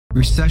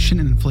Recession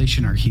and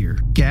inflation are here.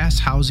 Gas,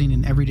 housing,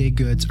 and everyday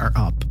goods are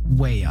up,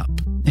 way up.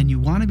 And you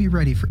want to be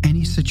ready for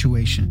any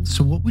situation.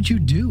 So what would you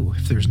do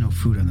if there's no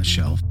food on the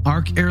shelf?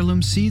 ARC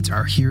Heirloom Seeds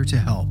are here to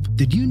help.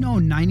 Did you know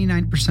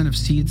 99% of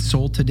seeds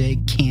sold today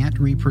can't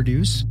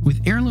reproduce?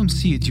 With Heirloom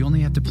Seeds, you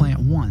only have to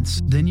plant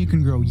once. Then you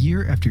can grow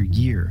year after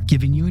year,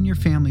 giving you and your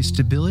family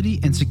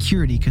stability and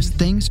security because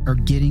things are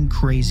getting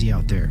crazy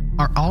out there.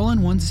 Our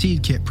all-in-one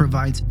seed kit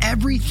provides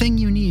everything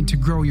you need to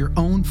grow your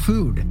own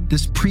food.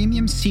 This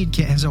premium seed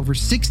kit has over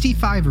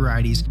 65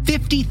 varieties,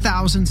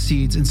 50,000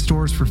 seeds in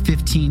stores for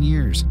 15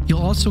 years.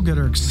 You'll also get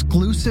our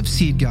exclusive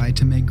seed guide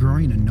to make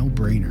growing a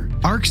no-brainer.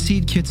 ARC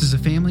Seed Kits is a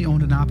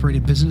family-owned and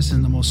operated business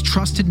and the most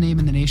trusted name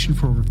in the nation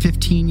for over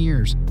 15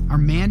 years. Our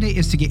mandate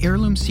is to get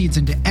heirloom seeds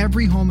into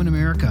every home in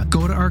America.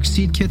 Go to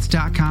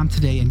arcseedkits.com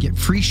today and get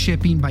free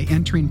shipping by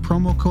entering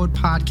promo code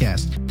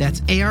podcast. That's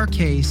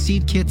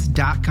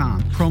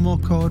ARKseedkits.com,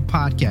 promo code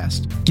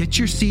podcast. Get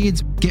your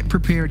seeds, get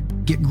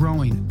prepared, get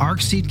growing.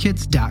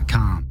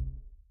 arcseedkits.com.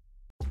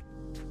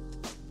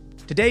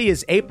 Today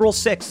is April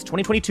 6th,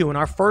 2022, and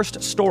our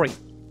first story.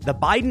 The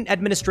Biden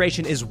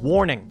administration is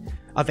warning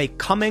of a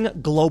coming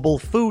global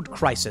food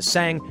crisis,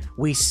 saying,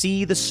 "We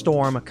see the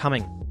storm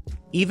coming."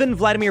 Even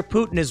Vladimir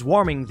Putin is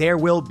warning there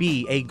will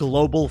be a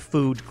global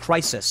food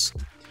crisis.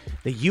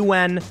 The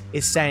UN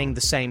is saying the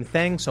same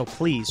thing, so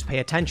please pay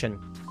attention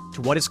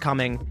to what is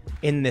coming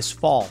in this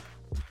fall.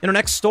 In our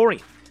next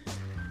story,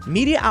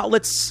 media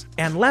outlets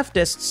and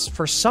leftists,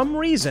 for some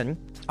reason,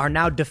 are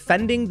now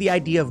defending the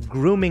idea of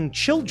grooming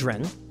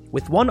children,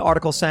 with one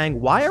article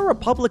saying, "Why are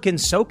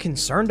Republicans so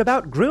concerned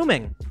about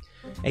grooming?"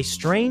 A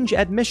strange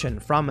admission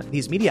from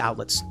these media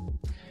outlets.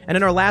 And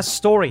in our last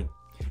story,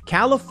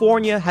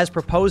 California has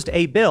proposed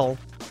a bill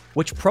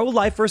which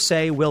pro-lifers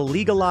say will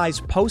legalize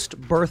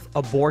post-birth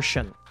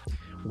abortion.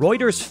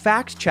 Reuters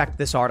fact-checked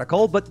this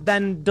article, but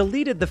then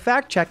deleted the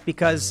fact-check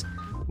because,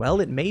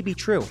 well, it may be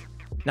true.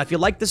 Now, if you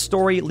like this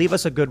story, leave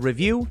us a good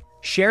review,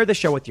 share the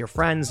show with your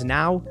friends.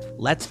 Now,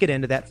 let's get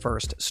into that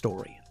first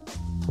story.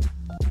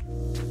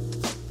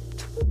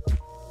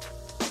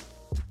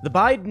 The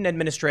Biden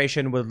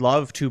administration would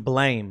love to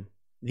blame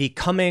the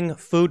coming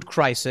food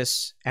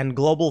crisis and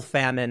global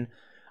famine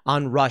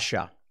on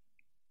Russia.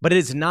 But it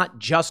is not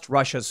just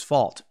Russia's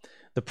fault.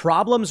 The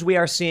problems we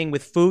are seeing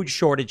with food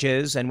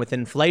shortages and with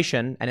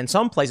inflation, and in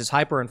some places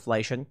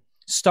hyperinflation,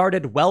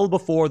 started well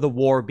before the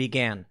war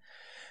began.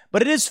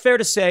 But it is fair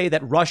to say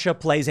that Russia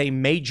plays a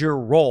major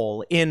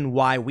role in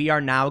why we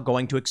are now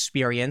going to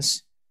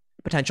experience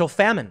potential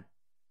famine.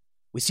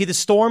 We see the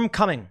storm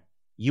coming.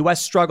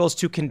 U.S. struggles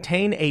to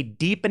contain a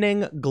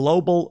deepening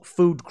global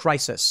food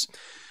crisis.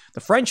 The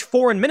French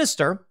foreign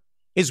minister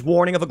is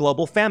warning of a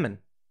global famine.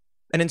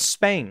 And in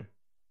Spain,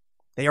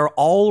 they are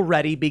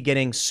already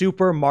beginning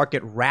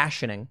supermarket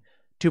rationing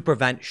to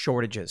prevent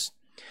shortages.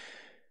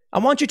 I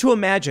want you to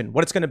imagine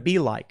what it's going to be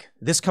like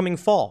this coming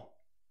fall.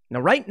 Now,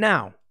 right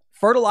now,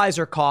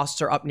 fertilizer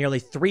costs are up nearly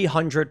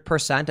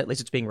 300%, at least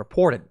it's being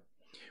reported.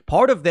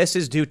 Part of this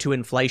is due to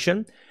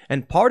inflation,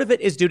 and part of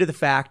it is due to the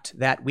fact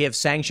that we have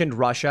sanctioned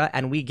Russia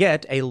and we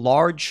get a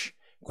large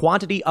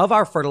quantity of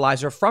our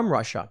fertilizer from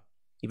Russia.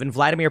 Even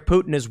Vladimir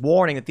Putin is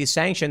warning that these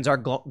sanctions are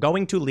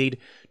going to lead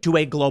to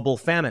a global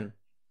famine.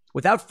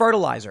 Without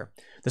fertilizer,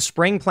 the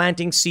spring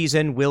planting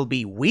season will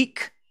be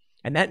weak,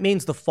 and that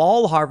means the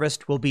fall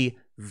harvest will be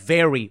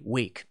very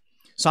weak.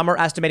 Some are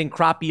estimating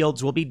crop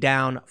yields will be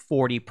down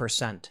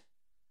 40%.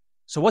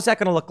 So what's that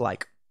going to look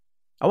like?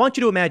 I want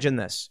you to imagine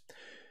this.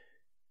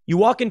 You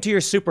walk into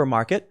your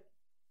supermarket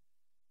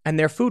and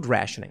they're food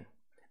rationing.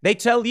 They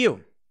tell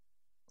you,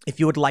 if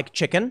you would like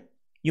chicken,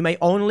 you may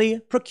only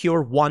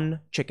procure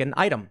one chicken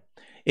item.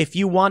 If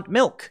you want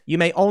milk, you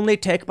may only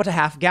take but a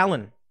half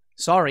gallon.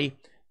 Sorry,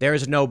 there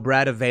is no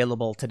bread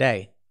available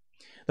today.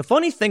 The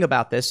funny thing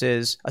about this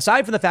is,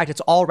 aside from the fact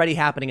it's already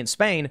happening in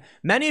Spain,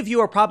 many of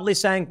you are probably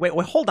saying, wait,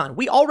 hold on.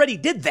 We already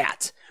did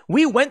that.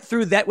 We went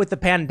through that with the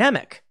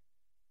pandemic.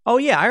 Oh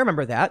yeah, I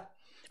remember that.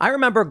 I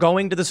remember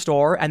going to the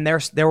store and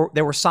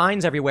there were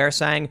signs everywhere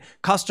saying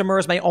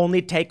customers may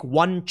only take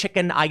one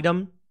chicken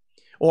item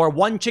or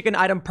one chicken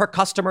item per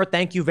customer.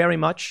 Thank you very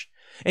much.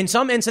 In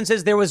some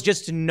instances, there was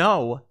just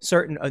no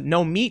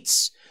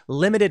meats,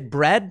 limited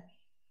bread.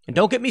 And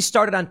don't get me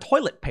started on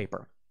toilet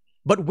paper.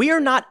 But we're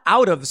not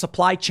out of the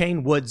supply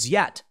chain woods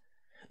yet.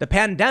 The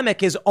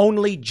pandemic is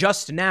only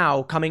just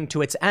now coming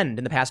to its end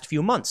in the past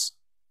few months.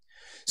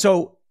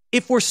 So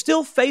if we're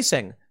still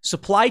facing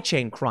supply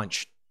chain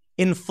crunch,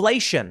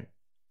 inflation,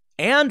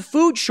 and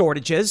food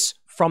shortages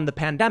from the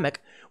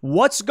pandemic,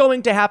 what's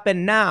going to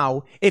happen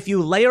now if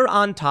you layer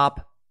on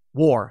top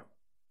war?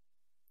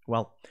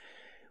 Well,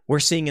 we're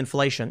seeing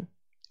inflation.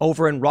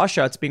 Over in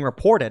Russia, it's being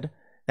reported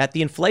that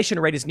the inflation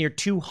rate is near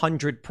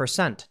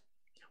 200%.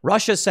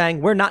 Russia's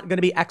saying we're not going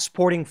to be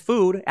exporting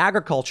food,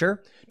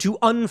 agriculture, to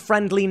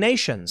unfriendly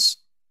nations.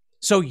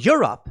 So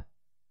Europe,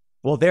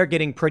 well, they're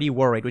getting pretty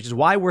worried, which is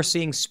why we're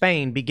seeing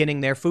Spain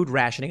beginning their food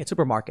rationing at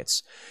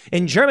supermarkets.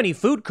 In Germany,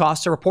 food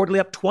costs are reportedly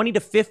up 20 to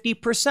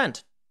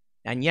 50%.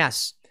 And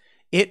yes,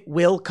 it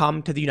will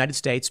come to the United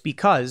States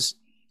because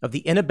of the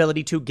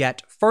inability to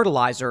get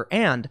fertilizer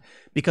and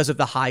because of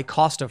the high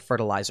cost of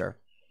fertilizer.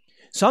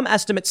 Some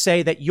estimates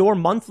say that your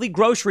monthly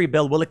grocery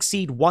bill will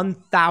exceed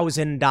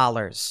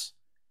 $1,000.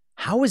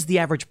 How is the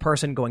average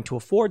person going to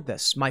afford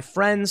this? My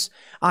friends,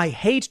 I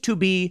hate to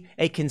be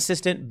a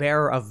consistent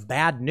bearer of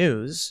bad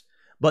news,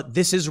 but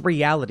this is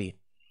reality,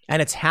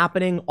 and it's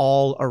happening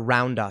all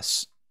around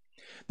us.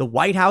 The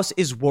White House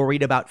is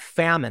worried about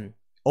famine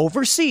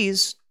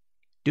overseas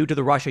due to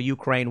the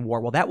Russia-Ukraine war.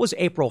 Well, that was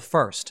April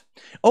 1st.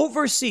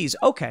 Overseas,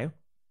 okay.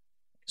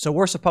 So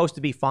we're supposed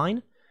to be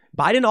fine?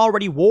 Biden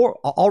already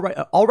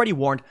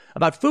warned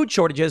about food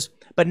shortages,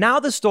 but now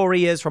the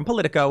story is from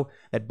Politico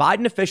that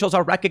Biden officials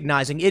are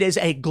recognizing it is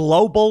a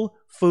global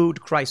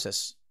food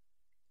crisis.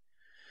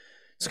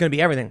 It's going to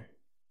be everything.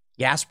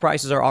 Gas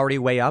prices are already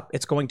way up.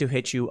 It's going to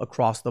hit you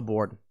across the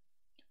board.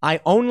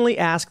 I only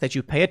ask that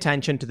you pay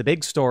attention to the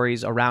big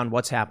stories around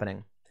what's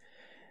happening.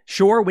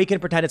 Sure, we can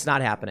pretend it's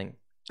not happening.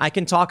 I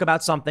can talk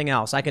about something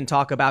else. I can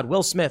talk about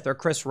Will Smith or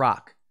Chris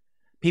Rock.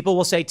 People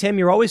will say, Tim,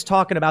 you're always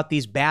talking about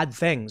these bad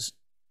things.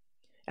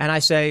 And I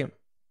say,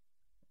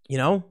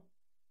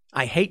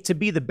 I hate to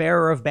be the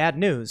bearer of bad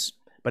news,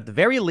 but at the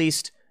very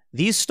least,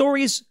 these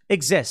stories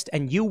exist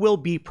and you will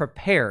be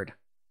prepared.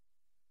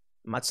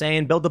 I'm not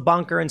saying build a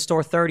bunker and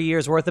store 30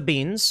 years worth of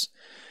beans.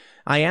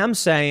 I am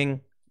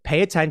saying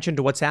pay attention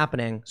to what's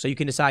happening so you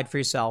can decide for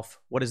yourself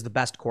what is the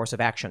best course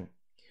of action.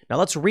 Now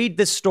let's read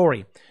this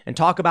story and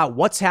talk about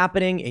what's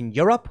happening in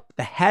Europe,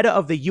 the head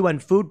of the UN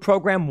food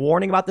program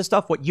warning about this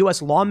stuff, what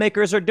U.S.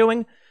 lawmakers are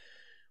doing,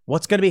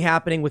 what's going to be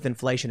happening with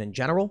inflation in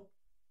general.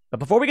 But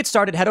before we get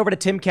started, head over to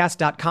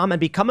timcast.com and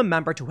become a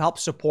member to help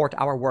support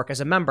our work.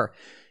 As a member,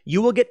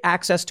 you will get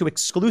access to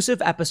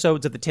exclusive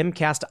episodes of the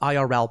Timcast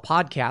IRL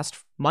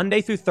podcast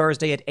Monday through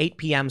Thursday at 8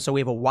 p.m. So we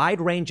have a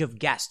wide range of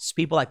guests,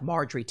 people like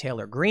Marjorie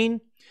Taylor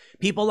Greene,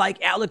 people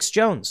like Alex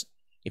Jones.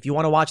 If you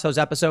want to watch those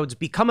episodes,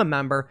 become a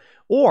member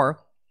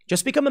or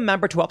just become a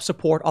member to help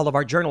support all of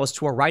our journalists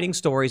who are writing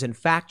stories and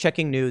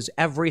fact-checking news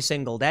every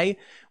single day.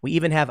 We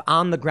even have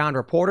on-the-ground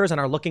reporters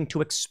and are looking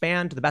to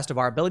expand to the best of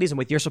our abilities. And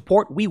with your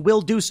support, we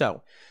will do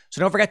so.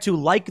 So don't forget to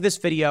like this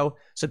video,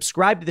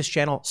 subscribe to this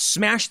channel,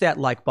 smash that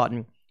like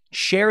button,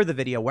 share the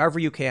video wherever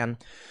you can.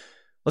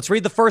 Let's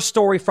read the first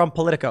story from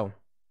Politico.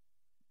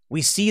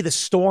 We see the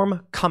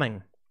storm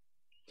coming.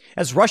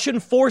 As Russian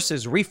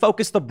forces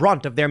refocus the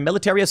brunt of their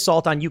military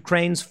assault on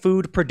Ukraine's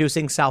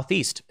food-producing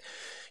southeast,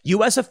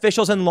 U.S.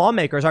 officials and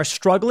lawmakers are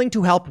struggling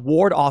to help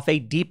ward off a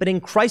deepening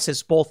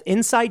crisis both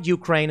inside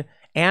Ukraine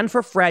and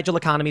for fragile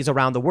economies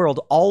around the world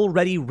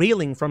already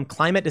reeling from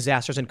climate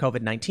disasters and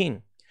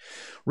COVID-19.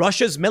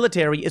 Russia's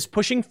military is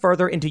pushing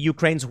further into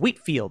Ukraine's wheat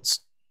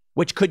fields,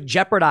 which could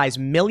jeopardize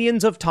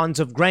millions of tons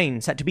of grain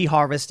set to be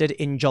harvested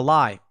in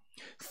July,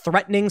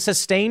 threatening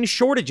sustained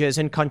shortages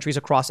in countries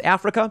across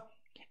Africa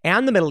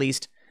and the Middle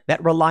East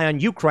that rely on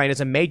Ukraine as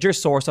a major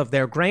source of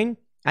their grain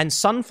and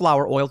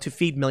sunflower oil to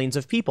feed millions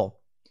of people.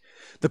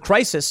 The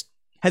crisis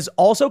has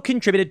also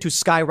contributed to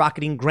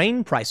skyrocketing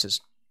grain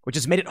prices, which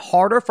has made it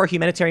harder for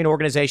humanitarian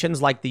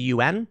organizations like the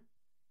UN,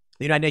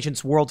 the United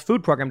Nations World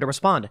Food Program, to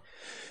respond.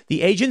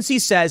 The agency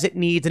says it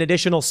needs an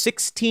additional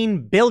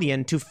 $16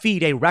 billion to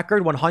feed a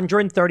record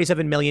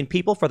 137 million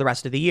people for the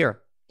rest of the year.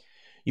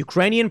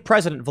 Ukrainian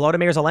President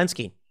Volodymyr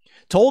Zelensky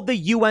told the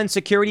UN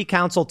Security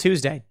Council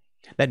Tuesday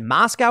that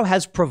Moscow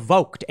has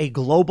provoked a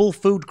global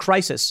food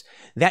crisis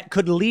that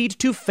could lead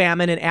to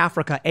famine in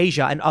Africa,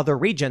 Asia, and other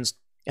regions,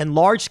 and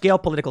large-scale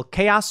political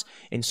chaos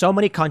in so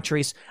many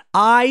countries.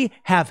 I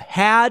have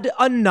had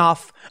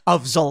enough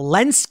of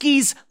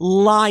Zelensky's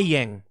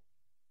lying.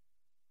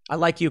 I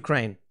like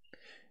Ukraine.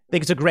 I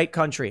think it's a great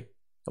country.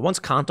 I once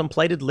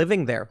contemplated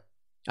living there.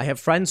 I have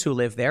friends who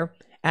live there,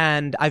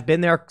 and I've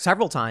been there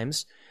several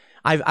times.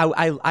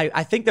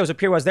 I think there was a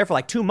period where I was there for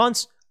like 2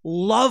 months.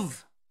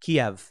 Love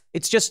Kiev.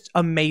 It's just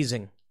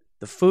amazing.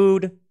 The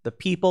food, the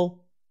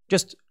people,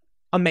 just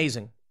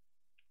amazing.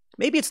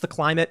 Maybe it's the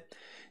climate.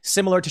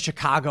 Similar to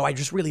Chicago, I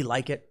just really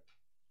like it.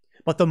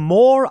 But the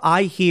more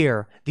I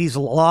hear these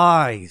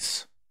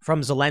lies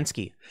from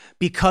Zelensky,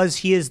 because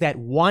he is that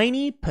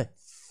whiny,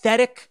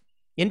 pathetic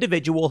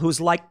individual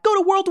who's like, go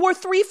to World War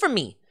III for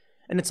me.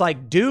 And it's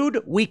like,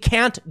 dude, we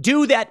can't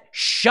do that.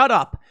 Shut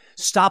up.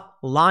 Stop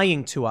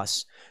lying to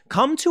us.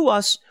 Come to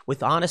us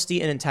with honesty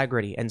and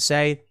integrity and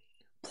say,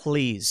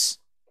 please,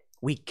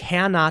 we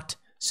cannot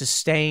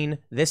sustain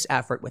this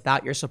effort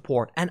without your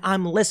support. And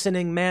I'm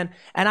listening, man.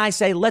 And I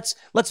say, let's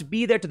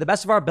be there to the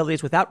best of our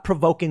abilities without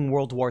provoking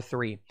World War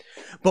III.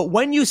 But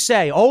when you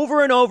say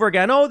over and over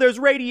again, oh, there's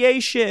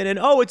radiation and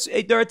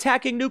they're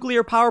attacking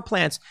nuclear power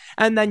plants.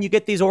 And then you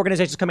get these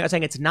organizations coming out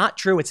saying it's not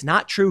true. It's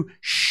not true.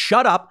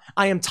 Shut up.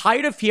 I am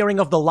tired of hearing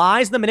of the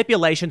lies and the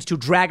manipulations to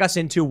drag us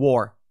into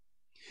war.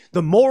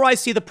 The more I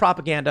see the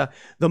propaganda,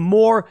 the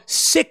more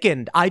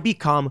sickened I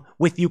become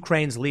with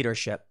Ukraine's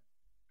leadership.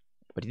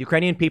 But the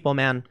Ukrainian people,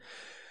 man,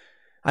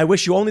 I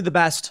wish you only the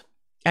best.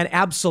 And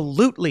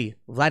absolutely,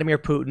 Vladimir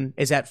Putin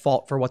is at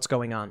fault for what's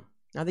going on.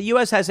 Now, the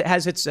U.S.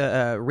 has its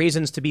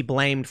reasons to be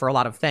blamed for a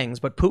lot of things,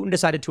 but Putin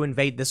decided to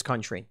invade this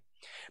country.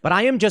 But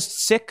I am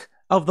just sick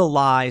of the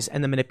lies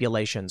and the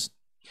manipulations.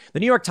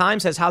 The New York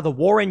Times says how the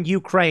war in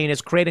Ukraine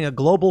is creating a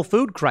global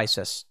food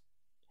crisis.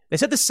 They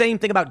said the same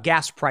thing about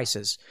gas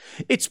prices.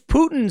 It's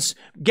Putin's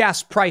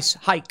gas price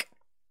hike.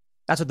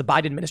 That's what the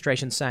Biden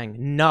administration is saying.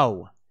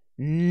 No.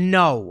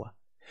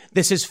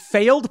 This is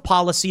failed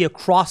policy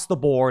across the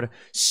board.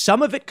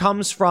 Some of it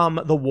comes from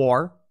the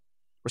war.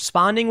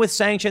 Responding with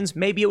sanctions,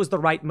 maybe it was the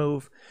right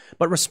move,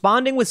 but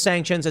responding with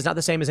sanctions is not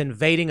the same as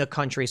invading a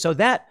country. So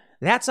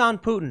that's on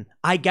Putin.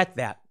 I get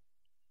that.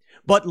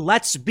 But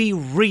let's be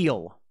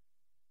real.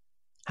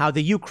 How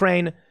the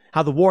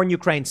war in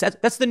Ukraine,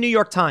 that's the New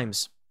York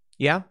Times.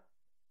 Yeah?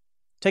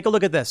 Take a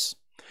look at this.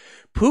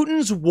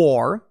 Putin's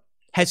war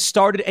has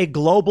started a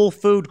global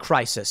food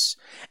crisis,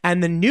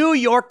 and the New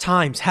York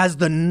Times has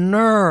the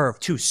nerve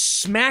to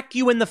smack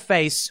you in the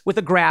face with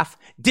a graph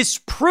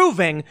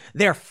disproving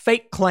their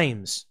fake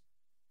claims.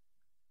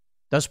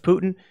 Does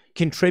Putin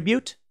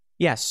contribute?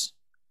 Yes.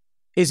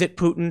 Is it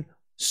Putin?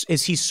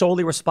 Is he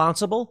solely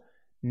responsible?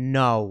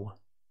 No.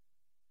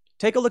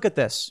 Take a look at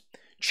this.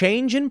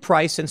 Change in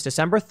price since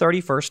December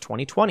 31st,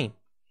 2020.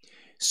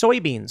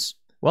 Soybeans.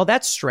 Well,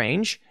 that's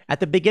strange. At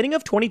the beginning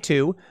of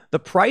 22, the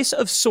price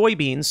of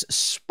soybeans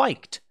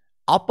spiked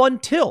up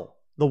until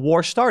the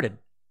war started.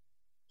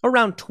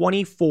 Around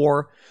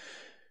 24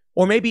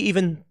 or maybe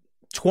even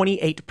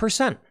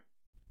 28%.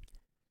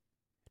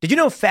 Did you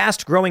know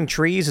Fast Growing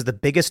Trees is the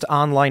biggest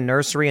online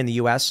nursery in the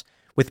U.S.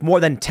 with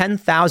more than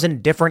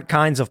 10,000 different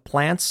kinds of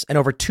plants and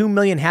over 2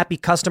 million happy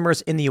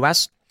customers in the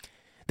U.S.?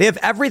 They have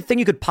everything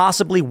you could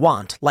possibly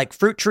want, like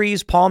fruit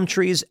trees, palm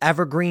trees,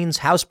 evergreens,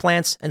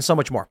 houseplants, and so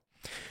much more.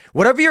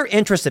 Whatever you're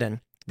interested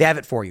in, they have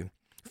it for you.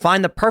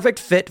 Find the perfect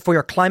fit for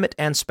your climate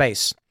and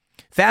space.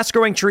 Fast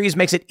Growing Trees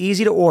makes it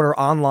easy to order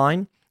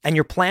online, and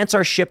your plants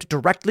are shipped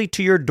directly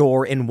to your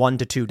door in 1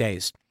 to 2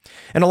 days.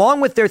 And along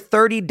with their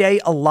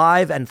 30-day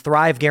Alive and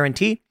Thrive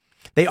guarantee,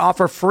 they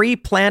offer free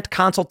plant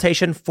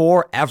consultation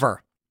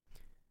forever.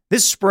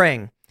 This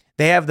spring,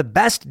 they have the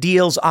best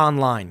deals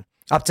online,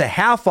 up to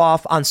half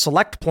off on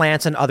select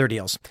plants and other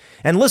deals.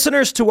 And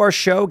listeners to our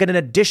show get an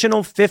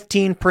additional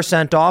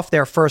 15% off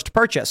their first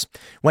purchase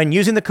when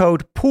using the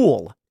code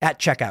POOL at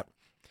checkout.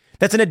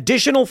 That's an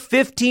additional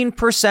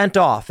 15%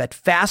 off at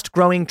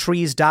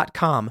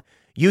fastgrowingtrees.com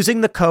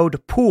using the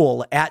code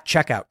POOL at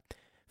checkout.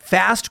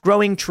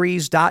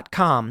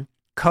 Fastgrowingtrees.com,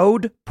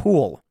 code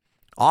POOL.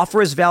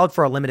 Offer is valid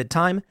for a limited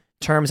time.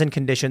 Terms and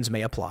conditions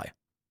may apply.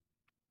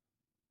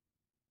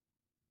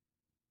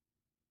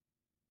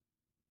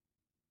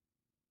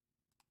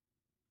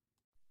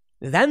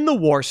 Then the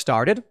war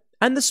started,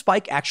 and the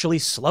spike actually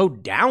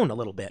slowed down a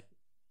little bit.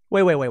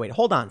 Wait.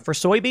 Hold on. For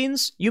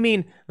soybeans, you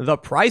mean the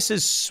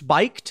prices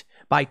spiked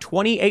by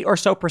 28 or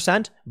so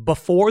percent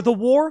before the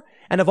war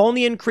and have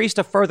only increased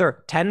a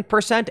further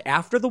 10%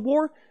 after the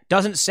war?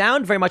 Doesn't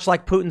sound very much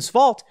like Putin's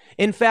fault.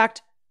 In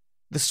fact,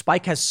 the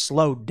spike has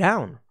slowed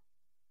down.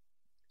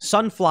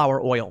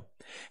 Sunflower oil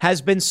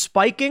has been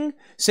spiking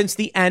since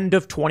the end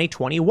of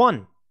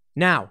 2021.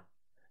 Now,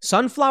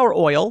 sunflower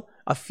oil,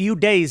 a few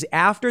days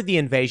after the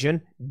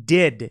invasion,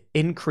 did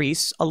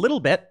increase a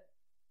little bit.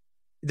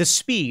 The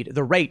speed,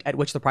 the rate at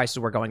which the prices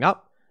were going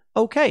up.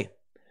 Okay.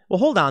 Well,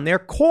 hold on there.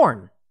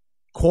 Corn.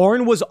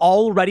 Corn was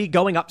already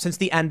going up since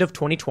the end of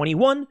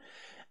 2021.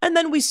 And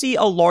then we see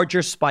a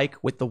larger spike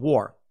with the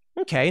war.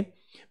 Okay.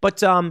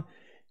 But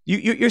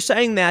you're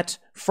saying that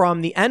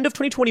from the end of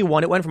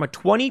 2021, it went from a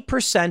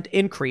 20%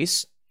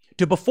 increase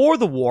to before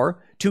the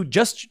war to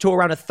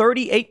around a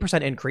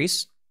 38%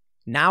 increase.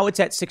 Now it's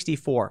at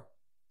 64.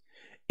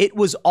 It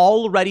was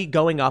already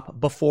going up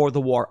before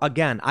the war.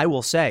 Again, I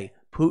will say,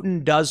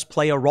 Putin does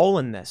play a role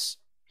in this,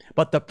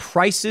 but the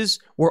prices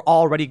were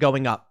already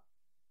going up.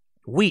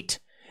 Wheat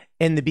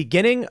in the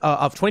beginning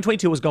of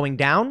 2022 was going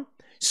down,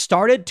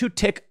 started to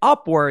tick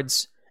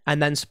upwards,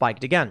 and then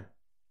spiked again.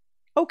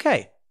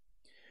 Okay.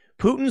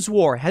 Putin's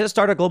war, has it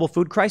started a global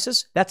food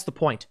crisis? That's the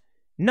point.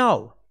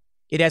 No,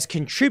 it has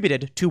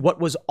contributed to what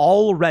was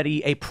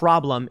already a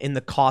problem in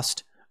the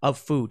cost of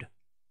food.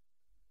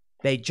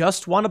 They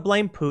just want to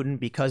blame Putin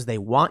because they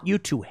want you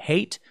to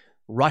hate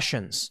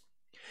Russians.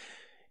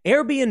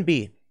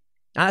 Airbnb.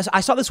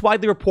 I saw this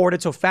widely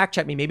reported, so fact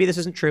check me. Maybe this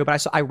isn't true,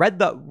 but I read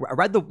the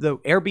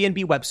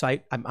Airbnb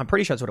website. I'm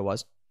pretty sure that's what it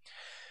was.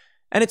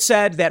 And it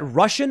said that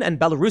Russian and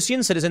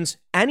Belarusian citizens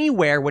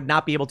anywhere would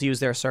not be able to use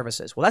their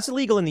services. Well, that's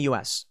illegal in the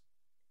U.S.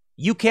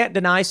 You can't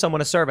deny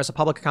someone a service, a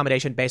public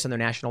accommodation based on their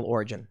national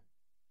origin.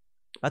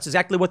 That's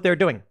exactly what they're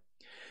doing.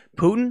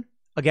 Putin,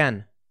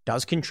 again,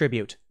 does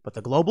contribute, but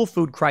the global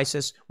food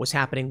crisis was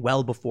happening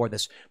well before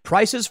this.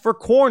 Prices for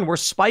corn were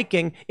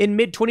spiking in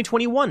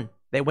mid-2021.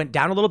 They went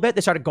down a little bit.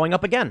 They started going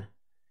up again.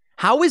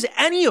 How is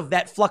any of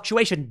that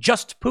fluctuation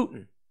just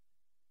Putin?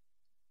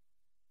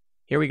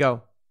 Here we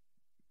go.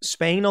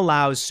 Spain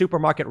allows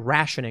supermarket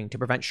rationing to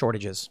prevent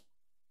shortages.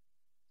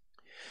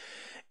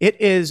 It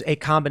is a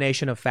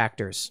combination of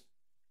factors.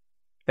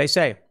 They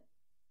say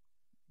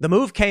the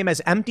move came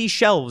as empty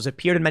shelves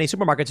appeared in many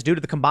supermarkets due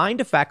to the combined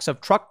effects of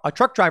a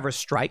truck driver's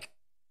strike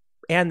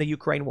and the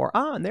Ukraine war.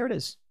 And there it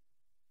is.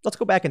 Let's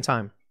go back in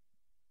time.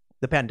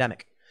 The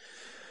pandemic.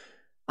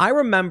 I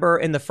remember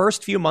in the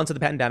first few months of the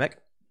pandemic,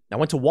 I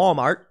went to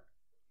Walmart.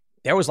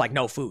 There was like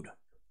no food.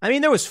 I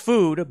mean, there was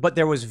food, but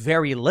there was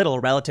very little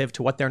relative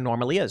to what there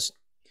normally is.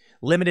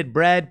 Limited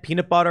bread,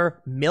 peanut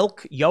butter,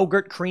 milk,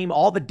 yogurt, cream,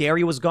 all the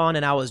dairy was gone.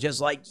 And I was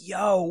just like,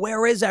 yo,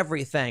 where is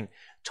everything?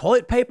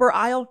 Toilet paper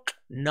aisle?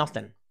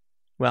 Nothing.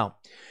 Well,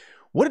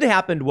 what had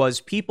happened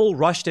was people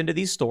rushed into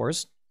these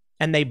stores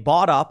and they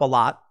bought up a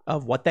lot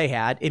of what they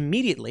had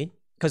immediately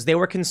because they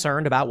were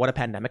concerned about what a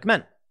pandemic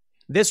meant.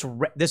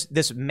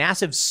 This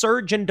massive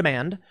surge in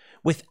demand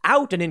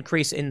without an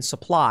increase in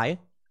supply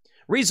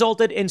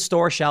resulted in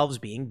store shelves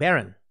being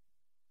barren.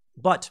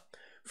 But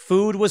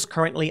food was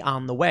currently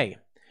on the way.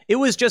 It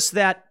was just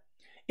that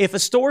if a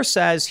store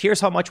says,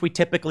 here's how much we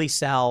typically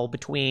sell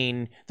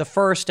between the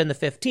 1st and the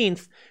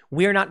 15th,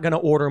 we're not going to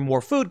order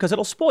more food because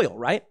it'll spoil,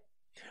 right?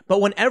 But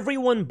when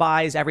everyone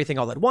buys everything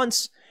all at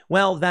once,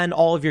 well, then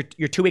all of your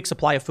 2-week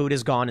supply of food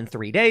is gone in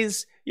 3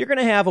 days. You're going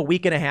to have a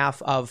week and a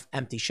half of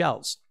empty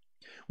shelves.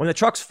 When the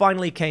trucks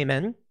finally came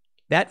in,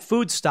 that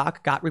food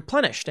stock got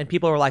replenished and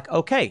people were like,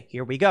 okay,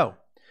 here we go.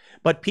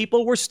 But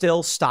people were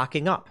still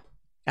stocking up.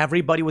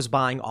 Everybody was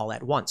buying all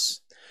at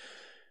once.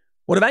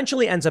 What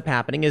eventually ends up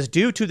happening is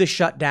due to the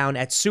shutdown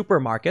at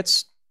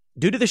supermarkets,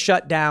 due to the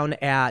shutdown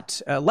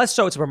at, less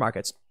so at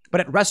supermarkets, but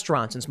at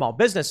restaurants and small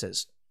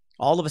businesses,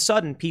 all of a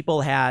sudden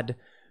people had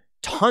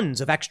tons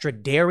of extra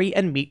dairy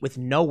and meat with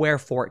nowhere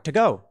for it to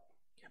go.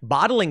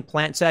 Bottling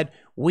plant said,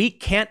 we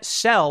can't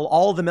sell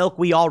all the milk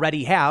we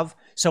already have,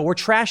 so we're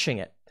trashing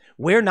it.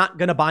 We're not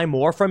going to buy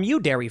more from you,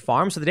 dairy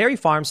farm. So the dairy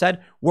farm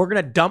said, we're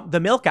going to dump the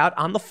milk out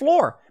on the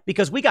floor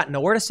because we got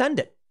nowhere to send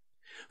it.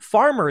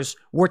 Farmers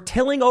were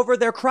tilling over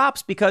their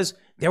crops because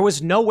there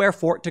was nowhere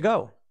for it to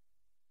go.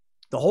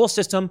 The whole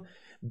system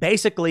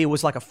basically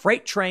was like a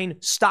freight train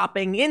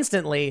stopping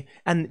instantly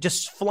and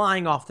just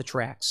flying off the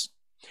tracks.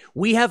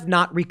 We have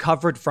not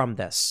recovered from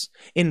this.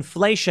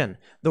 Inflation,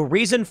 the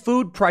reason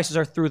food prices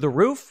are through the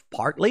roof,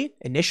 partly,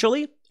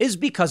 initially, is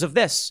because of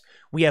this.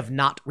 We have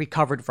not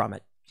recovered from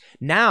it.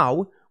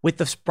 Now, with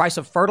the price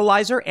of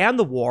fertilizer and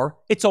the war,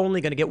 it's only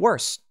going to get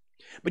worse.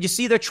 But you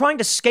see, they're trying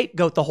to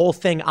scapegoat the whole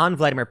thing on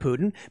Vladimir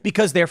Putin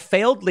because they're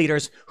failed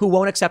leaders who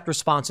won't accept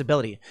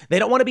responsibility. They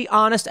don't want to be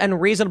honest and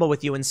reasonable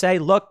with you and say,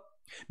 look,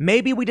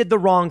 maybe we did the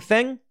wrong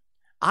thing.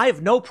 I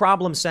have no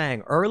problem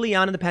saying early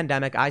on in the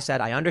pandemic, I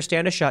said, I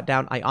understand a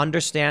shutdown. I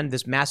understand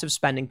this massive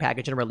spending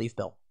package and a relief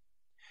bill.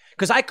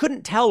 Because I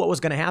couldn't tell what was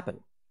going to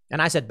happen.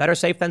 And I said, better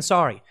safe than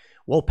sorry.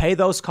 We'll pay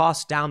those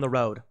costs down the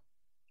road.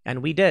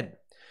 And we did.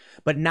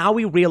 But now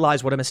we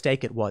realize what a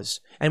mistake it was.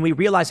 And we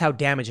realize how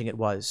damaging it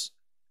was.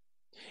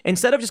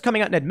 Instead of just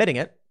coming out and admitting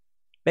it,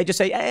 they just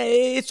say,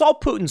 hey, it's all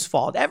Putin's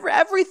fault.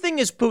 Everything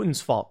is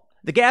Putin's fault.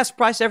 The gas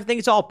price, everything,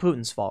 it's all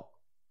Putin's fault.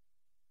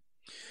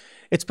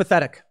 It's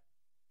pathetic.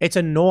 It's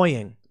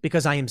annoying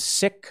because I am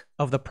sick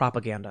of the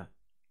propaganda.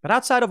 But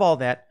outside of all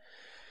that,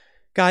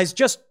 guys,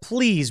 just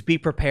please be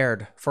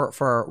prepared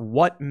for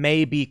what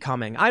may be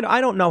coming.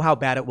 I don't know how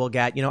bad it will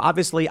get. You know,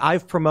 obviously,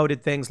 I've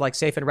promoted things like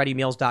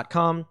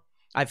safeandreadymeals.com.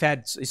 I've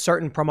had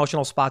certain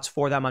promotional spots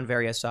for them on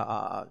various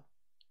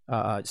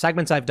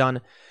segments I've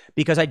done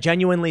because I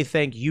genuinely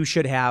think you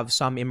should have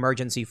some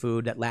emergency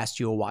food that lasts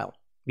you a while.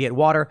 Be it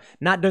water.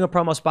 Not doing a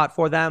promo spot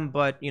for them,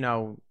 but, you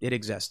know, it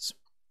exists.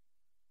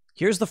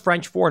 Here's the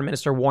French foreign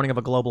minister warning of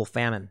a global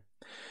famine.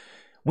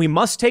 We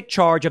must take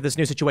charge of this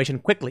new situation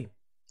quickly,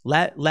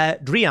 Le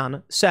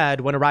Drian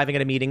said when arriving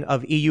at a meeting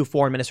of EU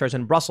foreign ministers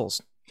in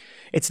Brussels.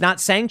 It's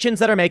not sanctions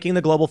that are making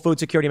the global food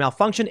security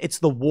malfunction, it's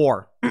the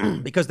war.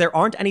 Because there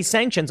aren't any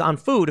sanctions on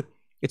food,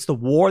 it's the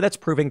war that's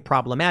proving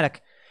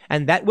problematic,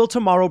 and that will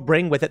tomorrow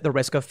bring with it the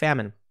risk of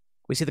famine.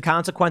 We see the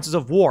consequences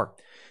of war,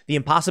 the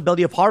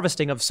impossibility of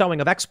harvesting, of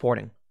sowing, of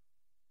exporting.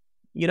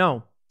 You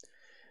know,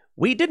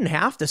 we didn't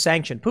have to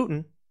sanction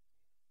Putin.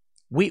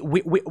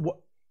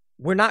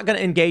 We're not going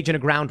to engage in a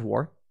ground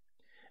war.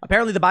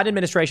 Apparently, the Biden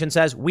administration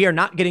says we are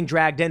not getting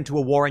dragged into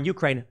a war in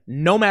Ukraine,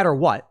 no matter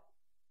what.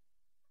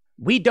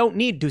 We don't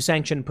need to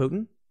sanction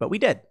Putin, but we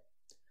did.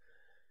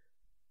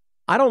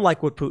 I don't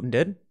like what Putin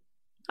did.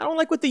 I don't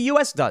like what the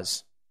U.S.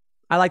 does.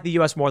 I like the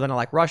U.S. more than I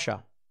like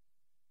Russia.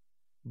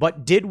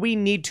 But did we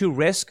need to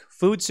risk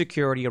food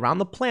security around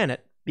the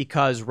planet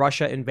because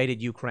Russia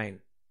invaded Ukraine?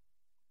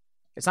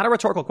 It's not a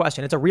rhetorical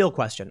question. It's a real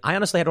question. I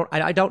honestly,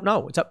 I don't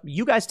know. It's up.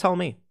 You guys tell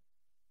me.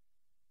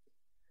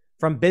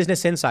 From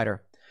Business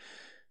Insider.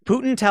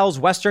 Putin tells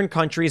Western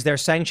countries their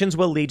sanctions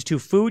will lead to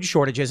food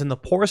shortages in the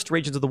poorest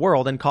regions of the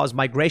world and cause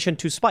migration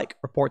to spike,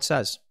 report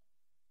says.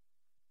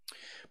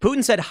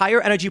 Putin said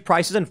higher energy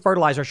prices and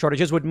fertilizer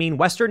shortages would mean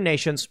Western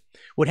nations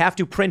would have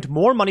to print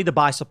more money to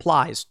buy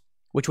supplies,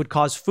 which would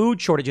cause food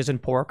shortages in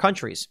poorer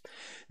countries.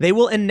 They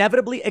will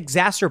inevitably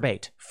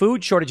exacerbate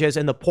food shortages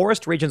in the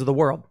poorest regions of the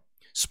world,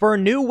 spur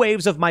new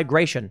waves of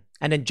migration,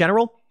 and in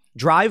general,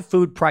 drive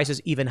food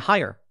prices even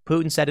higher,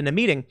 Putin said in a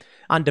meeting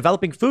on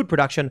developing food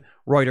production,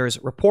 Reuters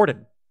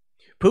reported.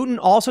 Putin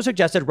also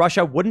suggested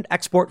Russia wouldn't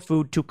export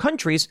food to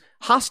countries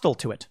hostile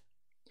to it.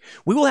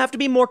 We will have to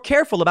be more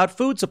careful about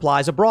food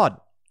supplies abroad,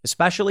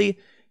 especially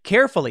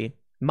carefully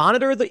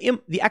Monitor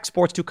the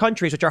exports to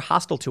countries which are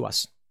hostile to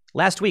us.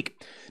 Last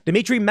week,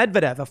 Dmitry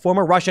Medvedev, a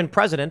former Russian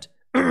president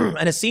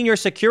and a senior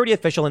security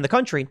official in the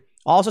country,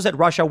 also said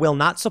Russia will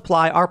not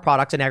supply our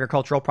products and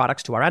agricultural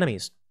products to our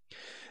enemies.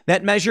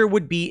 That measure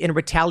would be in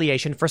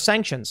retaliation for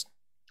sanctions.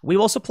 We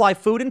will supply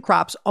food and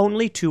crops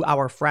only to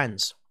our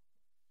friends.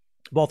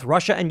 Both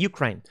Russia and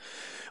Ukraine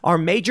are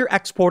major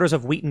exporters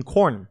of wheat and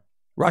corn.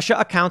 Russia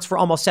accounts for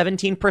almost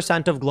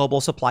 17% of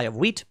global supply of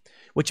wheat,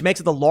 which makes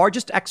it the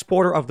largest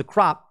exporter of the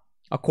crop,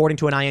 according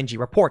to an ING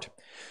report.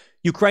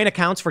 Ukraine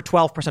accounts for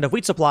 12% of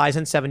wheat supplies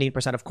and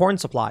 17% of corn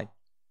supply.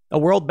 A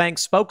World Bank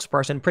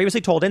spokesperson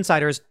previously told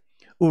insiders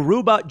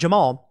Uruba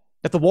Jamal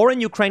that the war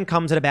in Ukraine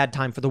comes at a bad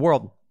time for the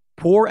world.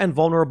 Poor and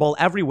vulnerable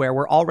everywhere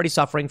were already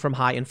suffering from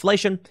high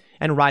inflation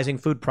and rising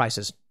food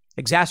prices,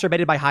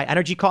 exacerbated by high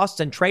energy costs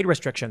and trade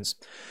restrictions.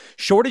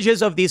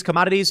 Shortages of these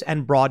commodities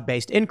and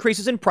broad-based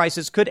increases in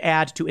prices could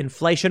add to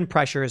inflation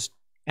pressures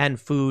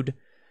and food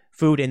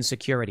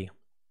insecurity.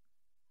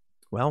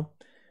 Well,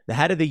 the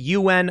head of the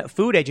UN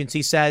Food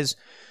Agency says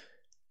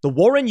the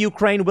war in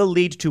Ukraine will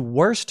lead to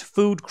worst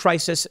food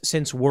crisis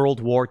since World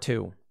War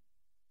II.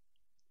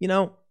 You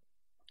know,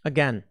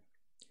 again,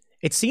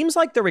 it seems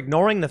like they're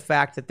ignoring the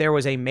fact that there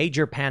was a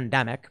major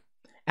pandemic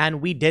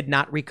and we did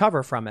not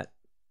recover from it.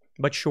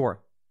 But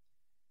sure,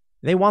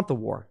 they want the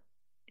war,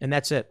 and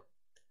that's it.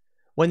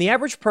 When the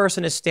average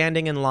person is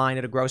standing in line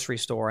at a grocery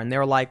store and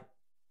they're like,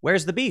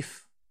 "Where's the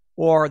beef?"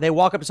 Or they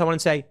walk up to someone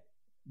and say,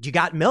 "Do you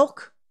got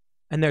milk?"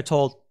 And they're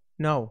told,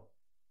 "No,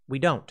 we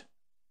don't."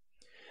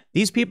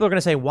 These people are going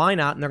to say, "Why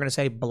not?" And they're going to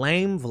say,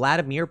 "Blame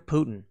Vladimir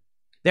Putin."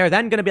 They're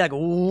then going to be like,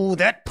 "Ooh,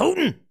 that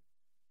Putin."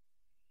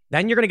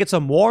 Then you're going to get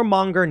some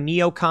warmonger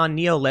neocon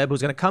neolib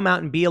who's going to come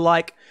out and be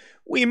like,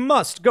 "We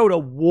must go to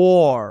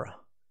war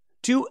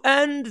to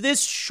end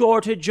this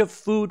shortage of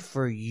food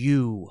for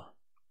you.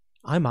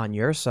 I'm on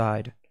your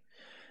side."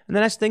 And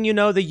the next thing you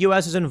know, the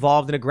U.S. is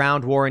involved in a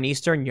ground war in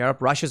Eastern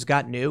Europe. Russia's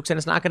got nukes, and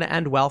it's not going to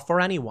end well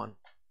for anyone.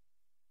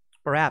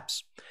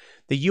 Perhaps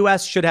the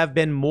U.S. should have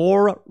been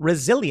more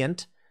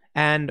resilient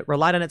and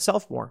relied on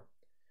itself more.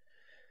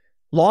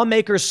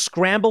 Lawmakers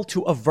scramble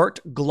to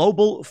avert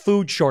global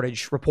food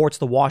shortage, reports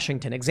the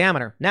Washington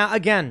Examiner. Now,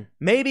 again,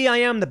 maybe I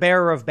am the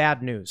bearer of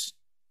bad news,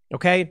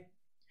 okay?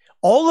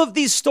 All of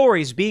these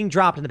stories being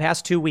dropped in the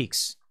past 2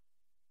 weeks,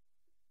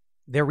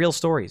 they're real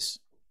stories.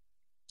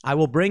 I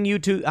will bring you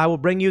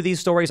these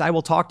stories. I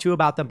will talk to you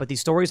about them, but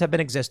these stories have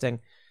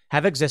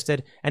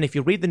existed, and if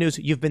you read the news,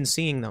 you've been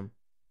seeing them.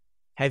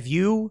 Have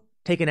you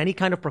taken any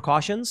kind of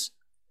precautions?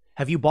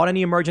 Have you bought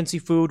any emergency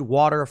food,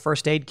 water, a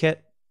first aid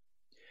kit?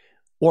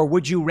 Or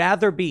would you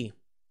rather be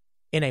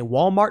in a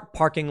Walmart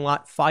parking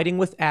lot fighting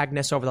with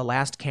Agnes over the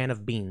last can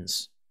of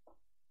beans?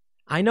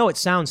 I know it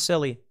sounds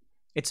silly.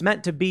 It's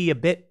meant to be a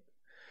bit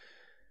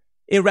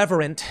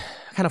irreverent,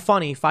 kind of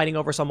funny, fighting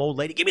over some old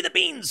lady. "Give me the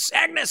beans,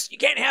 Agnes, you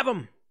can't have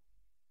them."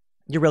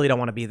 You really don't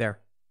want to be there.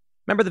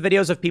 Remember the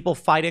videos of people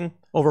fighting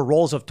over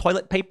rolls of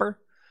toilet paper?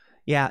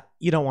 Yeah,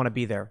 you don't want to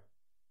be there.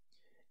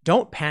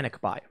 Don't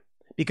panic buy,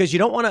 because you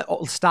don't want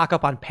to stock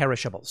up on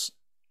perishables.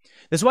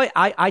 This is why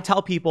I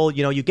tell people,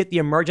 you get the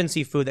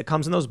emergency food that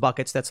comes in those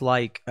buckets that's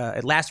like,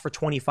 it lasts for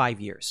 25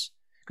 years.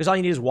 Because all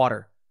you need is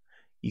water.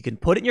 You can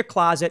put it in your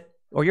closet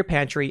or your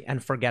pantry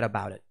and forget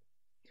about it.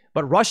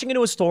 But rushing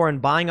into a store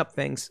and buying up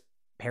things,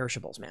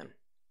 perishables, man.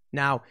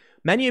 Now,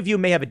 many of you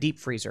may have a deep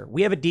freezer.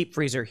 We have a deep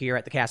freezer here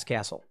at the Cass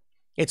Castle.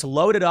 It's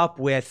loaded up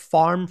with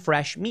farm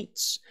fresh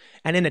meats.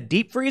 And in a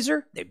deep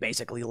freezer, they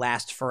basically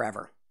last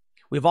forever.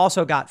 We've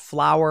also got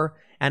flour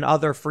and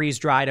other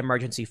freeze-dried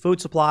emergency food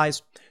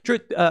supplies.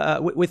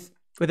 With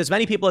as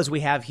many people as we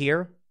have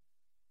here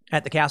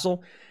at the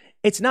castle,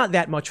 it's not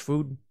that much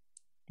food,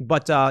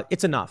 but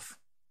it's enough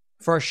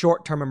for a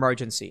short-term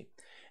emergency.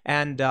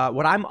 And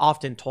what I'm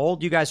often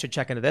told, you guys should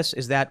check into this,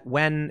 is that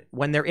when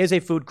there is a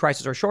food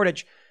crisis or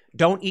shortage,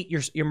 don't eat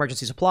your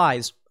emergency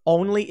supplies,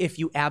 only if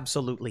you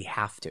absolutely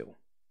have to.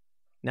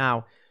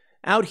 Now,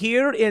 out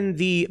here in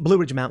the Blue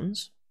Ridge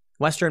Mountains,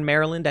 Western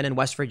Maryland, and in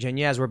West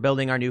Virginia, as we're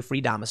building our new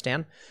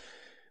Freedomistan,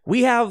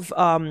 we have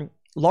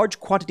large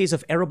quantities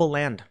of arable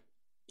land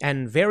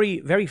and very,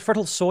 very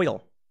fertile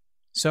soil.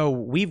 So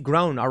we've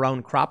grown our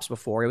own crops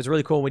before. It was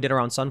really cool when we did our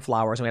own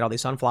sunflowers, and we had all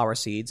these sunflower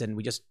seeds, and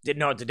we just didn't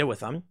know what to do with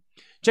them.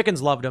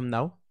 Chickens loved them,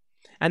 though.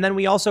 And then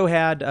we also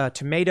had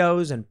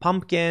tomatoes and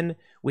pumpkin.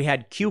 We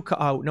had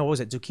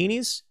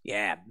zucchinis?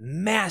 Yeah,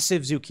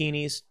 massive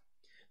zucchinis.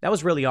 That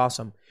was really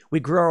awesome. We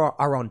grew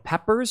our own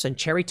peppers and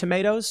cherry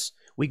tomatoes.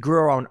 We grew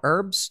our own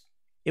herbs.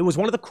 It was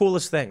one of the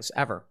coolest things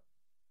ever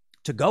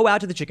to go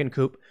out to the chicken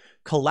coop,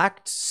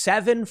 collect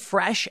 7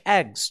 fresh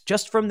eggs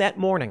just from that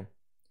morning,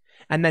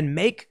 and then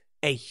make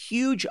a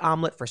huge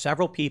omelet for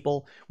several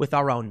people with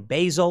our own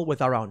basil,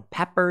 with our own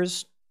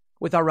peppers,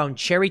 with our own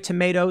cherry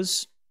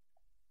tomatoes.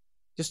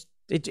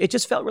 It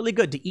just felt really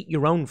good to eat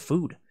your own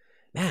food.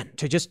 Man,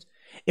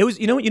 it was,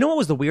 you know what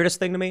was the weirdest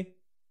thing to me?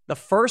 The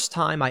first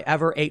time I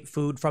ever ate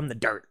food from the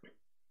dirt,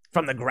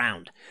 from the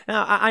ground.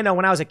 Now, I know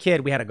when I was a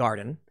kid, we had a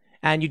garden,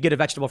 and you'd get a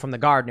vegetable from the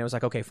garden. It was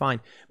like, okay,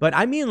 fine. But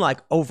I mean like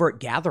overt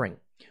gathering.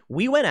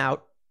 We went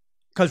out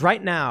Because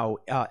right now,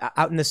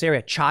 out in this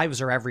area,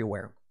 chives are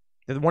everywhere.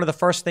 They're one of the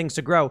first things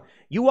to grow.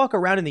 You walk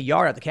around in the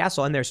yard at the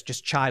castle and there's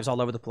just chives all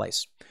over the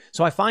place.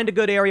 So I find a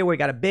good area where we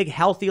got a big,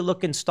 healthy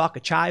looking stalk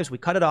of chives. We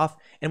cut it off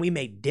and we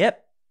made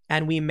dip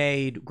and we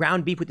made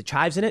ground beef with the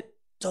chives in it.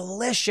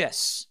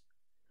 Delicious.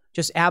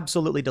 Just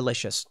absolutely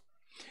delicious.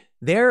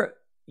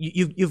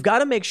 You've got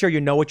to make sure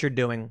you know what you're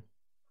doing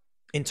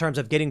in terms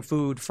of getting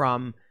food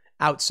from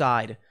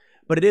outside.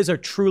 But it is a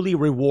truly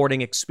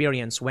rewarding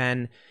experience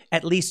when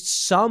at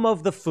least some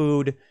of the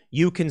food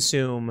you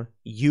consume,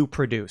 you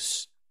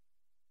produce.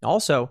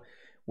 Also,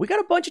 we got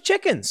a bunch of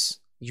chickens.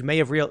 You may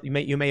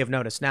have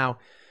noticed. Now,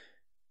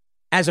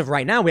 as of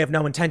right now, we have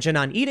no intention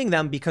on eating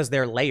them because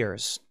they're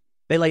layers.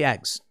 They lay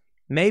eggs.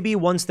 Maybe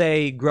once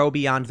they grow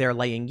beyond their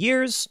laying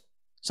years,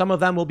 some of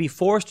them will be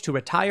forced to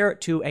retire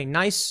to a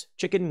nice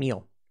chicken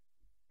meal.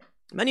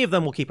 Many of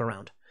them will keep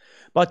around.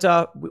 But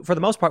for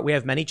the most part, we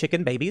have many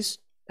chicken babies.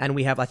 And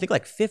we have, I think,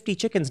 like 50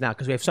 chickens now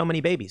because we have so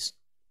many babies.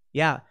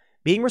 Yeah,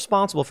 being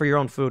responsible for your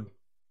own food,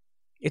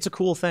 it's a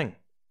cool thing.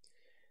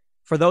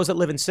 For those that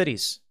live in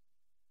cities,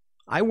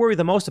 I worry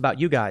the most about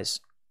you guys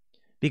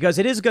because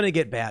it is going to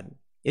get bad.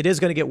 It is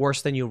going to get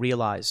worse than you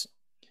realize.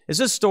 This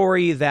is a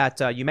story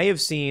that you may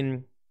have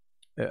seen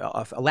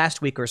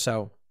last week or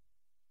so.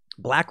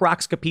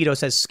 BlackRock's Capito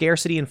says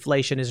scarcity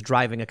inflation is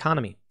driving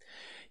economy.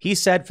 He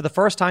said for the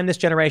first time, this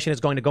generation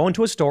is going to go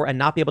into a store and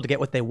not be able to get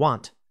what they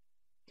want.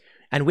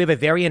 And we have a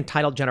very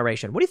entitled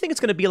generation. What do you think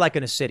it's going to be like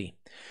in a city?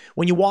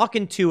 When you walk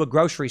into a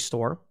grocery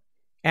store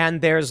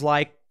and there's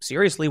like,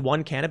 seriously,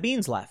 one can of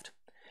beans left.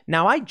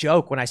 Now, I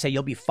joke when I say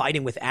you'll be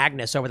fighting with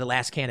Agnes over the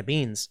last can of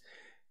beans.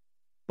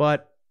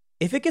 But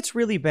if it gets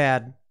really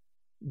bad,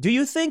 do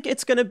you think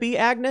it's going to be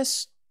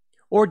Agnes?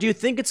 Or do you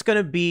think it's going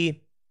to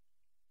be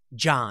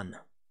John?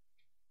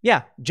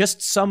 Yeah,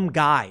 just some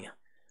guy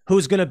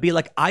who's going to be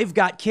like, I've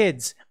got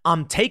kids.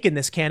 I'm taking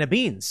this can of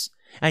beans.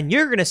 And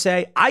you're going to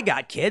say, I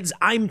got kids.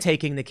 I'm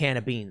taking the can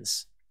of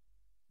beans.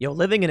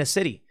 Living in a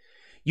city,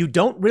 you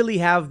don't really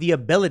have the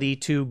ability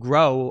to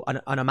grow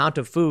an amount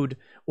of food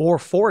or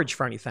forage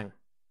for anything.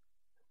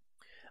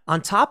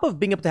 On top of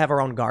being able to have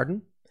our own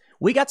garden,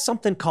 we got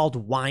something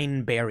called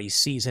wineberry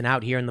season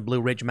out here in the Blue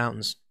Ridge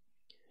Mountains.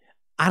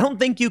 I don't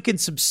think you can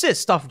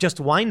subsist off just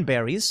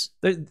wineberries.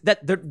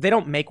 They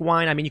don't make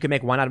wine. I mean, you can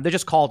make wine out of them. They're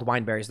just called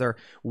wineberries. They're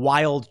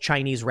wild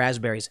Chinese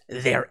raspberries.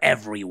 They're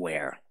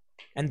everywhere.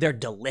 And they're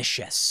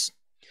delicious.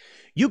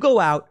 You go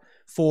out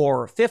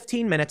for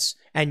 15 minutes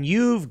and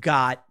you've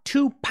got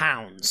 2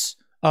 pounds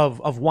of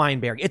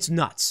wineberry. It's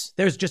nuts.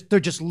 They're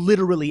just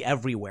literally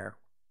everywhere.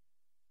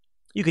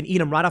 You can eat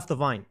them right off the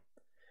vine.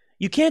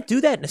 You can't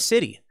do that in a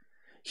city.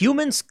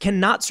 Humans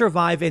cannot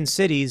survive in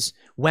cities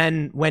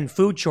when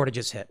food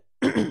shortages hit.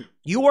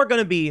 You are going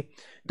to be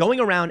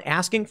going around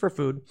asking for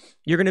food.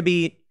 You're going to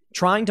be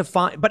trying to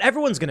find, but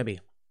everyone's going to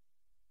be.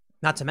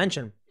 Not to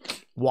mention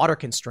water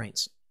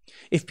constraints.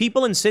 If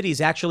people in cities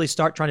actually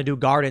start trying to do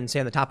gardens, say,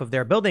 on the top of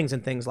their buildings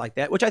and things like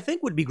that, which I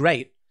think would be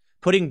great,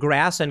 putting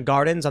grass and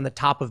gardens on the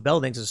top of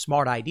buildings is a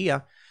smart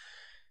idea,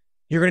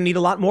 you're going to need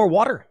a lot more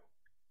water.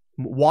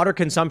 Water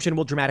consumption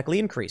will dramatically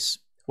increase.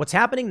 What's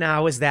happening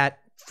now is that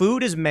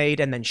food is made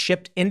and then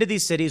shipped into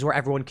these cities where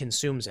everyone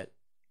consumes it.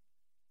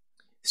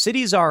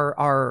 Cities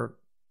are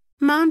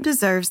Mom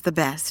deserves the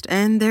best,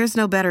 and there's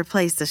no better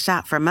place to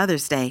shop for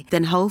Mother's Day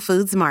than Whole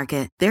Foods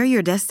Market. They're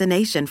your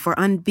destination for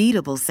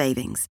unbeatable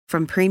savings,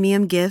 from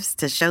premium gifts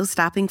to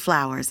show-stopping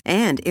flowers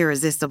and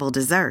irresistible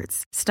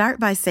desserts. Start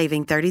by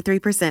saving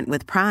 33%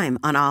 with Prime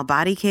on all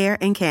body care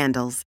and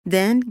candles.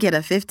 Then get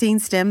a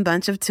 15-stem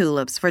bunch of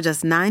tulips for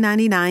just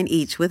 $9.99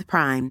 each with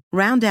Prime.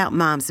 Round out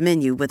Mom's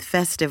menu with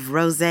festive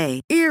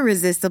rosé,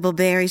 irresistible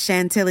berry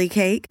chantilly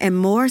cake, and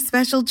more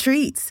special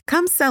treats.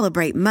 Come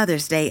celebrate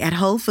Mother's Day at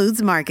Whole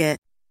Foods Market.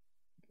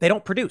 They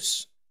don't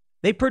produce.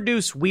 They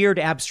produce weird,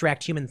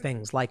 abstract human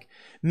things like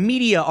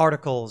media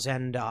articles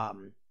and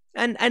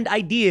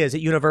ideas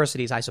at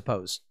universities, I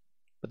suppose.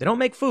 But they don't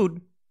make food.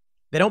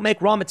 They don't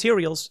make raw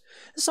materials.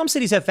 Some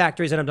cities have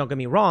factories in them, don't get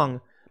me wrong.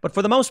 But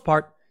for the most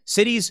part,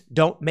 cities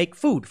don't make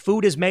food.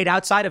 Food is made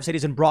outside of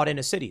cities and brought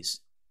into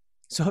cities.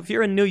 So if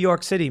you're in New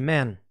York City,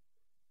 man,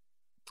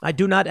 I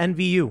do not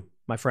envy you,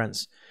 my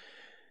friends.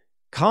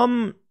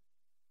 Come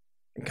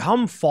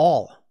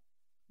fall,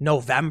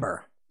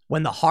 November,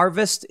 when the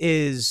harvest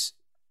is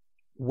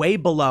way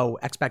below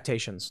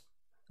expectations,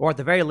 or at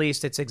the very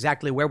least, it's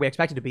exactly where we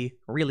expect it to be,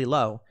 really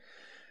low,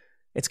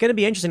 it's going to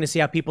be interesting to see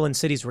how people in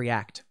cities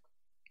react.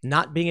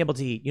 Not being able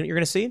to eat. You know what you're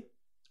going to see?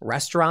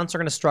 Restaurants are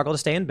going to struggle to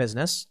stay in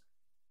business.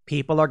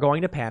 People are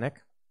going to panic.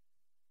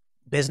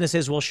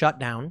 Businesses will shut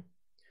down.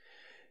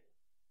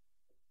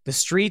 The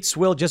streets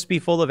will just be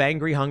full of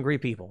angry, hungry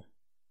people.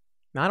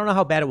 Now, I don't know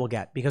how bad it will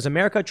get, because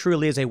America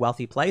truly is a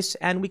wealthy place,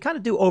 and we kind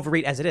of do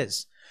overeat as it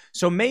is.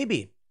 So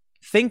maybe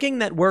thinking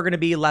that we're going to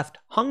be left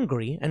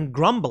hungry and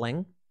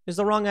grumbling is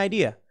the wrong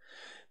idea.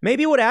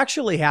 Maybe what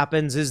actually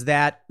happens is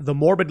that the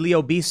morbidly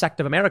obese sect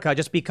of America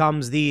just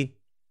becomes the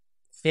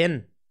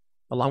thin,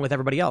 along with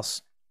everybody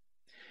else.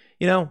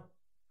 You know,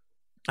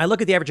 I look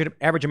at the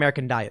average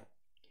American diet.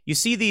 You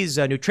see these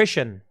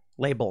nutrition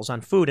labels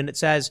on food, and it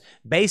says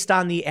based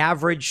on the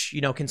average,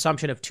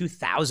 consumption of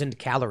 2,000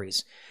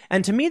 calories.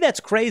 And to me, that's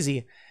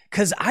crazy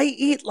because I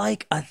eat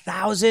like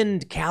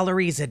 1,000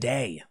 calories a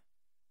day.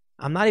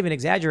 I'm not even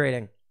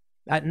exaggerating.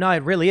 No,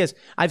 it really is.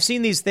 I've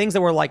seen these things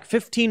that were like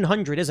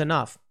 1,500 is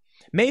enough.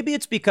 Maybe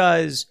it's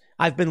because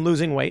I've been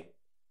losing weight.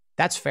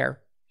 That's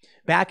fair.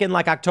 Back in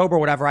like October or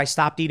whatever, I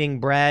stopped eating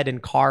bread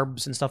and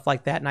carbs and stuff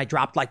like that, and I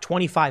dropped like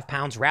 25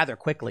 pounds rather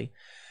quickly.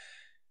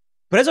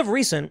 But as of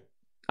recent,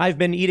 I've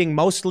been eating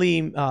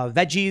mostly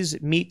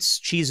veggies, meats,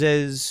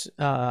 cheeses,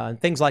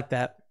 things like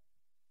that.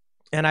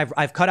 And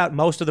I've cut out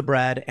most of the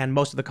bread and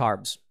most of the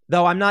carbs.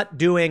 Though I'm not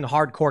doing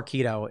hardcore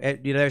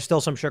keto. There's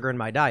still some sugar in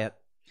my diet.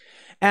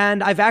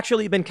 And I've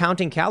actually been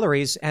counting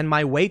calories, and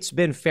my weight's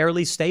been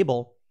fairly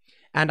stable.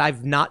 And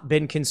I've not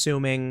been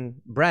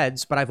consuming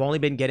breads, but I've only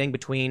been getting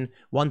between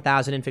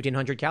 1,000 and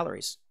 1,500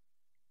 calories.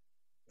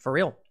 For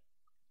real.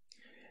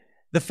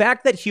 The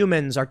fact that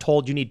humans are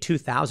told you need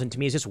 2,000 to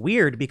me is just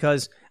weird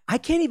because I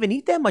can't even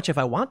eat that much if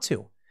I want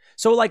to.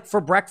 So like for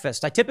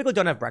breakfast, I typically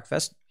don't have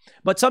breakfast,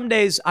 but some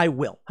days I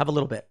will have a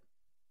little bit.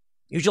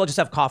 Usually I'll just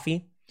have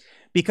coffee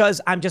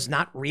because I'm just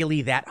not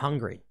really that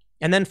hungry.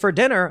 And then for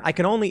dinner, I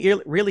can only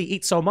really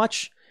eat so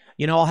much.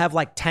 I'll have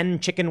like 10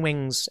 chicken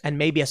wings and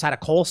maybe a side of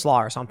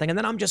coleslaw or something. And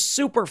then I'm just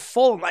super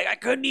full. Like I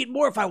couldn't eat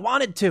more if I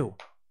wanted to.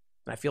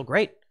 And I feel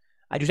great.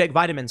 I do take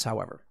vitamins,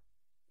 however.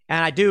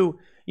 And I do,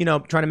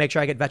 trying to make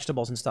sure I get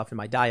vegetables and stuff in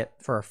my diet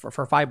for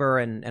fiber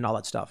and all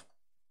that stuff.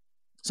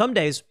 Some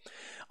days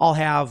I'll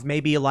have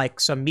maybe like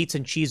some meats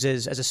and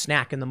cheeses as a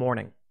snack in the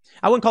morning.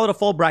 I wouldn't call it a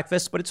full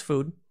breakfast, but it's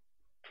food.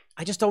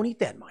 I just don't eat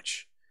that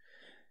much.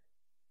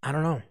 I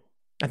don't know.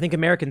 I think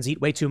Americans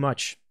eat way too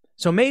much.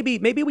 So maybe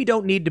we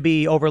don't need to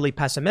be overly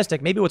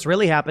pessimistic. Maybe what's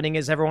really happening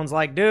is everyone's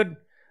like, dude,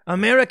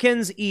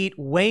 Americans eat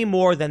way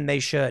more than they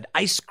should.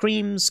 Ice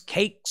creams,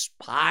 cakes,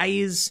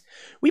 pies.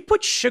 We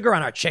put sugar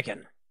on our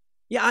chicken.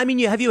 Yeah, I mean,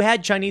 have you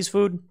had Chinese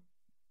food?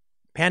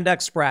 Panda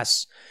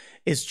Express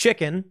is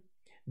chicken,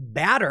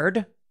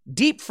 battered,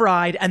 deep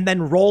fried, and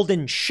then rolled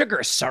in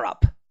sugar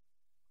syrup.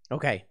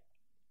 Okay.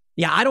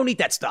 Yeah, I don't eat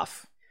that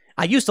stuff.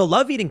 I used to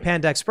love eating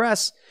Panda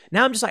Express.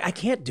 Now I'm just like, I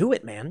can't do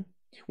it, man.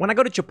 When I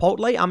go to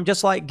Chipotle, I'm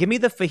just like, give me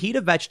the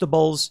fajita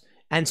vegetables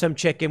and some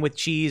chicken with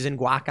cheese and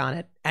guac on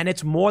it. And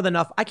it's more than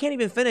enough. I can't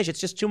even finish. It's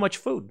just too much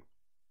food.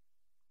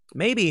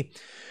 Maybe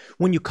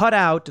when you cut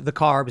out the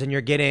carbs and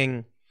you're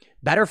getting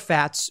better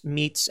fats,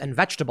 meats, and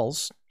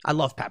vegetables, I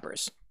love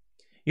peppers.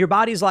 Your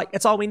body's like,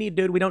 it's all we need,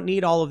 dude. We don't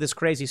need all of this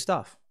crazy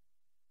stuff.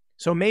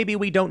 So maybe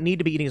we don't need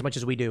to be eating as much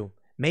as we do.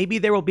 Maybe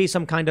there will be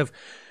some kind of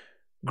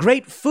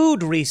great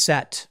food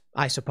reset,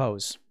 I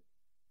suppose.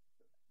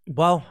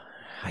 Well,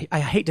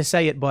 I hate to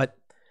say it, but,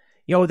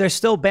 there's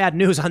still bad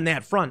news on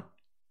that front.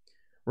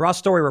 Raw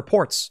Story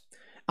reports,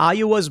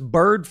 Iowa's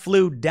bird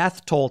flu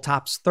death toll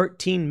tops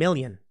 13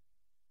 million.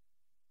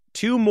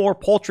 2 more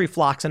poultry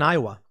flocks in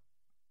Iowa,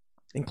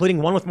 including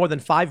one with more than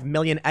 5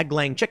 million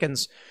egg-laying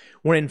chickens,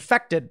 were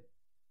infected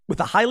with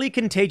a highly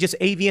contagious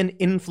avian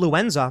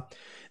influenza,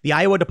 the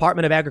Iowa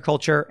Department of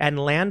Agriculture and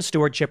Land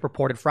Stewardship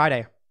reported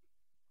Friday.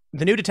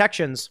 The new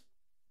detections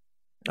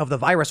of the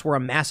virus were a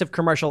massive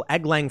commercial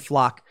egg-laying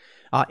flock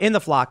in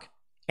the flock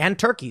and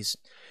turkeys.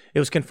 It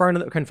was confirmed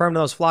in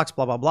those flocks,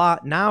 blah, blah, blah.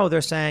 Now they're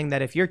saying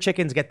that if your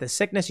chickens get this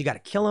sickness, you got to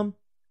kill them.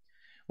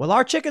 Well,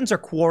 our chickens are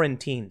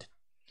quarantined.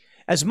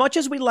 As much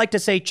as we like to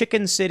say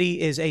Chicken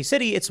City is a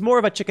city, it's more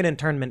of a chicken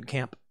internment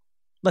camp.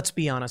 Let's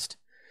be honest.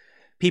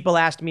 People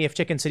asked me if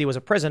Chicken City was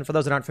a prison. For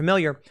those that aren't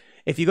familiar,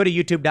 if you go to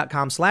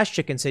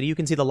youtube.com/Chicken City, you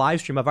can see the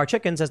live stream of our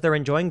chickens as they're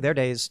enjoying their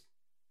days.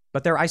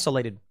 But they're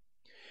isolated.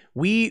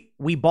 We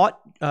bought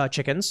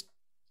chickens,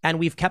 and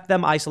we've kept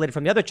them isolated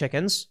from the other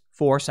chickens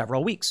for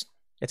several weeks.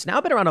 It's now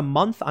been around a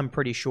month, I'm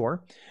pretty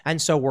sure,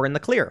 and so we're in the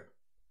clear.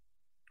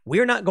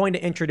 We're not going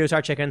to introduce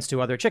our chickens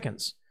to other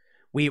chickens.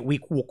 We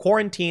will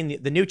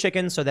quarantine the new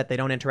chickens so that they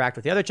don't interact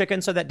with the other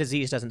chickens so that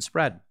disease doesn't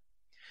spread.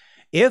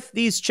 If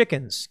these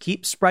chickens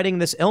keep spreading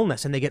this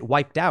illness and they get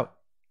wiped out,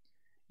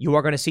 you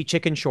are going to see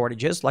chicken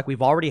shortages like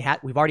we've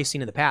already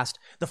seen in the past.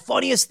 The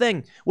funniest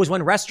thing was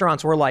when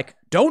restaurants were like,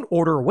 don't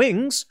order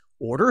wings,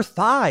 order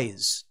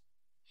thighs.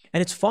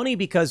 And it's funny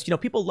because,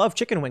 people love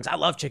chicken wings. I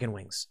love chicken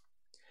wings.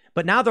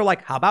 But now they're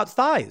like, how about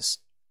thighs?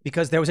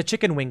 Because there was a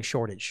chicken wing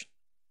shortage.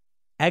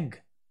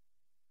 Egg.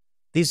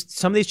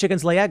 Some of these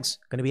chickens lay eggs.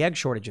 Going to be egg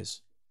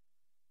shortages.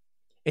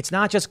 It's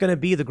not just going to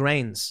be the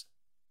grains.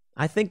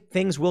 I think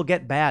things will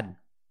get bad.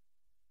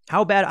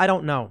 How bad? I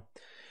don't know.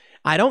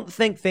 I don't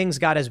think things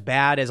got as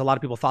bad as a lot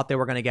of people thought they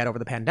were going to get over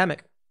the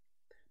pandemic.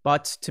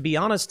 But to be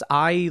honest,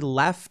 I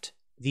left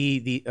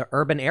the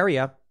urban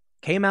area,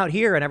 came out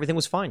here, and everything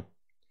was fine.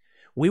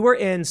 We were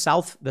in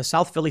the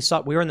South Philly.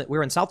 We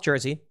were in South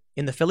Jersey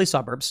in the Philly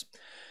suburbs.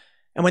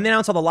 And when they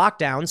announced all the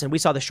lockdowns and we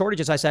saw the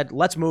shortages, I said,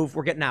 let's move.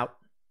 We're getting out.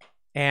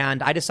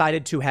 And I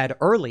decided to head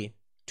early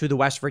to the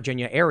West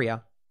Virginia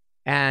area.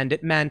 And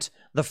it meant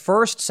the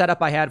first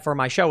setup I had for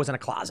my show was in a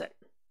closet.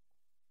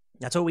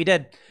 That's what we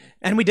did.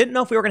 And we didn't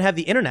know if we were going to have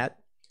the internet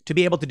to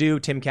be able to do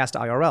Timcast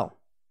IRL.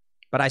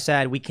 But I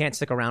said, we can't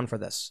stick around for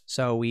this.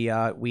 So we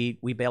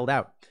bailed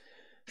out.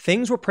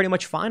 Things were pretty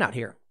much fine out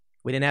here.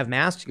 We didn't have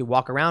masks. You could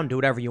walk around, do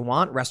whatever you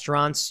want.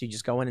 Restaurants, you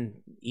just go in and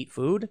eat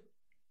food.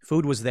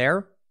 Food was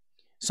there.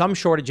 Some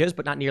shortages,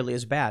 but not nearly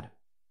as bad.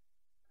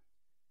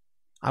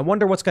 I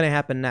wonder what's going to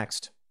happen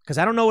next. Because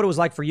I don't know what it was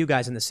like for you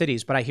guys in the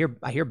cities, but I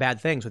hear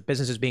bad things with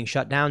businesses being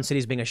shut down,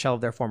 cities being a shell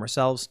of their former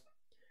selves.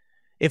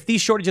 If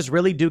these shortages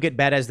really do get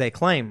bad as they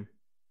claim,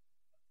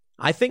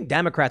 I think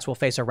Democrats will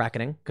face a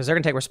reckoning because they're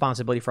going to take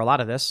responsibility for a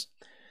lot of this.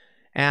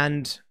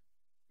 And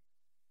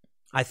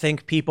I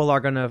think people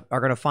are going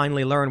to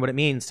finally learn what it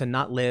means to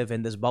not live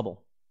in this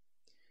bubble.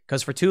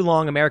 Because for too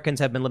long, Americans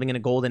have been living in a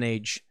golden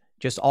age.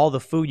 Just all the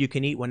food you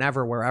can eat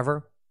whenever,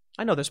 wherever.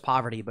 I know there's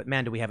poverty, but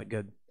man, do we have it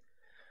good.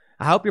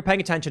 I hope you're paying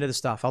attention to this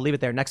stuff. I'll leave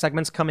it there. Next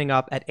segment's coming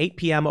up at 8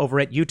 p.m.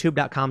 over at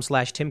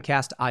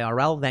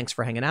youtube.com/TimCastIRL. Thanks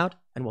for hanging out,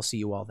 and we'll see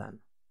you all then.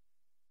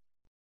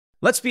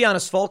 Let's be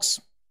honest,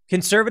 folks.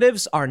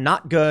 Conservatives are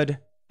not good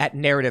at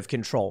narrative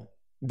control.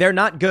 They're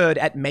not good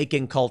at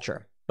making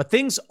culture. But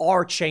things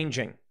are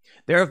changing.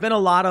 There have been a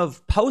lot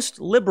of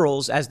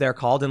post-liberals, as they're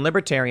called, and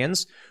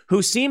libertarians,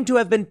 who seem to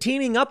have been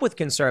teaming up with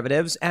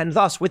conservatives, and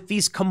thus, with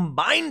these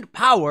combined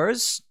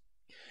powers,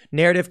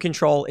 narrative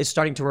control is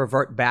starting to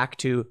revert back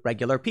to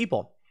regular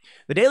people.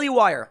 The Daily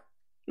Wire,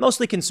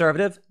 mostly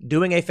conservative,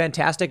 doing a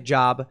fantastic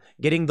job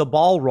getting the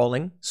ball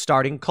rolling,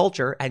 starting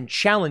culture, and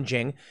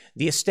challenging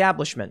the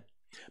establishment.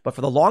 But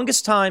for the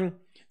longest time,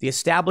 the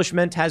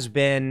establishment has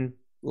been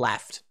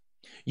left.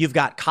 You've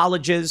got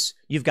colleges,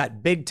 you've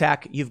got big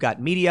tech, you've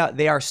got media.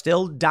 They are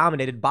still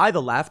dominated by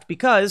the left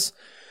because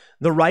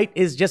the right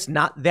is just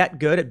not that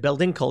good at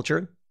building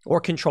culture or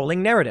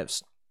controlling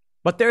narratives.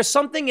 But there's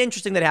something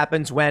interesting that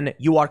happens when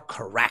you are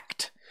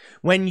correct.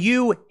 When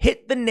you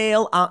hit the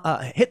nail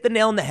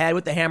in the head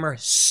with the hammer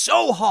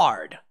so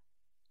hard,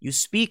 you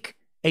speak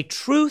a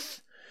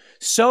truth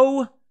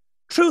so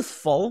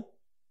truthful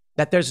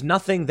that there's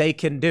nothing they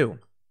can do.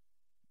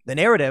 The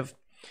narrative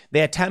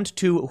they attempt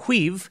to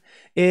weave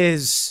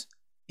is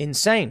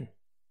insane.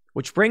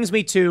 Which brings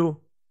me to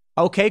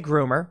OK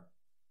Groomer.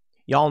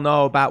 Y'all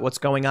know about what's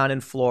going on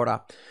in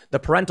Florida. The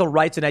parental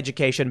rights and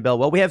education bill.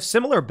 Well, we have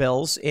similar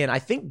bills in, I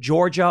think,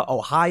 Georgia,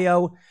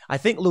 Ohio. I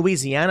think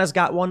Louisiana's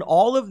got one.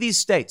 All of these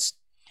states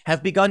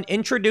have begun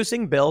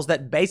introducing bills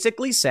that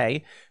basically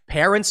say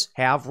parents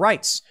have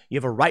rights. You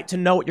have a right to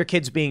know what your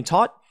kid's being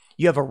taught.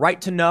 You have a right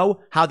to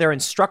know how they're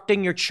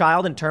instructing your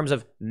child in terms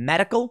of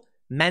medical,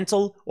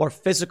 mental, or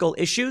physical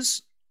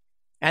issues.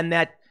 And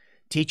that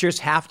teachers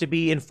have to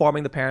be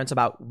informing the parents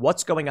about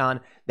what's going on.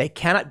 They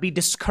cannot be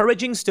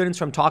discouraging students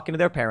from talking to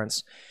their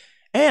parents.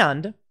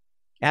 And,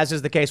 as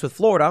is the case with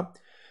Florida,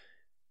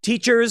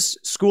 teachers,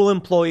 school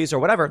employees, or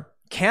whatever,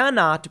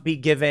 cannot be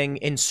giving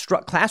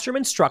classroom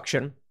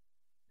instruction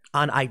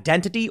on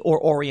identity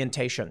or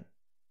orientation.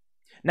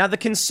 Now, the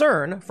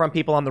concern from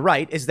people on the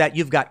right is that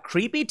you've got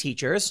creepy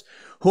teachers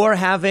who are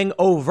having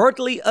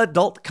overtly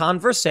adult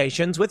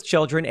conversations with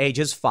children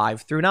ages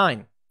 5 through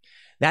 9.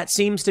 That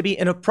seems to be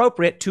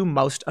inappropriate to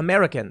most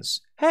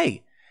Americans.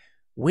 Hey,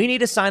 we need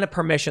to sign a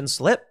permission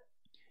slip.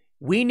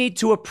 We need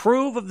to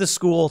approve of the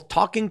school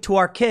talking to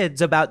our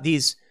kids about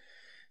these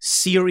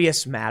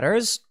serious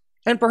matters.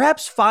 And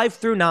perhaps 5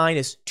 through 9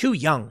 is too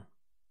young.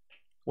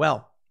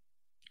 Well,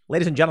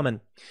 ladies and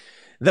gentlemen,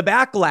 the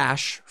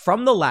backlash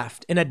from the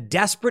left in a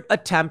desperate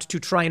attempt to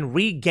try and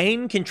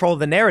regain control of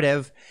the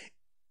narrative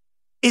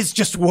is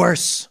just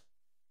worse.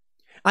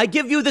 I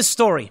give you this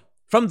story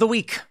from The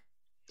Week.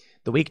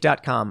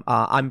 TheWeek.com.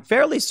 I'm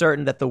fairly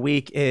certain that The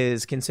Week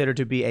is considered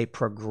to be a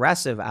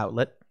progressive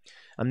outlet.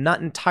 I'm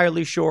not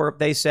entirely sure.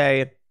 They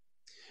say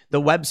the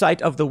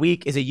website of The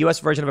Week is a U.S.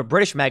 version of a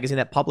British magazine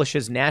that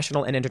publishes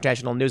national and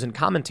international news and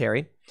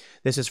commentary.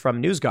 This is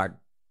from NewsGuard.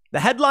 The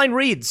headline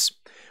reads,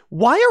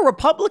 "Why are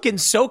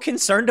Republicans so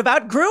concerned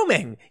about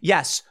grooming?"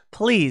 Yes,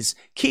 please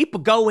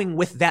keep going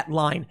with that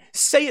line.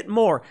 Say it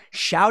more.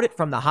 Shout it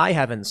from the high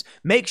heavens.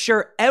 Make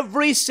sure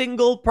every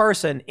single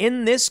person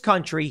in this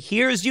country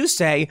hears you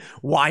say,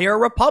 "Why are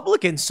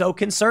Republicans so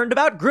concerned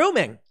about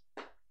grooming?"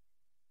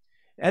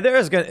 And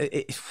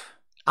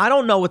I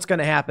don't know what's going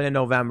to happen in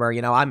November.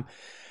 You know,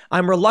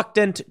 I'm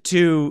reluctant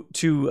to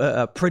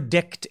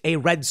predict a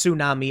red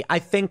tsunami. I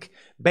think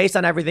based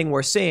on everything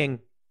we're seeing,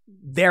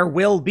 there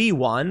will be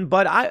one,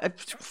 but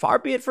far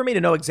be it for me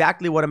to know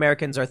exactly what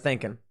Americans are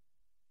thinking.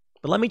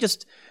 But let me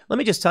just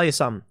tell you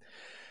something.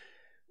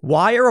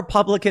 Why are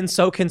Republicans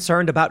so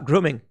concerned about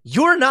grooming?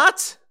 You're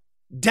not.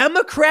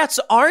 Democrats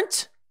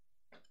aren't.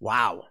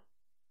 Wow.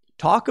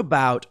 Talk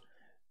about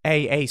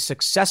a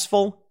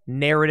successful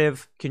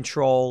narrative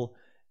control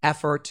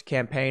effort,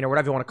 campaign, or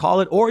whatever you want to call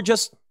it, or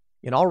just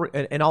in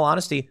all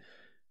honesty.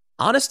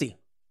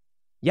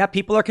 Yeah,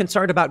 people are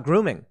concerned about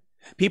grooming.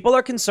 People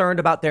are concerned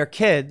about their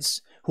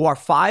kids who are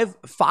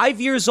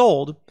five years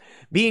old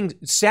being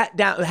sat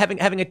down,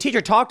 having a teacher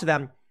talk to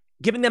them,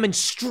 giving them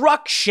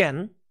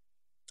instruction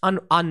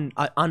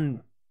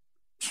on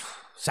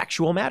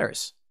sexual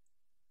matters.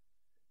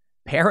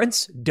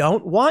 Parents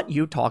don't want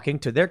you talking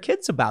to their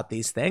kids about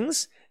these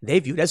things. They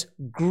view it as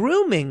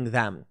grooming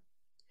them.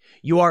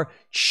 You are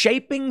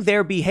shaping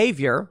their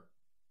behavior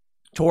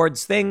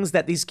towards things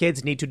that these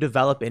kids need to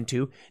develop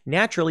into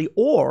naturally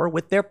or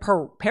with their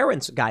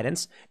parents'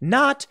 guidance,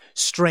 not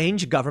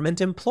strange government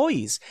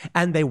employees.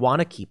 And they want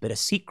to keep it a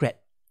secret.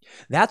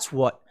 That's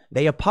what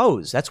they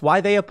oppose. That's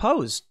why they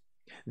oppose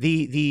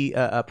the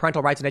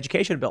Parental Rights and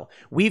Education Bill.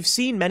 We've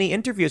seen many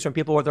interviews from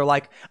people where they're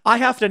like, I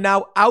have to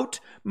now out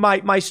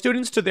my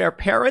students to their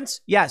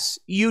parents. Yes,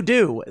 you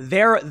do.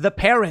 They're the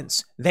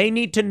parents. They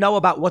need to know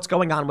about what's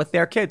going on with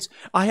their kids.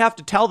 I have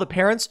to tell the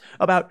parents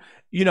about,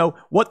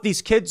 what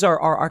these kids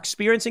are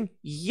experiencing.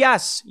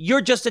 Yes,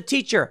 you're just a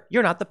teacher.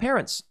 You're not the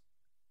parents.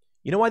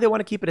 You know why they want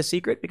to keep it a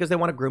secret? Because they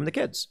want to groom the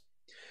kids.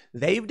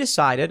 They've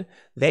decided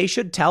they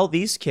should tell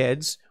these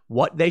kids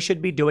what they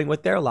should be doing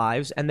with their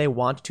lives, and they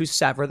want to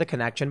sever the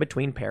connection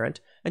between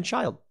parent and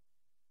child.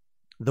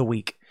 The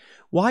week.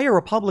 Why are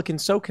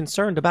Republicans so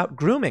concerned about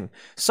grooming?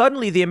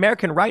 Suddenly, the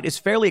American right is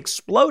fairly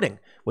exploding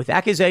with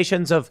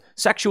accusations of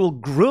sexual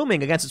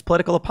grooming against its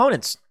political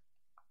opponents.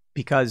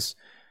 Because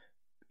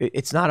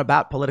it's not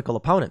about political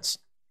opponents.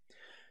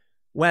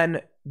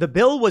 When the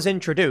bill was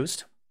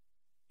introduced,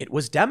 it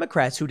was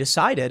Democrats who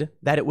decided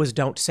that it was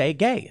don't say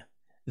gay.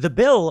 The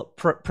bill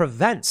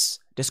prevents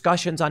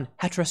discussions on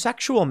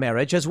heterosexual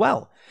marriage as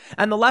well.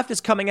 And the left is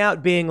coming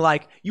out being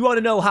like, you want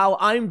to know how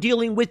I'm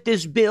dealing with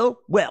this bill?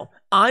 Well,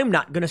 I'm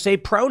not going to say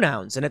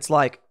pronouns. And it's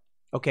like,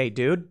 okay,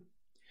 dude,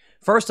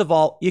 first of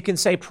all, you can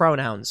say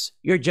pronouns.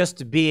 You're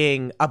just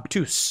being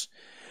obtuse.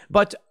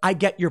 But I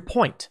get your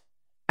point.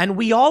 And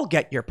we all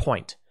get your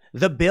point.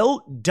 The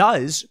bill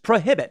does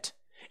prohibit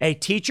a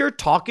teacher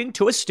talking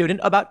to a student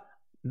about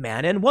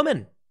man and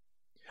woman.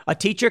 A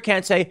teacher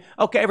can't say,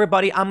 okay,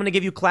 everybody, I'm going to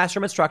give you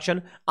classroom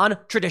instruction on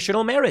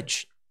traditional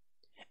marriage.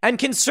 And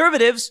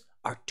conservatives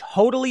are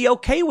totally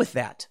okay with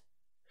that.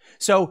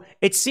 So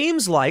it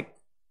seems like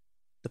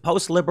the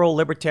post-liberal,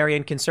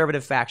 libertarian,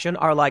 conservative faction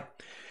are like,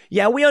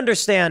 yeah, we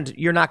understand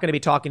you're not going to be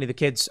talking to the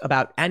kids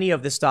about any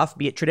of this stuff,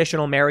 be it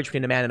traditional marriage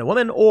between a man and a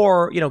woman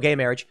or, gay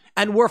marriage.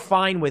 And we're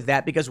fine with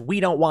that because we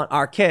don't want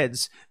our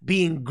kids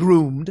being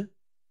groomed.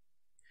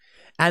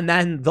 And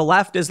then the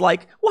left is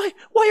like, why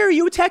are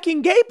you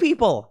attacking gay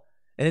people?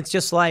 And it's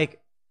just like,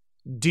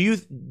 do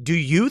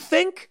you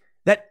think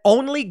that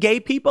only gay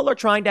people are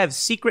trying to have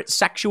secret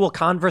sexual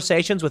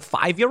conversations with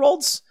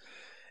 5-year-olds?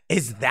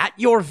 Is that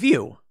your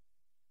view?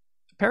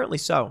 Apparently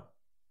so.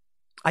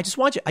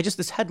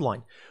 This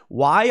headline.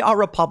 Why are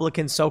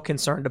Republicans so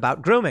concerned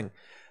about grooming?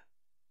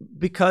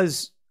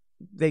 Because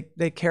they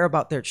care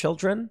about their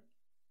children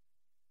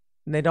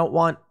and they don't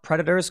want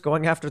predators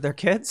going after their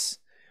kids.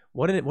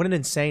 What an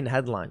insane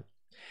headline.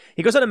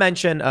 He goes on to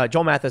mention,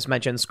 Joel Mathis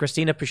mentions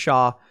Christina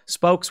Pushaw,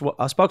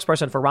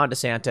 spokesperson for Ron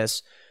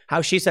DeSantis,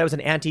 how she said it was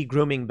an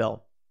anti-grooming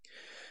bill.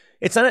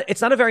 It's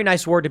not a very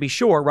nice word to be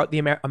sure, wrote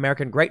the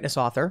American Greatness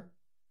author,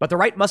 but the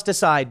right must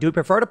decide, do we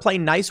prefer to play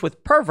nice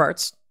with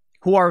perverts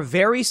who are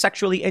very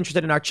sexually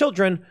interested in our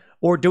children,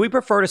 or do we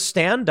prefer to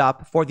stand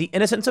up for the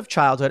innocence of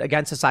childhood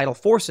against societal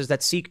forces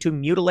that seek to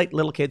mutilate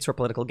little kids for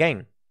political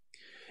gain?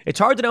 It's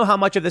hard to know how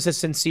much of this is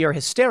sincere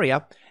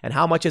hysteria and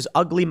how much is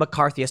ugly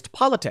McCarthyist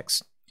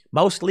politics.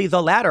 Mostly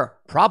the latter,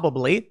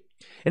 probably.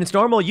 In its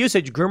normal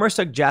usage, groomers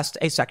suggest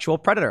a sexual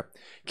predator,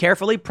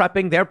 carefully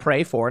prepping their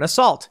prey for an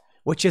assault,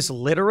 which is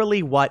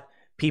literally what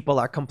people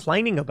are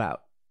complaining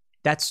about.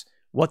 That's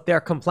what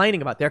they're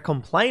complaining about. They're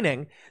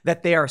complaining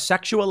that they are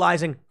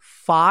sexualizing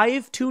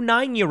 5 to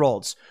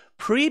 9-year-olds,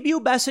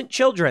 prepubescent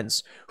children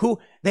who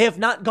they have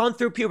not gone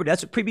through puberty.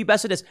 That's what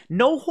prepubescent is.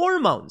 No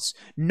hormones,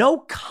 no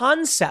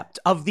concept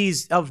of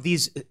these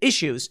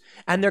issues.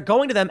 And they're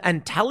going to them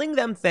and telling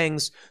them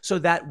things so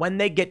that when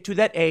they get to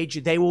that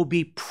age, they will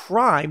be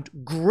primed,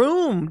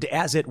 groomed,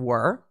 as it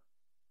were.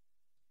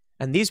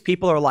 And these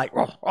people are like,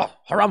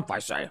 haram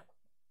say.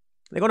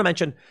 They're going to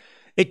mention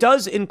it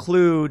does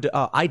include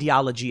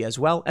ideology as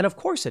well. And of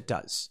course it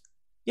does.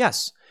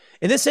 Yes.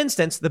 In this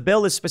instance, the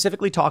bill is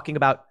specifically talking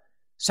about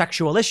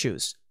sexual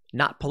issues,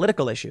 not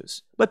political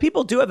issues. But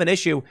people do have an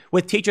issue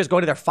with teachers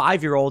going to their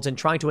 5-year-olds and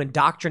trying to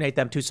indoctrinate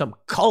them to some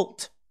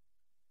cult.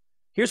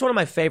 Here's one of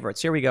my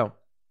favorites. Here we go.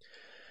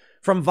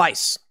 From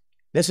Vice.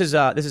 This is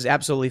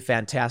absolutely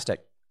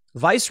fantastic.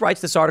 Vice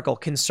writes this article,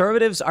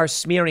 conservatives are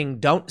smearing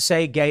don't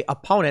say gay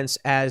opponents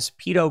as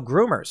pedo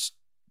groomers.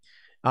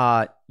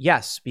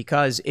 Yes,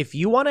 because if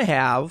you want to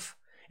have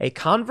a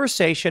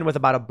conversation with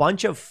about a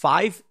bunch of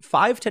 5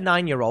 to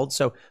 9-year-olds,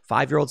 so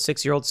 5-year-olds,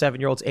 6-year-olds,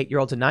 7-year-olds,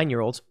 8-year-olds, and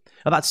 9-year-olds,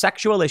 about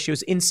sexual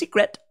issues in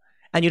secret,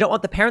 and you don't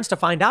want the parents to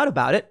find out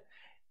about it,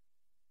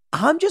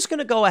 I'm just going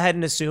to go ahead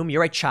and assume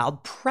you're a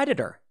child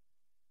predator.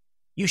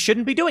 You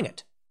shouldn't be doing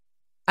it.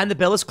 And the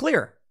bill is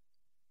clear.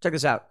 Check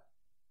this out.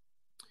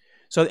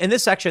 So in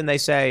this section, they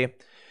say,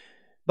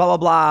 blah, blah,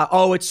 blah.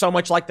 Oh, it's so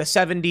much like the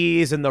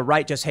 70s and the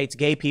right just hates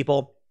gay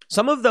people.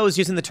 Some of those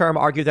using the term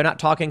argue they're not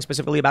talking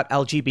specifically about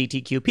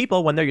LGBTQ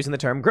people when they're using the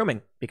term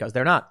grooming, because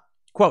they're not.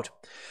 Quote,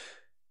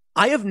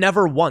 I have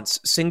never once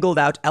singled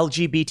out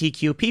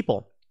LGBTQ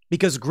people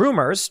because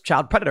groomers,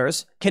 child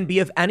predators, can be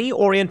of any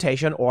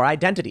orientation or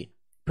identity.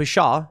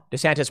 Pushaw,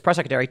 DeSantis' press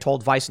secretary,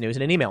 told Vice News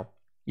in an email.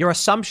 Your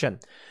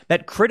assumption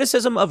that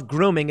criticism of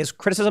grooming is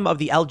criticism of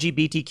the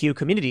LGBTQ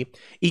community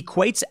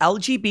equates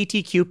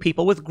LGBTQ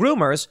people with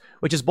groomers,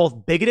 which is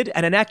both bigoted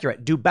and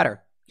inaccurate. Do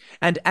better.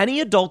 And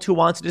any adult who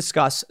wants to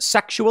discuss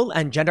sexual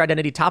and gender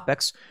identity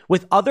topics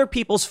with other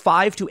people's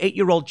 5 to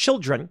 8-year-old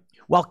children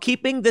while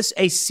keeping this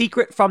a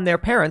secret from their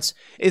parents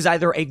is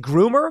either a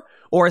groomer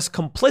or is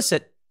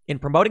complicit in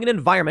promoting an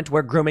environment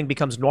where grooming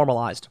becomes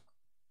normalized.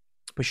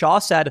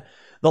 Bashaw said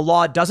the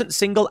law doesn't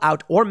single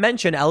out or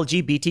mention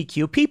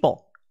LGBTQ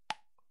people,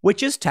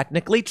 which is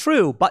technically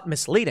true, but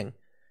misleading.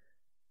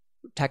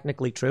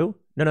 Technically true?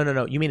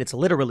 No. You mean it's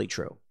literally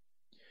true.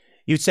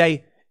 You'd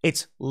say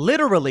it's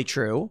literally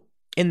true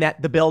in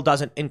that the bill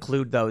doesn't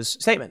include those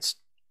statements.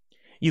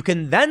 You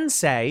can then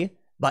say,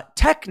 but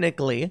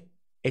technically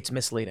it's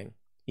misleading.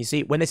 You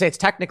see, when they say it's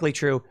technically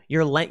true,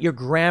 your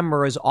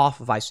grammar is off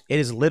of ice. It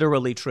is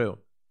literally true.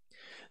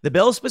 The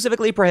bill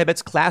specifically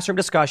prohibits classroom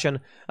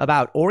discussion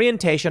about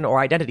orientation or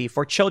identity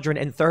for children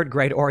in 3rd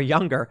grade or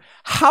younger.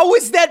 How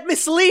is that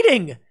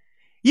misleading?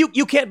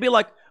 You can't be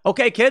like,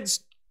 okay,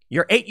 kids,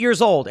 you're 8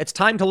 years old. It's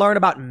time to learn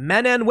about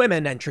men and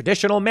women and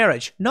traditional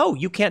marriage. No,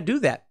 you can't do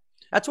that.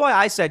 That's why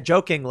I said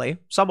jokingly,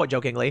 somewhat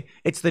jokingly,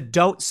 it's the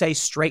don't say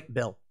straight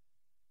bill.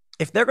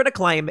 If they're going to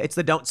claim it's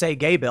the don't say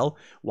gay bill,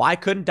 why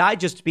couldn't I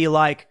just be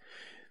like,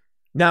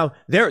 now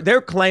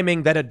they're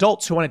claiming that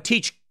adults who want to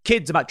teach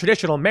kids about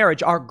traditional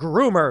marriage are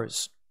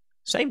groomers.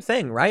 Same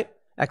thing, right?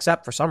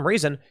 Except for some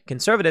reason,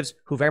 conservatives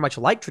who very much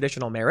like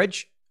traditional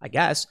marriage, I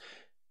guess,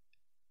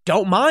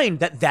 don't mind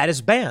that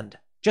is banned.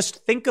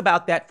 Just think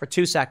about that for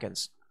 2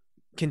 seconds.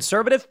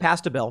 Conservative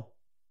passed a bill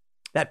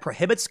that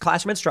prohibits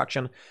classroom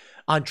instruction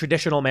on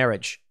traditional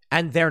marriage,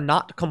 and they're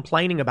not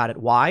complaining about it.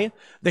 Why?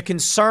 The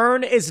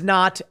concern is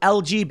not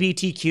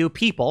LGBTQ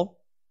people,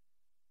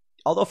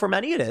 although for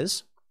many it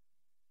is.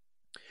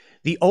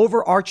 The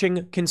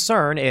overarching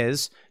concern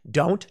is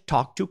don't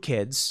talk to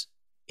kids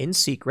in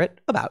secret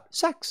about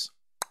sex.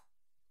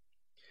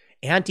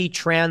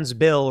 Anti-trans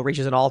bill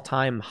reaches an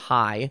all-time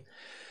high.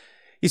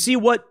 You see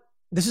what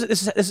this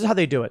is how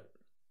they do it.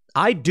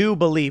 I do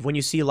believe when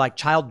you see like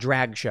child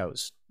drag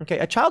shows. Okay,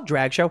 a child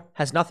drag show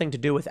has nothing to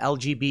do with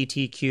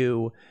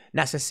LGBTQ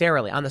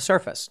necessarily on the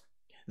surface.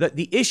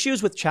 The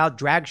issues with child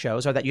drag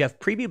shows are that you have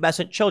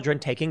prepubescent children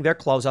taking their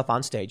clothes off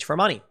on stage for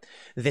money.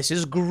 This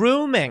is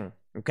grooming.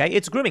 Okay,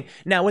 it's grooming.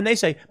 Now, when they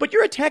say, but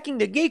you're attacking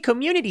the gay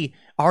community,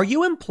 are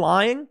you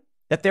implying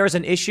that there is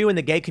an issue in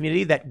the gay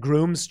community that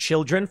grooms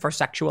children for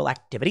sexual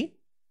activity?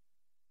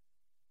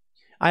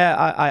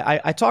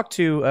 I talked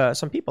to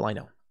some people I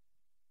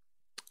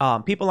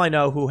know. People I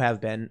know who have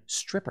been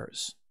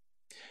strippers.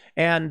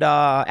 And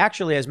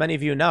actually, as many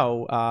of you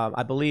know,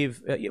 I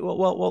believe,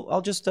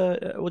 we'll just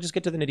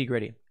get to the nitty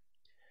gritty.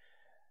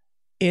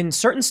 In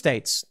certain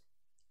states,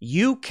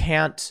 you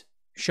can't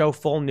show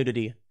full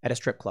nudity at a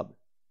strip club.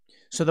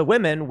 So the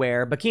women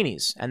wear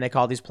bikinis, and they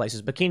call these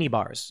places bikini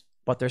bars,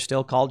 but they're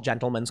still called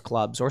gentlemen's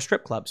clubs or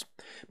strip clubs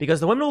because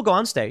the women will go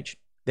on stage,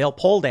 they'll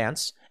pole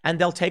dance, and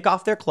they'll take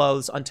off their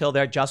clothes until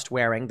they're just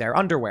wearing their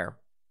underwear.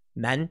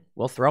 Men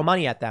will throw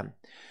money at them.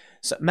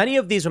 So many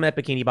of these women at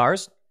bikini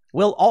bars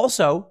will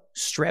also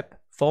strip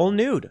full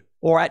nude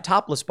or at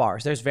topless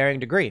bars. There's varying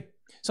degree.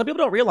 Some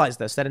people don't realize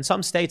this, that in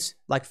some states,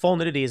 like full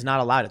nudity is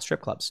not allowed at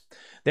strip clubs.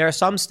 There are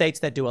some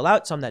states that do allow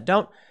it, some that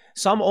don't.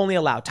 Some only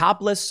allow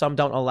topless, some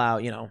don't allow,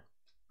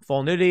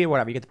 full nudity or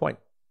whatever. You get the point.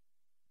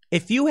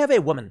 If you have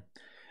a woman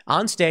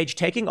on stage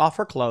taking off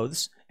her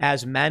clothes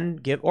as men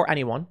give, or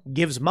anyone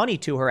gives money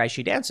to her as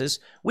she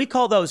dances, we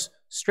call those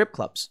strip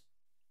clubs.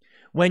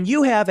 When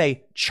you have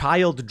a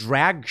child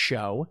drag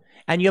show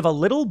and you have a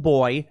little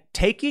boy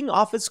taking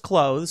off his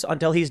clothes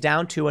until he's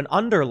down to an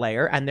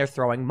underlayer and they're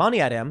throwing money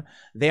at him,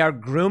 they are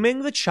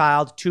grooming the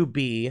child to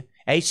be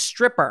a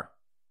stripper.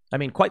 I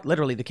mean, quite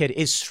literally, the kid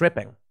is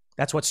stripping.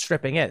 That's what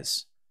stripping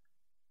is.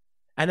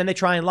 And then they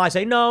try and lie,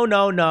 say,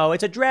 no,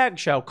 it's a drag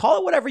show. Call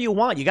it whatever you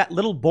want. You got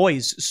little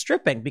boys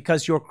stripping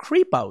because you're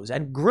creepos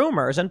and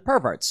groomers and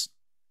perverts.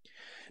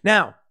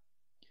 Now,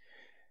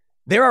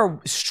 there are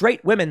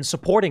straight women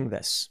supporting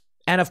this.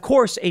 And of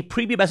course, a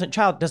prepubescent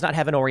child does not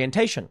have an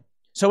orientation.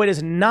 So it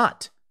is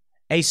not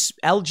a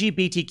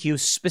LGBTQ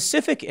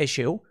specific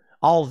issue,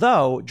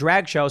 although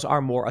drag shows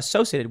are more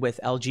associated with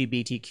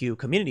LGBTQ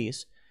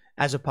communities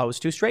as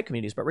opposed to straight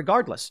communities. But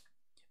regardless,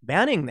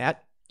 banning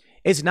that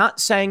is not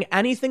saying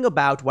anything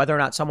about whether or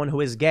not someone who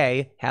is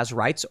gay has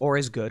rights or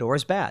is good or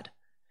is bad.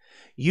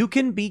 You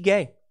can be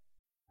gay.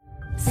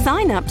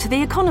 Sign up to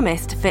The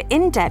Economist for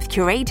in-depth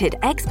curated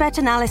expert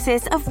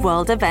analysis of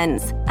world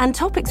events and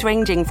topics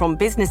ranging from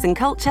business and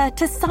culture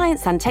to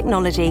science and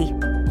technology.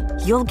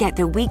 You'll get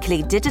the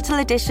weekly digital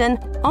edition,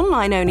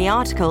 online-only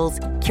articles,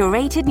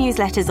 curated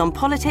newsletters on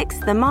politics,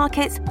 the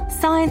markets,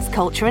 science,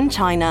 culture and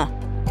China,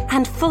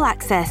 and full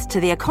access to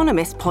The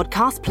Economist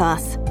Podcast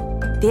Plus.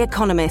 The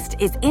Economist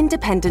is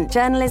independent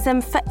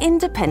journalism for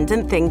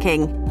independent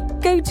thinking.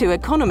 Go to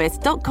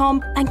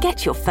economist.com and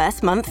get your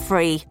first month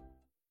free.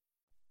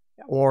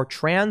 Or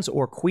trans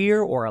or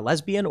queer or a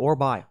lesbian or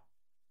bi.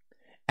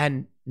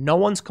 And no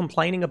one's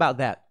complaining about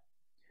that.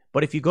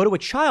 But if you go to a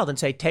child and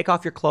say, take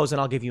off your clothes and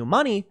I'll give you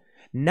money,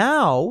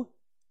 now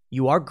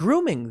you are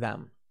grooming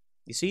them.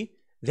 You see,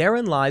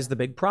 therein lies the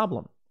big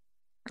problem.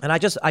 And I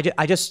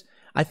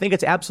think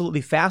it's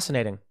absolutely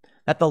fascinating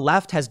that the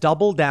left has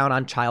doubled down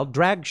on child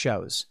drag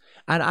shows.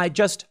 And I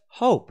just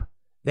hope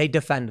they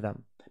defend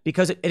them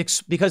because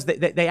because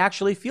they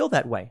actually feel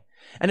that way.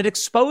 And it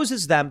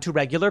exposes them to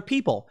regular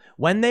people.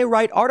 When they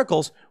write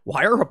articles,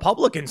 why are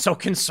Republicans so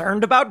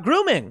concerned about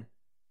grooming?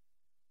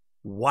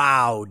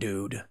 Wow,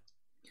 dude.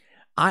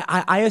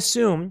 I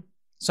assume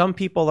some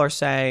people are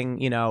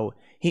saying, you know,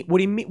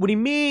 what he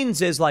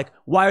means is like,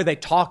 why are they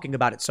talking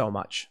about it so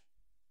much?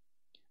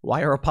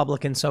 Why are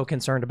Republicans so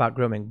concerned about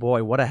grooming?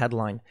 Boy, what a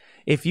headline.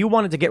 If you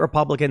wanted to get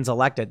Republicans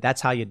elected,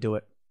 that's how you do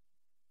it.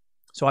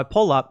 So I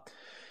pull up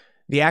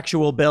the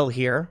actual bill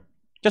here,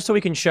 just so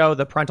we can show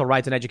the Parental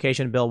Rights and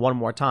Education bill one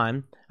more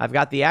time. I've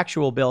got the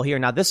actual bill here.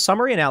 Now, this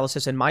summary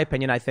analysis, in my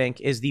opinion, I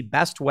think is the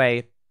best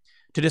way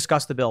to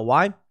discuss the bill.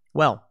 Why?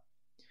 Well,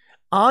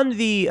 on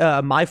the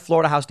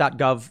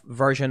myfloridahouse.gov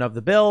version of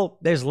the bill,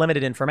 there's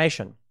limited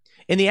information.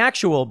 In the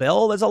actual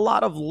bill, there's a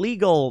lot of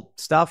legal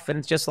stuff, and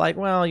it's just like,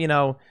 well, you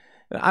know,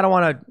 I don't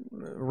want to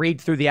read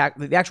through the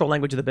actual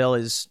language of the bill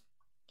is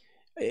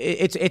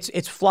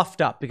it's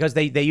fluffed up because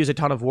they use a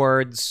ton of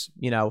words,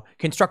 you know,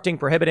 constructing,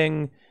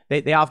 prohibiting.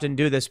 They often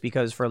do this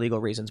because for legal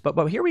reasons.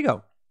 But here we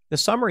go. The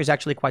summary is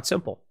actually quite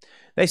simple.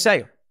 They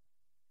say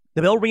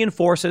the bill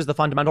reinforces the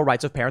fundamental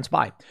rights of parents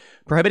by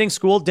prohibiting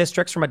school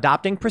districts from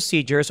adopting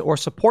procedures or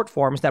support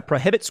forms that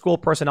prohibit school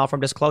personnel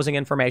from disclosing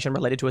information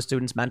related to a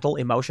student's mental,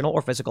 emotional,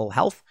 or physical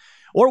health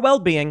or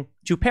well-being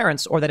to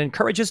parents, or that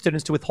encourages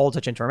students to withhold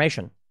such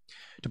information.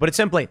 To put it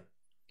simply,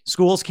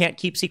 schools can't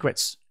keep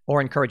secrets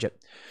or encourage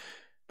it.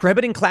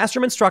 Prohibiting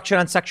classroom instruction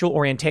on sexual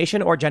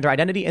orientation or gender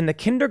identity in the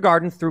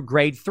kindergarten through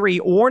grade 3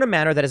 or in a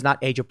manner that is not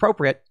age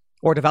appropriate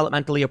or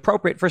developmentally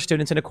appropriate for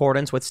students in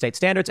accordance with state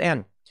standards,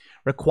 and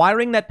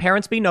requiring that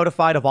parents be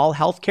notified of all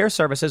health care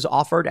services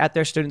offered at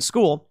their student's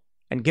school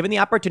and given the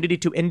opportunity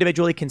to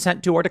individually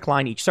consent to or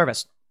decline each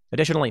service.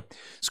 Additionally,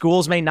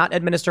 schools may not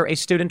administer a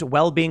student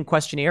well-being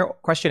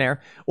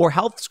questionnaire or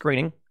health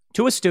screening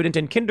to a student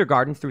in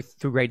kindergarten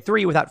through grade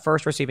 3 without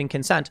first receiving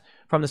consent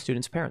from the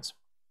student's parents.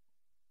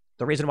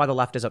 The reason why the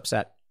left is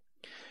upset.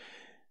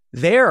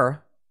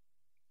 Their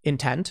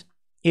intent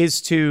is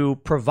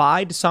to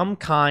provide some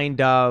kind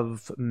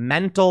of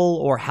mental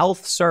or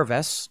health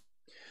service,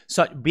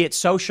 so be it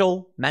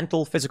social,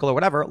 mental, physical, or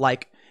whatever,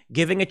 like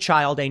giving a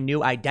child a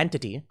new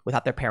identity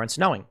without their parents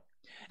knowing.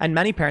 And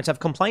many parents have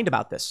complained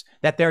about this,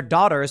 that their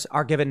daughters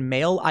are given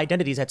male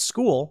identities at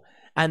school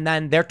and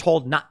then they're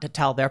told not to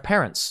tell their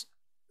parents.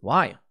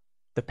 Why?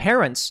 The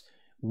parents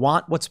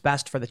want what's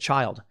best for the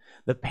child.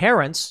 The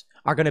parents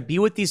are going to be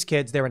with these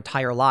kids their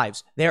entire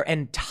lives,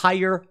 until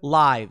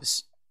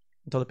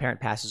the parent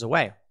passes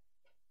away.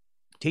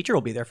 Teacher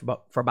will be there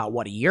for about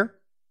what, a year?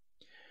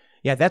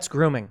 Yeah, that's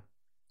grooming.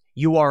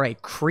 You are a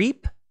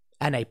creep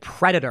and a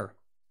predator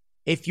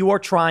if you are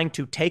trying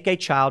to take a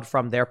child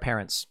from their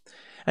parents.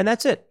 And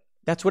that's it.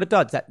 That's what it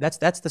does.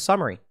 That's the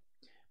summary.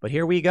 But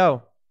here we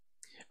go.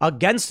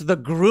 Against the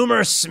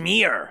groomer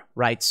smear,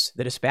 writes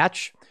the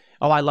Dispatch.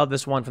 Oh, I love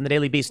this one from the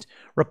Daily Beast.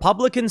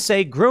 Republicans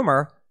say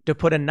groomer to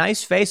put a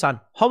nice face on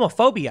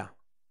homophobia.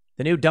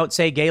 The new Don't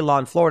Say Gay law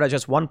in Florida is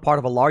just one part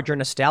of a larger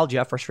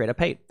nostalgia for straight up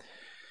hate.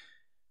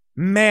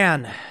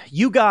 Man,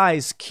 you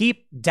guys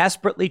keep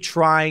desperately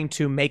trying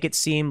to make it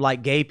seem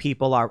like gay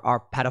people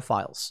are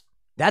pedophiles.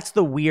 That's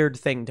the weird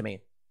thing to me.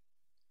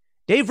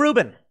 Dave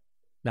Rubin,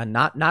 now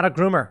not a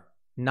groomer,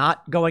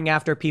 not going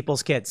after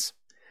people's kids.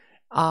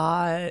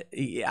 He's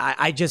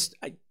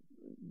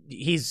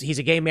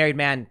a gay married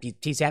man.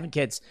 He's having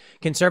kids.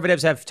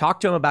 Conservatives have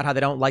talked to him about how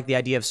they don't like the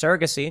idea of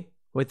surrogacy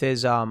with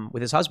his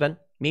husband.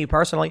 Me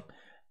personally,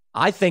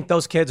 I think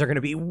those kids are going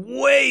to be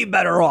way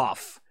better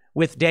off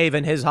with Dave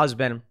and his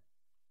husband.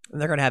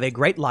 They're going to have a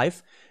great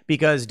life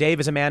because Dave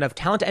is a man of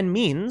talent and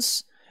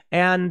means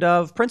and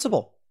of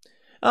principle.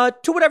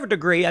 To whatever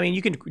degree, I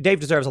mean, Dave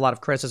deserves a lot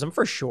of criticism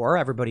for sure.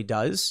 Everybody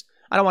does.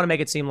 I don't want to make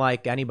it seem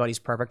like anybody's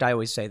perfect. I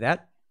always say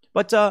that.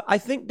 But I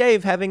think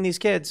Dave having these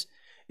kids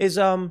is,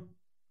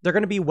 they're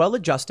going to be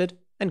well-adjusted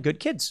and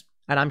good kids.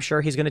 And I'm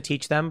sure he's going to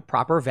teach them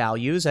proper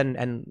values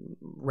and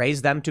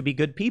raise them to be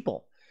good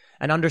people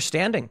and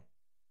understanding,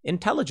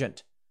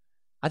 intelligent.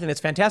 I think that's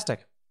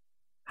fantastic.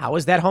 How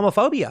is that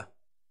homophobia?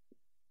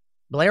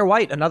 Blair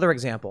White, another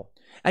example.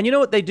 And you know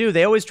what they do?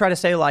 They always try to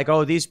say like,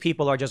 oh, these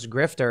people are just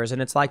grifters.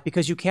 And it's like,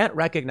 because you can't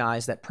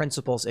recognize that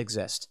principles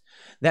exist,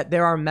 that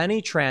there are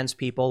many trans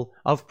people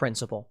of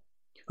principle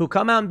who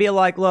come out and be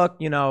like, look,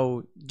 you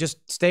know,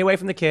 just stay away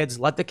from the kids.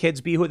 Let the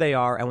kids be who they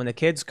are. And when the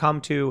kids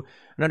come to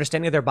an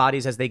understanding of their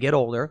bodies as they get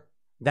older,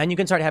 then you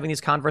can start having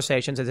these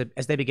conversations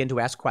as they begin to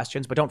ask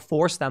questions, but don't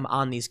force them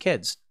on these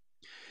kids.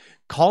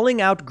 Calling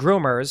out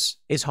groomers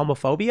is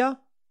homophobia.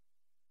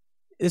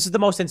 This is the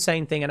most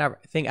insane thing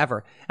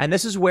ever. And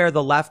this is where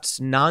the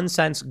left's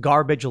nonsense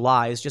garbage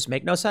lies just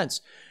make no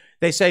sense.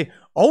 They say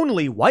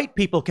only white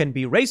people can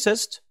be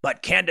racist,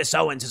 but Candace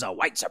Owens is a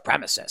white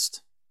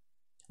supremacist.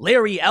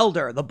 Larry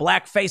Elder, the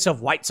black face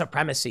of white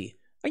supremacy.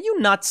 Are you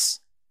nuts?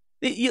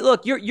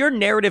 Look, your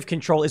narrative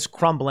control is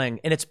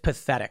crumbling, and it's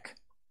pathetic.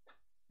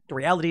 The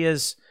reality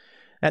is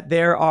that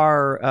there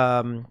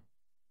are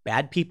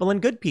bad people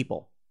and good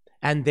people.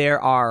 And there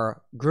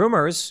are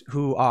groomers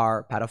who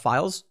are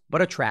pedophiles,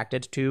 but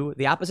attracted to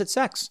the opposite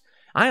sex.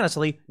 I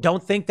honestly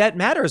don't think that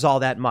matters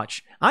all that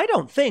much. I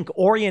don't think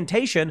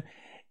orientation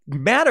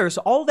matters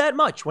all that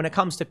much when it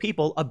comes to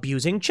people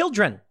abusing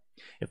children.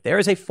 If there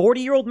is a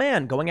 40-year-old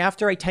man going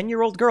after a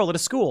 10-year-old girl at a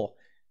school,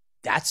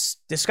 that's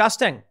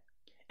disgusting.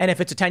 And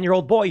if it's a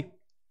 10-year-old boy,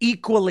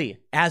 equally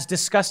as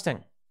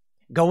disgusting.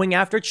 Going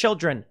after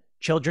children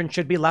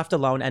should be left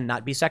alone and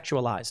not be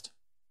sexualized.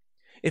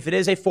 If it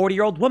is a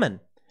 40-year-old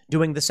woman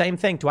doing the same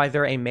thing to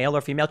either a male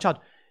or female child,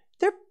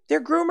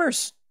 they're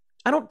groomers.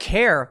 I don't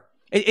care.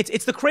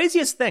 It's the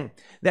craziest thing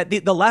that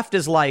the left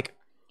is like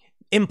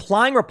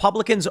implying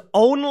Republicans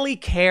only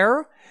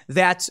care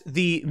that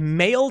the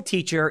male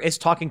teacher is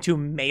talking to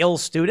male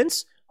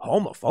students.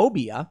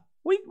 Homophobia?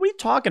 What are you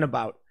talking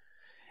about?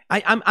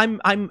 I'm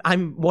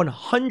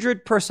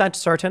 100%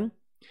 certain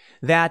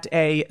that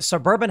a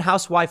suburban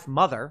housewife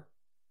mother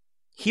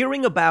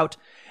hearing about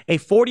a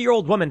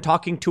 40-year-old woman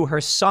talking to her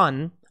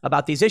son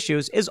about these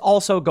issues is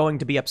also going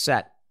to be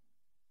upset.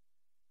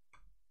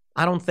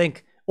 I don't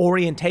think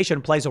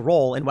orientation plays a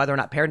role in whether or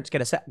not parents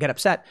get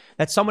upset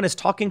that someone is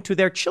talking to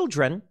their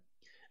children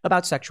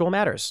about sexual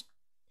matters.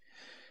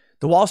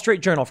 The Wall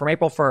Street Journal from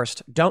April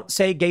 1st, don't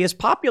say gay is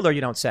popular, you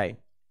don't say.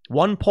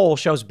 One poll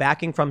shows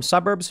backing from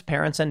suburbs,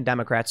 parents, and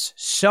Democrats.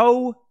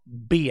 So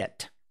be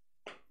it.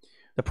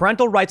 The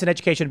parental rights and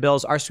education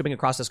bills are sweeping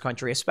across this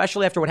country,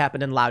 especially after what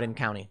happened in Loudoun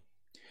County.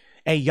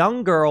 A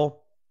young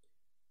girl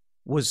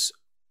was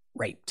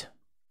raped,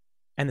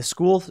 and the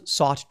school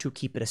sought to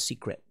keep it a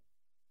secret.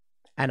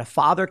 And a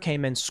father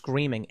came in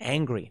screaming,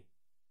 angry,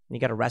 and he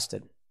got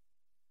arrested.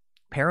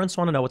 Parents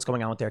want to know what's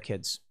going on with their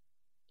kids.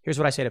 Here's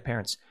what I say to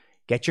parents.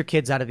 Get your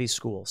kids out of these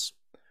schools.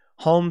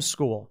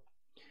 Homeschool.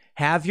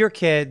 Have your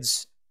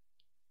kids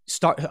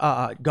start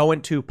go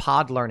into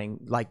pod learning.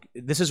 Like,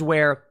 this is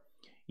where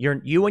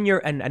you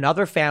and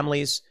other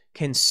families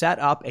can set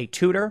up a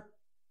tutor,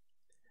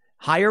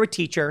 hire a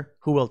teacher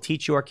who will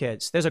teach your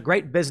kids. There's a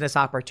great business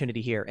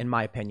opportunity here, in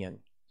my opinion.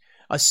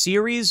 A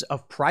series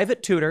of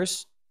private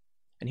tutors.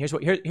 And here's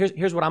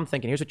what I'm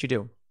thinking. Here's what you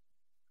do.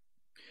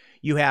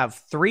 You have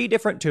 3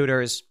 different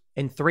tutors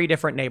in 3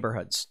 different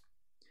neighborhoods.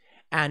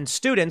 And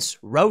students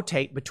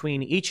rotate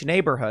between each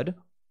neighborhood,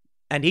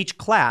 and each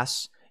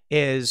class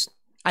is,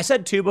 I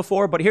said 2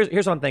 before, but here's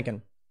what I'm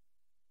thinking.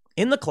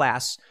 In the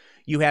class,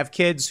 you have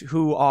kids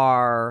who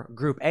are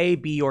group A,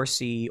 B, or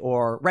C,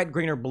 or red,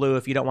 green, or blue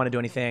if you don't want to do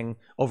anything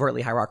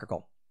overtly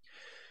hierarchical.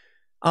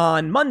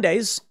 On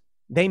Mondays,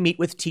 they meet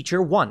with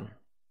teacher 1,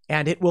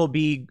 and it will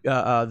be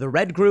the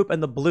red group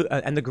and the blue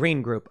and the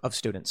green group of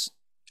students.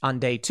 On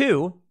day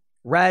 2,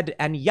 red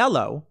and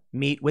yellow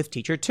meet with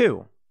teacher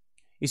 2.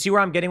 You see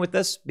where I'm getting with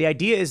this? The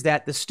idea is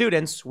that the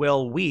students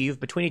will weave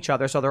between each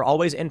other, so they're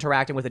always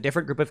interacting with a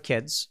different group of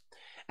kids,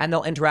 and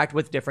they'll interact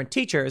with different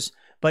teachers,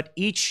 but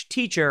each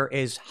teacher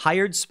is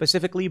hired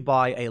specifically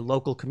by a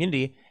local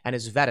community and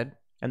is vetted,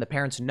 and the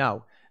parents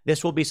know.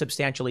 This will be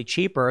substantially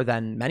cheaper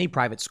than many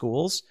private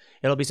schools.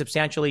 It'll be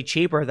substantially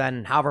cheaper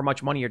than however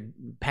much money you're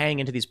paying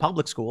into these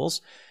public schools.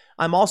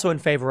 I'm also in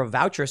favor of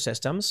voucher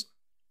systems.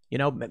 You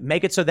know,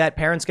 make it so that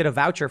parents get a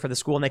voucher for the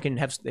school and they can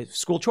have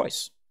school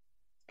choice.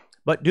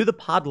 But do the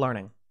pod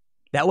learning.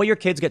 That way your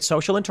kids get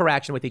social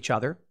interaction with each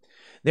other.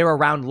 They're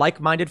around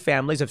like-minded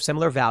families of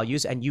similar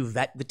values, and you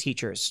vet the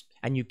teachers,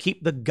 and you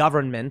keep the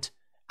government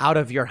out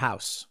of your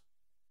house.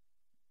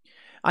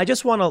 I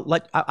just want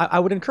to I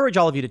would encourage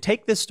all of you to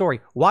take this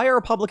story. Why are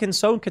Republicans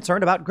so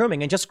concerned about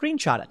grooming? And just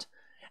screenshot it.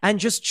 And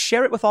just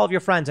share it with all of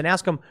your friends and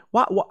ask them,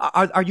 what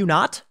are you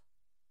not?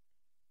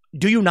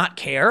 Do you not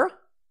care?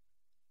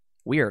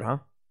 Weird, huh?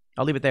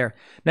 I'll leave it there.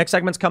 Next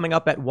segment's coming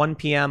up at 1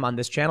 p.m. on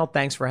this channel.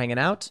 Thanks for hanging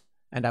out,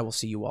 and I will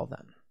see you all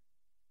then.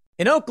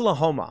 In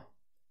Oklahoma,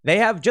 they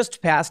have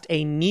just passed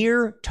a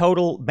near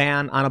total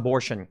ban on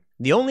abortion.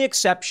 The only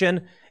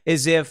exception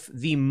is if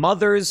the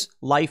mother's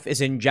life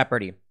is in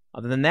jeopardy.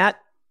 Other than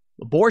that,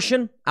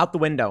 abortion out the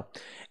window.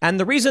 And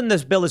the reason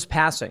this bill is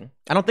passing,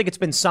 I don't think it's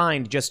been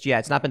signed just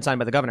yet. It's not been signed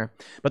by the governor.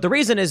 But the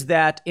reason is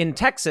that in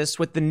Texas,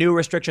 with the new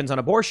restrictions on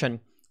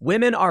abortion,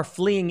 women are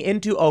fleeing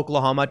into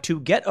Oklahoma to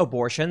get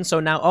abortion. So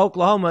now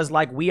Oklahoma is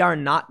like, we are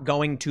not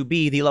going to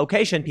be the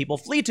location people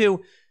flee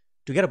to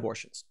get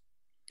abortions.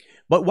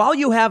 But while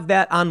you have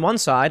that on one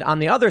side, on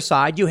the other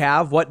side, you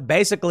have what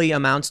basically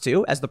amounts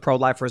to, as the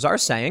pro-lifers are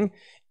saying,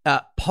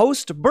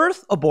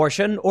 post-birth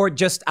abortion or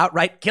just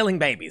outright killing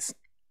babies.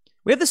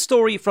 We have this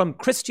story from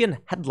Christian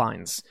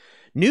Headlines.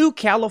 New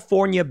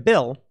California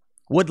bill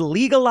would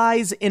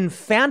legalize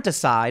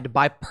infanticide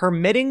by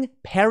permitting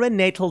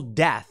perinatal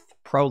death,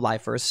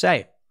 pro-lifers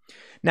say.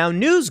 Now,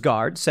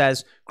 NewsGuard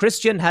says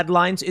Christian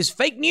Headlines is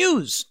fake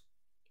news.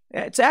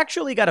 It's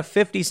actually got a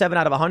 57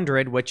 out of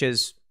 100, which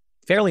is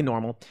fairly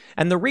normal.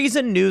 And the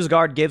reason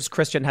NewsGuard gives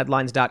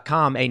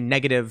ChristianHeadlines.com a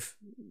negative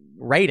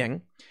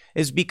rating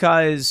is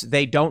because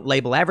they don't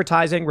label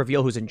advertising,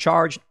 reveal who's in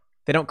charge,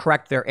 they don't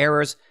correct their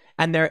errors,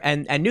 and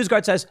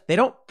NewsGuard says they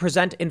don't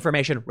present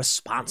information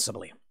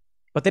responsibly.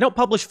 But they don't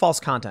publish false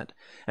content.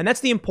 And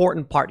that's the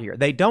important part here.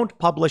 They don't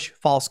publish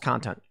false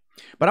content.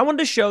 But I wanted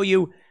to show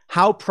you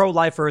how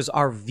pro-lifers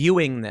are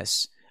viewing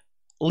this,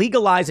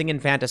 legalizing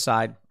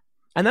infanticide.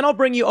 And then I'll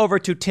bring you over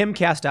to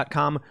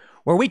timcast.com,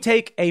 where we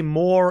take a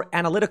more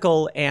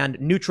analytical and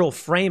neutral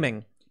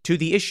framing to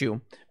the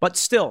issue. But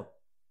still,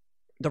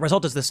 the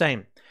result is the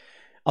same.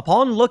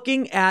 Upon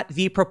looking at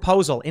the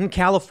proposal in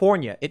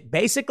California, it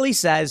basically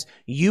says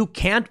you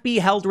can't be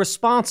held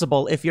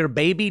responsible if your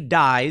baby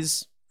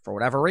dies, for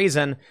whatever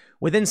reason,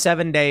 within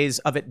 7 days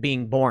of it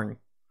being born,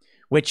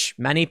 which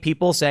many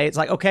people say it's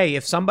like, okay,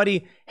 if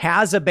somebody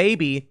has a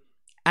baby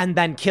and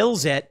then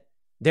kills it,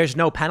 there's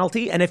no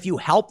penalty. And if you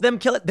help them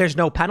kill it, there's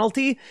no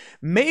penalty.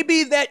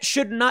 Maybe that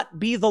should not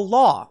be the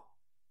law.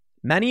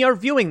 Many are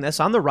viewing this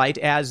on the right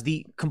as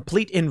the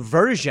complete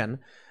inversion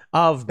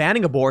of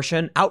banning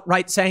abortion,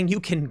 outright saying you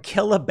can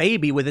kill a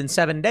baby within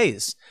 7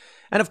 days.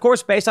 And of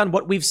course, based on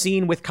what we've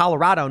seen with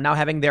Colorado now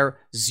having their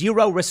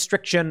zero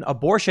restriction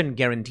abortion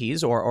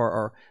guarantees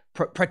or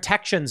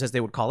protections, as they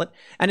would call it.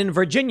 And in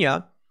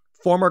Virginia,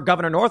 former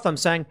Governor Northam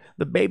saying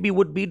the baby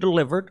would be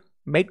delivered,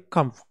 made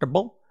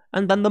comfortable,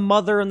 and then the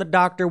mother and the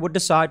doctor would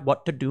decide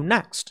what to do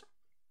next.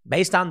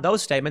 Based on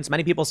those statements,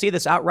 many people see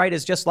this outright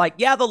as just like,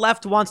 yeah, the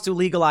left wants to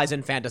legalize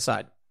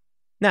infanticide.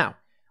 Now,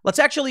 let's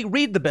actually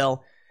read the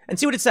bill and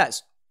see what it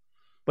says.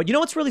 But you know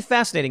what's really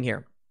fascinating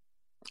here?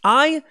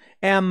 I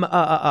am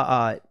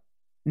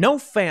no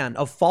fan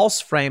of false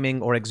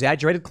framing or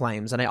exaggerated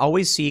claims, and I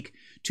always seek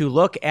to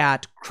look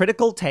at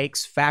critical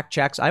takes, fact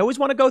checks. I always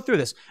want to go through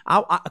this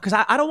because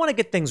I don't want to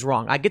get things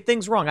wrong. I get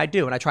things wrong. I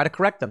do, and I try to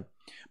correct them.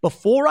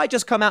 Before I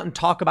just come out and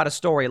talk about a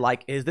story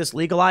like, is this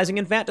legalizing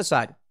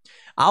infanticide?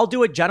 I'll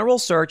do a general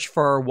search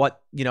for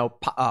what,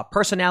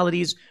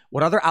 personalities,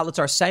 what other outlets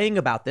are saying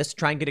about this,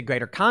 try and get a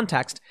greater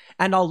context,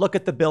 and I'll look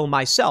at the bill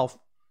myself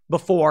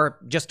before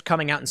just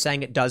coming out and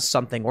saying it does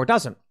something or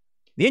doesn't.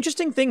 The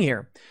interesting thing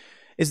here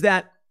is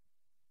that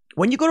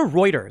when you go to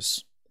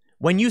Reuters,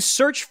 when you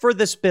search for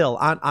this bill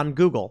on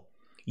Google,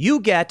 you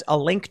get a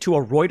link to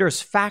a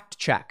Reuters fact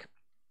check.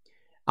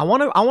 I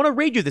want to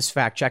read you this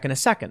fact check in a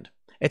second.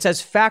 It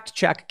says, fact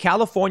check,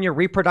 California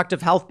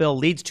reproductive health bill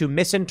leads to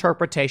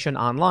misinterpretation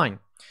online.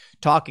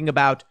 Talking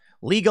about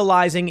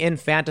legalizing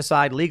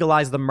infanticide,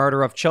 legalize the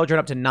murder of children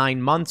up to 9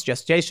 months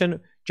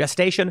gestation,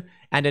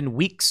 and in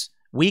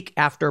week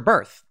after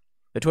birth.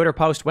 The Twitter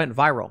post went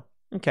viral.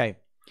 Okay.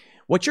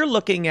 What you're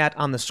looking at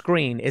on the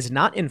screen is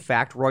not, in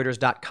fact,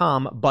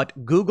 Reuters.com,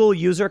 but Google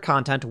user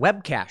content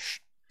web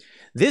cache.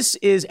 This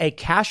is a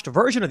cached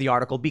version of the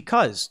article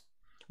because,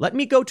 let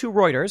me go to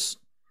Reuters.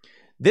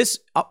 This,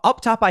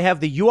 up top, I have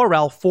the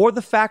URL for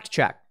the fact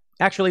check.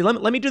 Actually,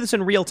 let me do this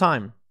in real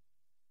time.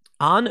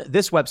 On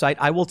this website,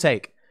 I will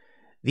take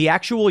the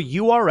actual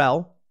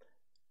URL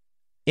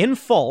in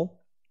full.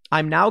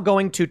 I'm now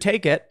going to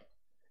take it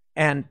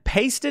and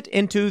paste it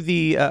into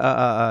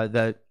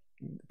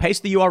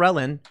paste the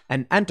URL in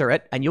and enter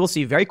it, and you will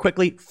see very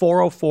quickly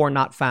 404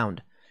 not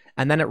found.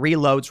 And then it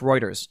reloads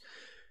Reuters.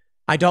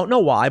 I don't know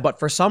why, but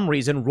for some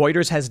reason,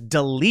 Reuters has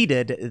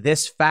deleted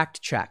this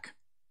fact check.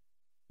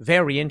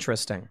 Very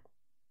interesting.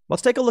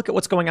 Let's take a look at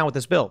what's going on with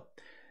this bill.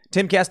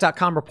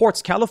 Timcast.com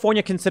reports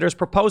California considers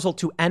proposal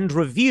to end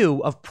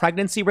review of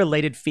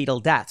pregnancy-related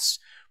fetal deaths.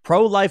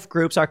 Pro-life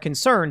groups are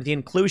concerned the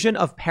inclusion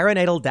of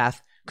perinatal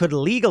death could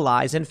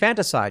legalize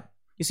infanticide.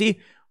 You see,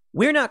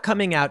 we're not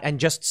coming out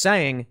and just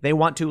saying they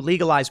want to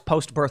legalize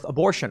post-birth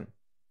abortion.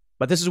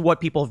 But this is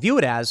what people view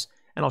it as,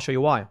 and I'll show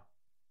you why.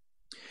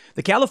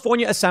 The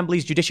California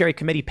Assembly's Judiciary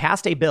Committee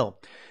passed a bill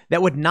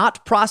that would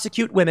not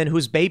prosecute women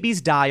whose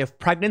babies die of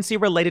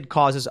pregnancy-related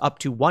causes up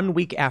to 1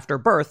 week after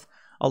birth,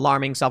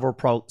 alarming several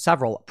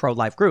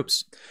pro-life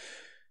groups.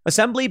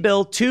 Assembly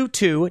Bill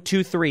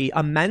 2223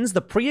 amends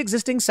the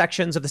pre-existing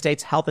sections of the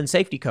state's health and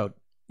safety code.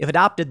 If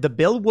adopted, the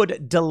bill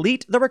would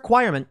delete the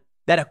requirement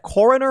that a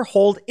coroner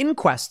hold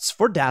inquests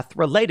for death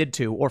related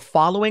to or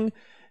following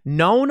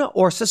known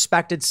or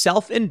suspected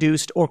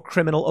self-induced or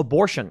criminal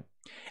abortion,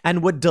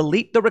 and would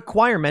delete the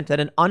requirement that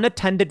an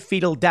unattended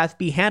fetal death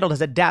be handled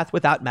as a death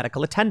without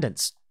medical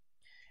attendance.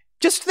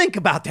 Just think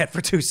about that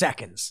for 2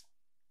 seconds.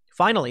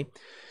 Finally,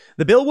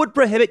 the bill would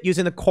prohibit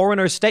using the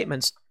coroner's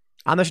statements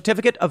on the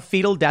certificate of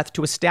fetal death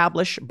to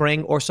establish,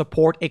 bring, or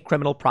support a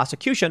criminal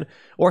prosecution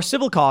or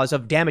civil cause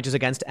of damages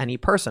against any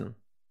person.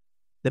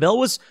 The bill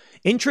was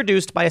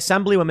introduced by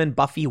Assemblywoman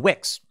Buffy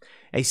Wicks,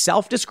 a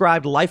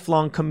self-described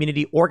lifelong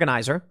community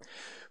organizer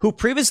who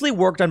previously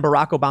worked on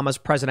Barack Obama's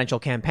presidential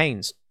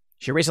campaigns.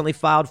 She recently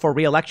filed for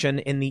re-election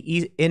in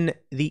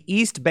the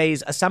East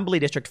Bay's Assembly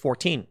District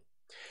 14.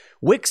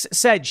 Wicks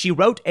said she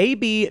wrote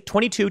AB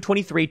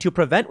 2223 to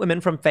prevent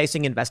women from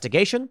facing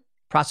investigation,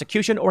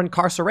 prosecution, or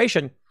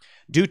incarceration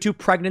due to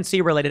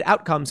pregnancy-related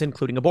outcomes,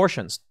 including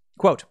abortions.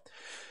 Quote,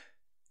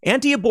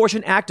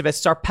 anti-abortion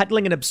activists are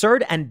peddling an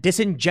absurd and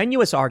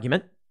disingenuous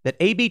argument that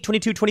AB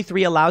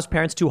 2223 allows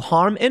parents to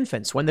harm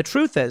infants, when the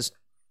truth is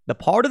The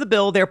part of the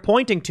bill they're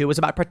pointing to is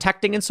about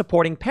protecting and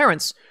supporting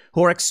parents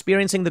who are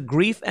experiencing the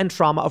grief and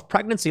trauma of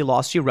pregnancy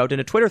loss, she wrote in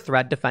a Twitter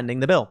thread defending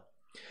the bill.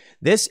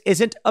 This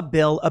isn't a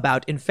bill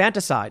about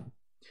infanticide.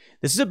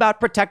 This is about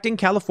protecting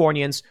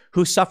Californians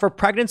who suffer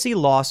pregnancy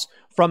loss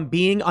from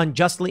being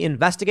unjustly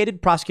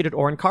investigated, prosecuted,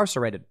 or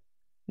incarcerated.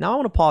 Now I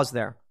want to pause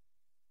there.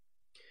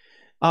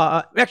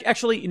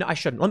 Actually, I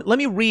shouldn't. Let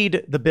me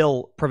read the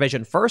bill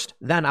provision first,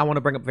 then I want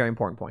to bring up very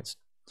important points.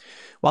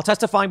 While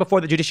testifying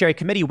before the Judiciary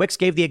Committee, Wicks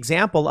gave the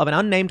example of an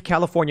unnamed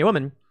California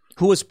woman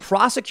who was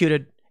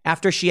prosecuted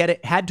after she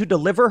had to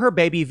deliver her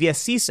baby via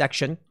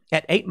C-section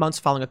at 8 months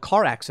following a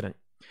car accident.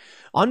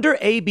 Under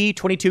AB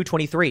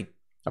 2223,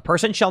 a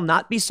person shall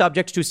not be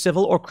subject to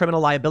civil or criminal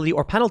liability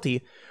or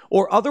penalty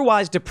or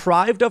otherwise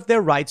deprived of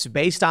their rights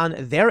based on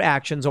their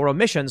actions or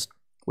omissions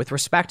with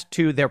respect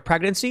to their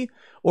pregnancy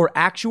or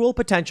actual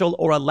potential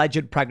or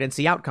alleged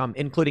pregnancy outcome,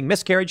 including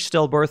miscarriage,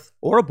 stillbirth,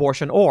 or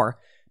abortion, or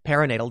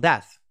perinatal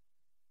death.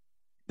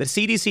 The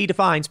CDC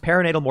defines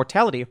perinatal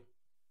mortality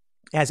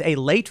as a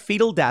late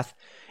fetal death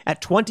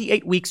at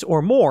 28 weeks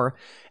or more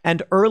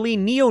and early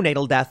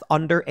neonatal death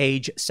under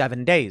age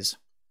 7 days.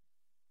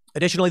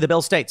 Additionally, the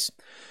bill states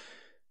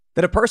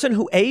that a person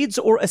who aids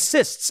or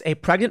assists a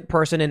pregnant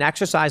person in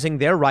exercising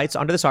their rights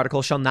under this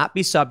article shall not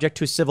be subject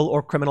to civil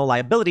or criminal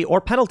liability or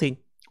penalty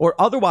or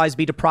otherwise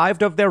be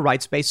deprived of their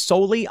rights based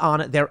solely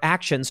on their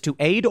actions to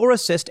aid or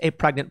assist a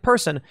pregnant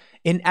person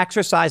in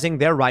exercising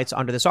their rights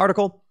under this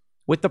article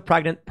with the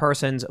pregnant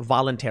person's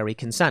voluntary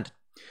consent.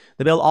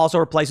 The bill also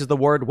replaces the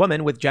word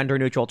woman with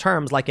gender-neutral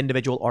terms like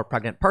individual or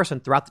pregnant person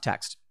throughout the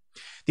text.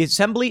 The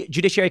Assembly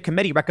Judiciary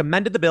Committee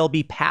recommended the bill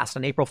be passed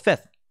on April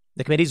 5th.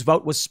 The committee's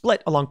vote was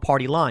split along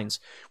party lines,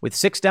 with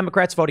 6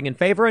 Democrats voting in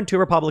favor and 2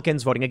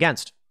 Republicans voting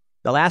against.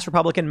 The last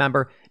Republican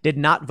member did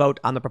not vote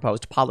on the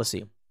proposed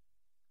policy.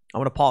 I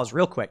want to pause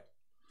real quick.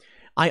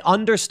 I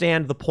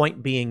understand the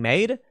point being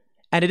made,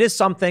 and it is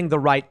something the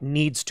right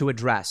needs to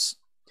address.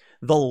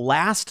 The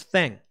last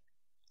thing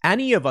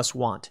any of us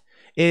want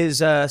is,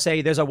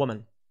 say, there's a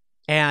woman,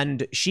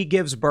 and she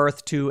gives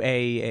birth to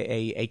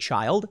a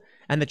child,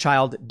 and the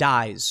child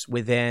dies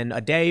within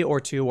a day or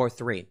 2 or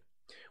 3.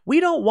 We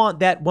don't want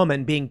that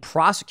woman being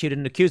prosecuted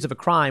and accused of a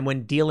crime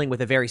when dealing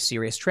with a very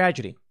serious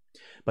tragedy.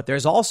 But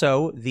there's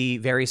also the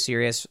very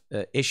serious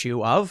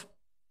issue of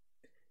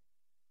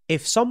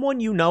if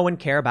someone you know and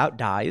care about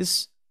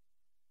dies,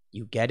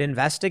 you get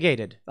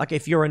investigated. Like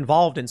if you're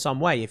involved in some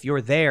way, if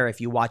you're there,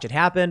 if you watch it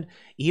happen,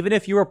 even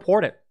if you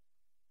report it.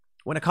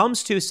 When it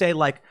comes to, say,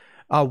 like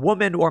a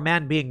woman or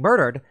man being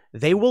murdered,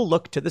 they will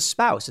look to the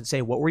spouse and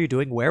say, what were you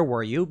doing? Where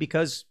were you?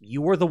 Because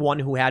you were the one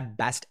who had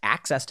best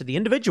access to the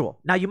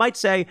individual. Now, you might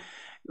say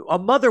a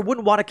mother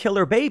wouldn't want to kill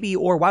her baby,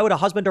 or why would a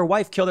husband or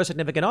wife kill their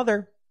significant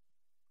other?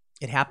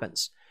 It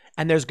happens.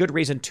 And there's good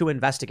reason to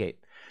investigate.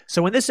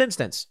 So in this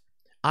instance,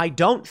 I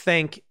don't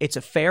think it's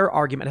a fair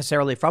argument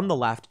necessarily from the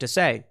left to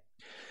say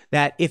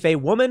that if a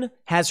woman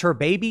has her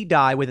baby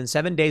die within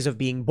 7 days of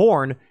being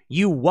born,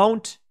 you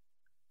won't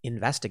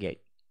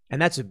investigate.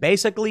 And that's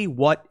basically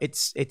what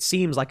it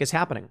seems like is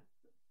happening.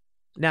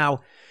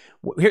 Now,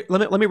 here,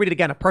 let me read it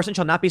again. A person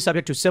shall not be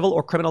subject to civil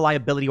or criminal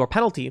liability or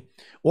penalty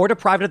or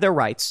deprived of their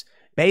rights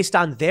based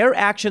on their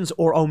actions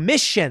or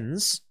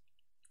omissions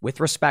with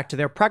respect to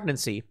their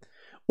pregnancy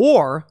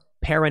or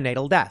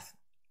perinatal death.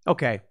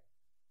 Okay,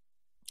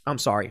 I'm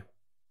sorry.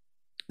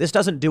 This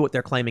doesn't do what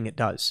they're claiming it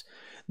does.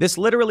 This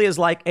literally is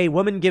like a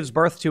woman gives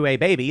birth to a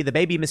baby, the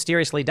baby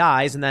mysteriously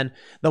dies, and then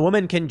the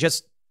woman can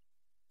just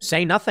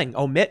say nothing,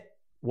 omit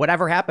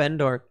whatever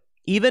happened, or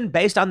even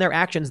based on their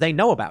actions they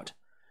know about.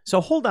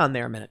 So hold on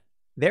there a minute.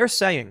 They're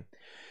saying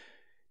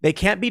they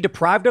can't be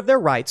deprived of their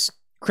rights,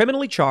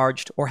 criminally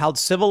charged, or held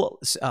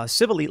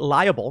civilly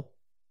liable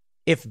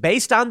if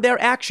based on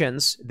their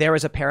actions there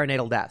is a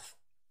perinatal death.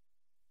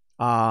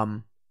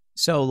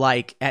 So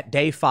like at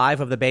day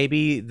 5 of the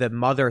baby, the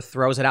mother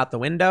throws it out the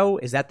window.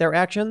 Is that their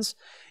actions?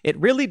 It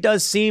really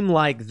does seem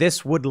like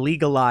this would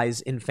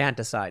legalize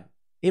infanticide.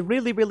 It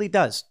really, really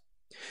does.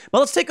 But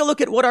let's take a look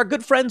at what our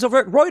good friends over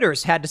at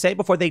Reuters had to say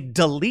before they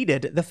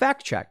deleted the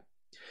fact check.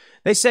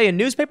 They say a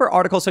newspaper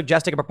article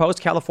suggesting a proposed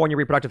California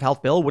reproductive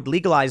health bill would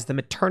legalize the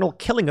maternal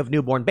killing of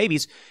newborn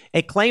babies,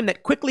 a claim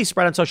that quickly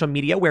spread on social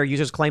media where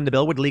users claimed the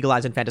bill would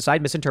legalize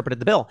infanticide, misinterpreted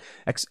the bill.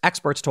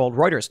 Experts told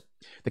Reuters.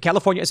 The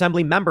California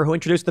Assembly member who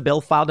introduced the bill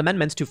filed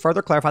amendments to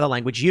further clarify the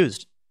language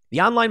used.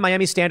 The online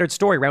Miami Standard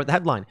story ran with the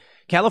headline,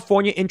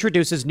 California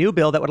introduces new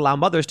bill that would allow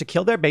mothers to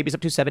kill their babies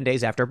up to 7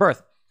 days after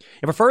birth.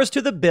 It refers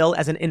to the bill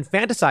as an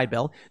infanticide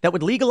bill that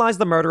would legalize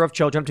the murder of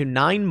children up to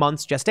 9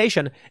 months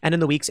gestation and in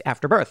the weeks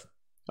after birth.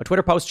 A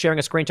Twitter post sharing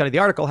a screenshot of the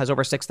article has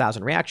over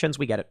 6,000 reactions.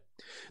 We get it.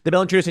 The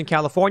bill introduced in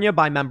California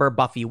by member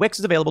Buffy Wicks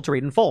is available to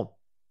read in full.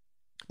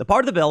 The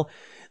part of the bill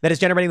that is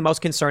generating the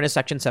most concern is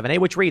Section 7A,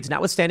 which reads,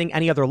 notwithstanding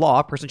any other law,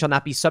 a person shall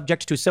not be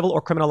subject to civil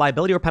or criminal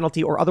liability or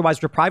penalty or otherwise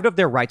deprived of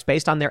their rights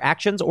based on their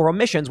actions or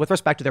omissions with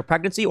respect to their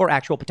pregnancy or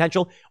actual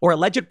potential or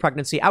alleged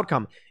pregnancy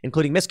outcome,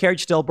 including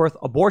miscarriage, stillbirth,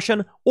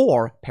 abortion,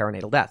 or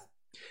perinatal death.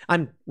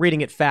 I'm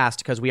reading it fast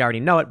because we already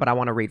know it, but I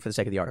want to read for the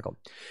sake of the article.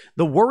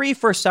 The worry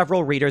for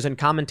several readers and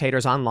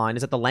commentators online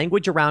is that the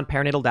language around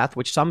perinatal death,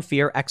 which some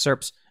fear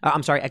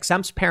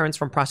exempts parents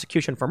from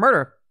prosecution for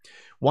murder.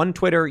 One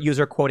Twitter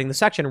user quoting the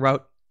section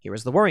wrote, here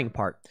is the worrying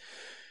part.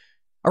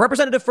 A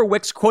representative for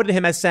Wix quoted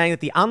him as saying that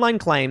the online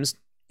claims,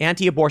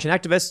 anti-abortion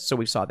activists, so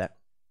we saw that.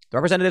 The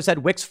representative said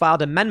Wix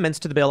filed amendments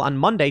to the bill on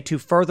Monday to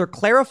further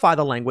clarify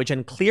the language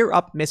and clear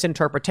up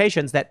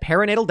misinterpretations that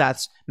perinatal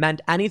deaths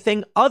meant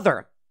anything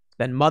other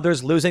than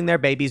mothers losing their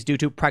babies due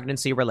to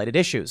pregnancy-related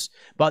issues.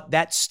 But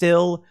that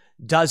still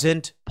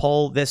doesn't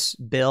pull this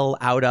bill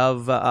out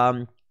of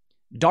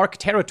dark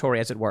territory,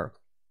 as it were.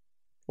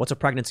 What's a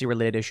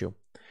pregnancy-related issue?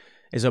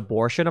 Is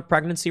abortion a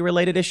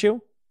pregnancy-related issue?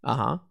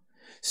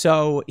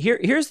 So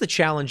here's the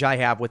challenge I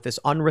have with this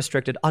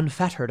unrestricted,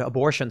 unfettered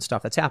abortion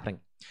stuff that's happening.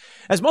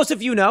 As most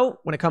of you know,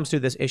 when it comes to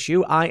this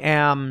issue, I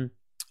am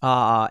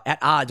at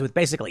odds with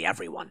basically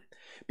everyone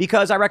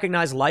because I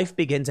recognize life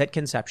begins at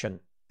conception.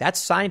 That's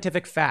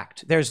scientific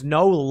fact. There's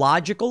no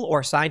logical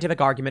or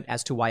scientific argument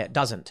as to why it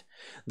doesn't.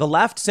 The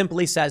left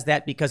simply says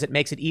that because it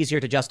makes it easier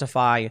to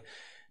justify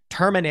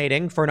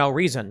terminating for no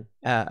reason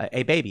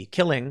a baby,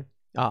 killing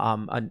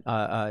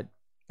a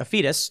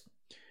fetus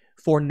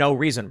for no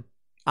reason.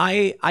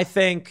 I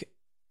think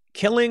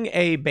killing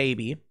a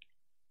baby,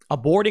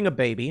 aborting a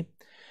baby,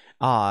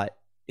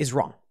 is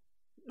wrong.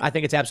 I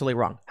think it's absolutely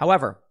wrong.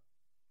 However,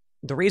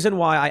 the reason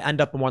why I end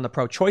up more on the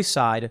pro-choice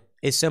side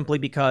is simply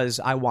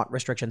because I want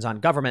restrictions on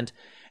government.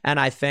 And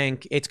I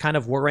think it's kind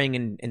of worrying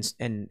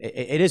and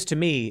it is to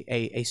me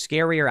a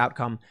scarier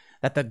outcome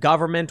that the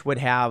government would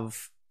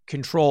have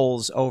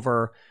controls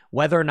over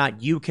whether or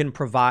not you can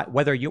provide,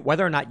 whether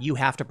or not you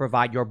have to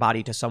provide your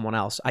body to someone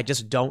else. I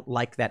just don't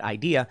like that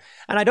idea.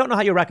 And I don't know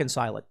how you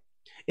reconcile it.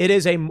 It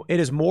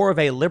is more of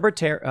a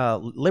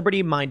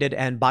liberty-minded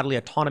and bodily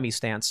autonomy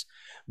stance.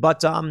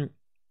 But the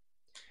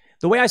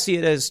way I see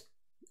it is,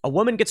 a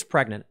woman gets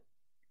pregnant.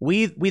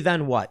 We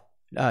then what?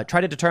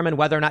 Try to determine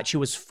whether or not she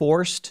was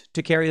forced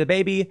to carry the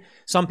baby.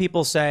 Some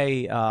people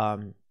say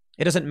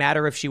it doesn't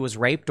matter if she was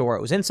raped or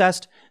it was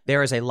incest.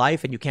 There is a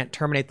life and you can't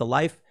terminate the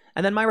life.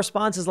 And then my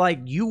response is like,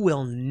 you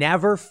will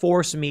never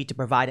force me to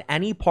provide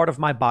any part of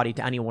my body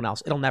to anyone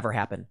else. It'll never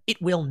happen.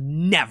 It will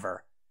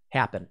never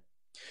happen.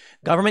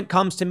 Government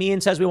comes to me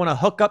and says, we want to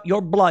hook up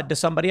your blood to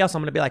somebody else.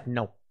 I'm going to be like,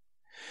 no.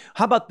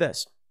 How about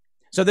this?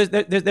 So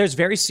there's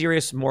very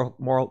serious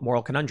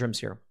moral conundrums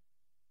here.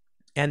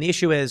 And the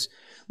issue is,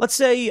 let's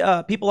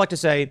say people like to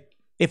say,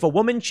 if a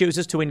woman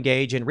chooses to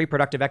engage in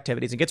reproductive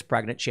activities and gets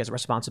pregnant, she has a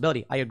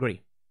responsibility. I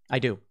agree. I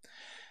do.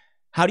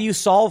 How do you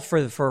solve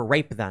for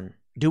rape then?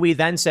 Do we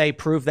then say,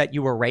 prove that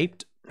you were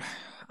raped?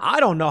 I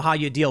don't know how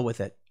you deal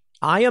with it.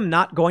 I am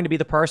not going to be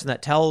the person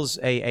that tells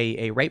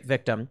a rape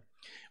victim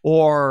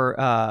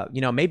or,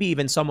 maybe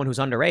even someone who's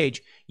underage,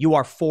 you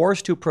are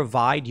forced to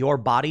provide your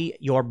body,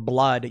 your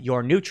blood,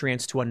 your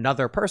nutrients to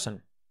another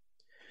person.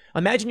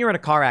 Imagine you're in a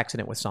car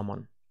accident with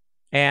someone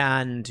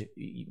and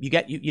you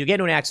get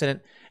into an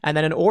accident, and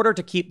then in order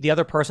to keep the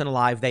other person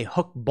alive, they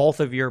hook both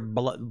of your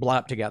blood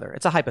up together.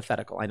 It's a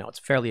hypothetical. I know it's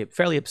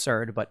fairly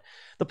absurd, but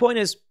the point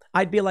is,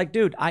 I'd be like,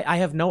 dude, I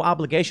have no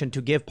obligation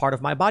to give part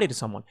of my body to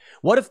someone.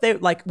 What if they,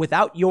 like,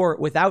 without your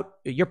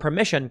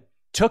permission,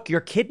 took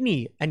your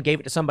kidney and gave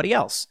it to somebody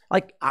else?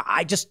 Like,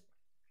 I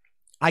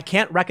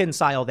can't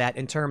reconcile that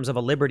in terms of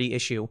a liberty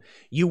issue.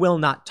 You will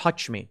not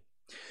touch me.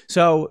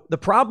 So the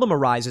problem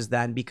arises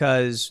then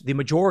because the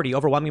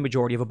overwhelming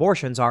majority of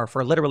abortions are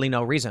for literally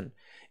no reason.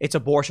 It's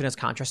abortion as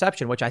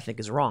contraception, which I think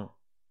is wrong.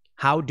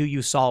 How do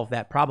you solve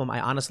that problem? I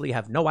honestly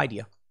have no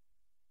idea.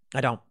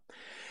 I don't.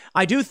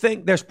 I do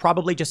think there's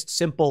probably just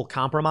simple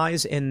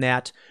compromise in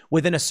that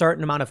within a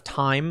certain amount of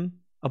time,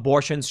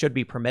 abortions should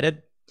be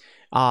permitted.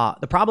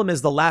 The problem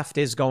is the left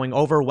is going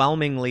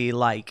overwhelmingly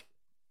like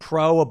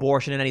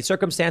pro-abortion in any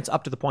circumstance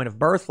up to the point of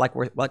birth,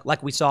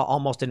 like we saw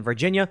almost in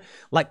Virginia,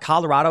 like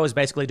Colorado is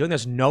basically doing.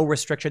 There's no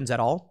restrictions at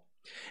all.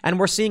 And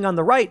we're seeing on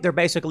the right, they're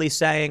basically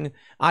saying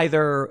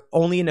either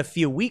only in a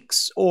few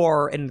weeks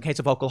or in the case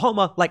of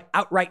Oklahoma, like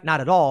outright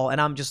not at all.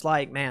 And I'm just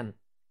like, man,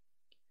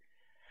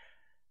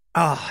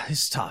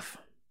 it's tough.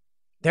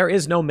 There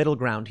is no middle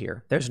ground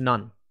here. There's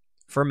none.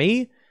 For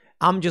me,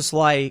 I'm just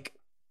like,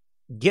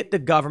 get the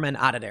government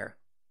out of there.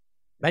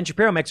 Ben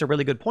Shapiro makes a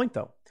really good point,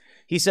 though.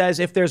 He says,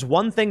 if there's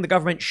one thing the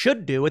government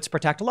should do, it's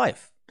protect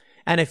life.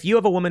 And if you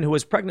have a woman who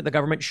is pregnant, the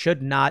government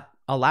should not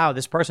allow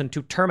this person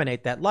to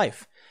terminate that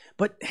life.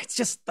 But it's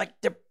just like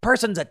the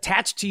person's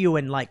attached to you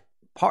and like,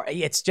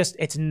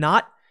 it's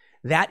not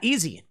that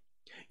easy.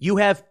 You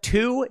have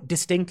two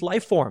distinct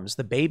life forms,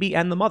 the baby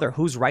and the mother,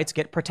 whose rights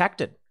get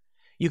protected.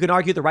 You can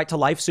argue the right to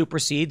life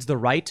supersedes the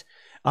right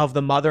of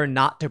the mother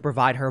not to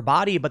provide her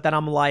body. But then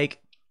I'm like,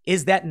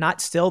 is that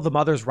not still the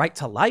mother's right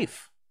to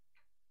life?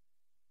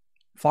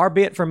 Far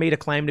be it from me to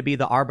claim to be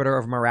the arbiter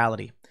of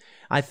morality.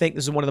 I think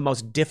this is one of the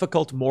most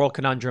difficult moral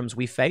conundrums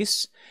we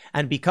face.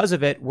 And because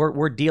of it,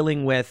 we're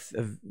dealing with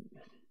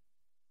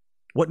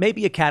what may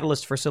be a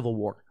catalyst for civil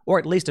war, or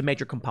at least a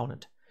major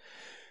component.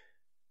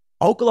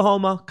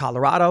 Oklahoma,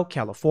 Colorado,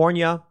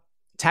 California,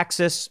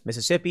 Texas,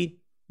 Mississippi,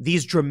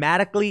 these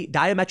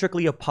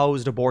diametrically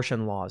opposed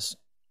abortion laws.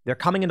 They're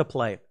coming into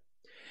play.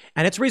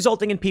 And it's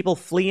resulting in people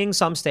fleeing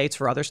some states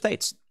for other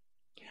states.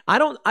 I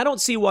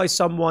don't see why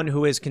someone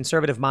who is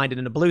conservative minded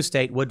in a blue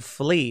state would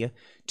flee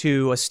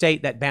to a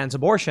state that bans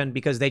abortion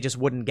because they just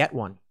wouldn't get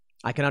one.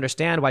 I can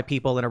understand why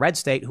people in a red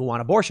state who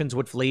want abortions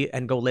would flee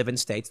and go live in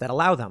states that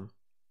allow them.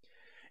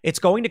 It's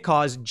going to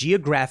cause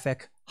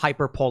geographic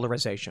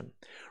hyperpolarization.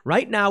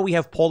 Right now, we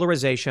have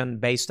polarization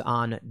based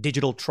on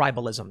digital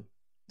tribalism.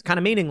 It's kind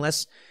of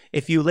meaningless.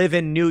 If you live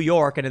in New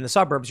York and in the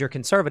suburbs, you're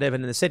conservative,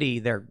 and in the city,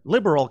 they're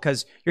liberal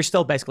because you're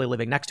still basically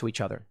living next to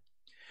each other.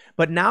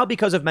 But now,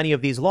 because of many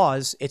of these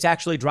laws, it's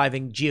actually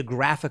driving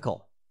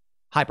geographical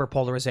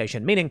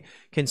hyperpolarization, meaning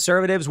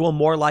conservatives will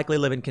more likely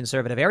live in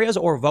conservative areas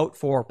or vote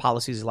for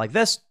policies like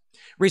this,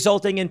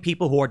 resulting in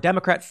people who are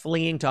Democrat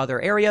fleeing to other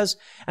areas.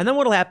 And then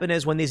what will happen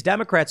is when these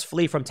Democrats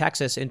flee from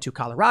Texas into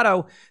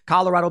Colorado,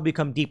 Colorado will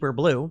become deeper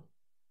blue,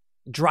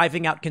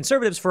 driving out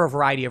conservatives for a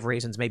variety of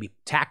reasons, maybe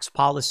tax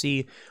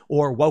policy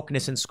or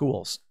wokeness in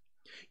schools.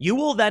 You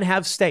will then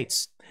have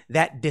states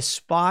that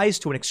despise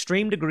to an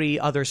extreme degree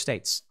other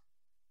states.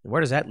 And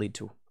where does that lead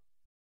to?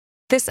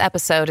 This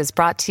episode is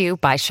brought to you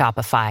by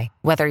Shopify.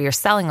 Whether you're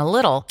selling a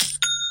little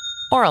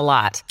or a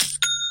lot,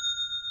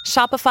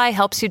 Shopify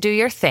helps you do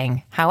your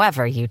thing,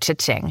 however you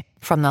cha-ching.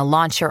 From the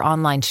launch your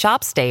online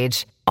shop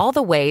stage, all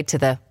the way to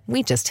the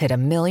we just hit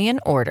 1 million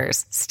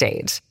orders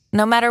stage.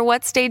 No matter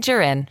what stage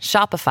you're in,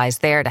 Shopify's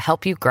there to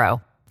help you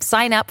grow.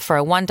 Sign up for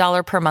a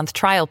 $1 per month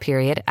trial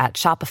period at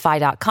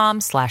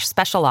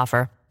shopify.com/special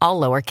offer, all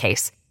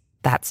lowercase.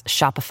 That's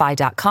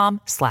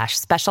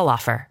shopify.com/special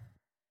offer.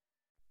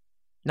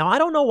 Now, I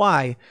don't know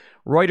why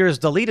Reuters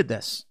deleted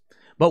this,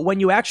 but when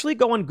you actually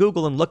go on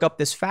Google and look up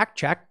this fact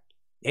check,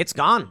 it's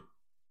gone,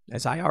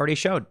 as I already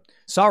showed.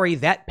 Sorry,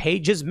 that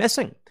page is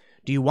missing.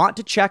 Do you want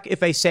to check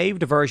if a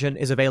saved version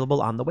is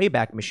available on the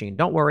Wayback Machine?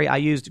 Don't worry, I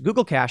used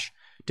Google Cache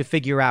to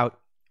figure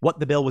out what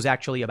the bill was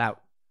actually about.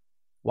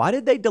 Why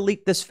did they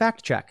delete this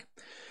fact check?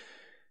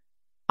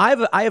 I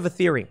have a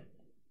theory.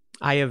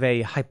 I have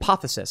a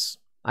hypothesis.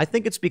 I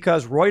think it's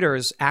because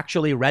Reuters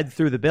actually read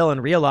through the bill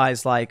and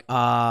realized,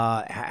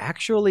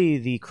 actually,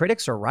 the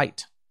critics are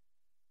right.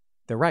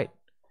 They're right.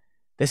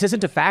 This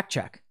isn't a fact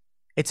check.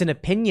 It's an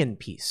opinion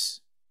piece.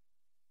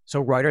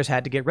 So Reuters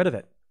had to get rid of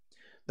it.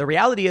 The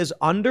reality is,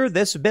 under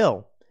this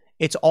bill,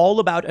 it's all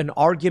about an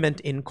argument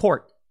in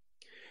court.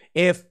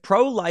 If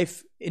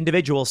pro-life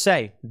individuals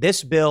say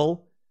this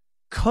bill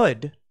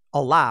could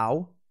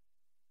allow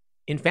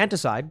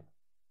infanticide,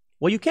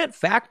 well, you can't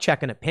fact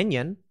check an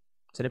opinion.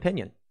 It's an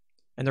opinion.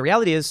 And the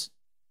reality is,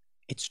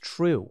 it's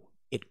true.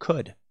 It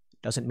could.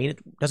 Doesn't mean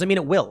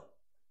it will.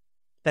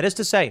 That is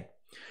to say,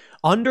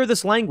 under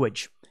this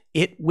language,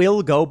 it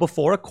will go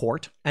before a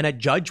court and a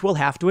judge will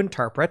have to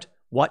interpret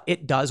what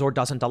it does or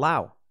doesn't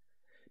allow.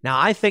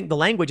 Now, I think the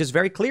language is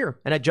very clear,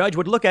 and a judge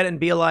would look at it and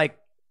be like,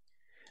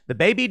 the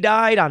baby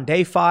died on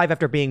day 5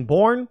 after being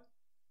born.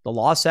 The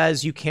law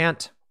says you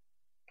can't.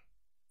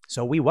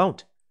 So we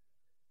won't.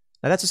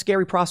 Now, that's a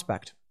scary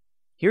prospect.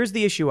 Here's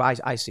the issue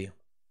I see.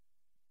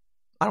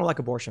 I don't like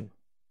abortion.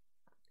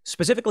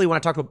 Specifically, when I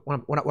talk about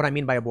what I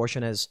mean by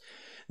abortion is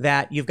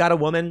that you've got a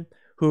woman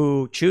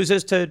who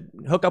chooses to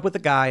hook up with a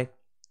guy,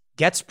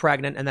 gets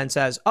pregnant, and then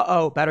says,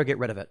 uh-oh, better get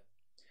rid of it.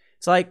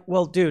 It's like,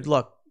 well, dude,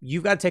 look,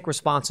 you've got to take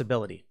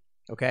responsibility,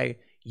 okay?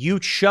 You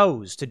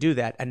chose to do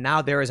that, and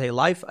now there is a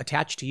life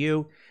attached to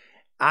you.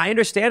 I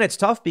understand it's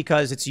tough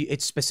because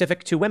it's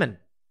specific to women,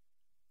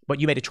 but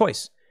you made a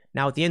choice.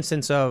 Now, at the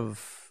instance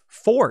of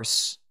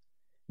force,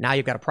 now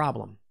you've got a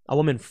problem. A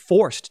woman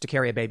forced to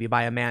carry a baby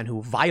by a man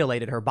who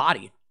violated her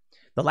body.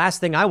 The last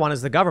thing I want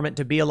is the government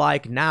to be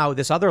like, now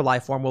this other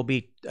life form will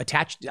be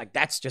attached. Like,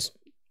 that's just,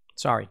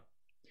 sorry.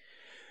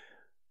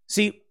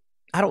 See,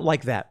 I don't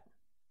like that.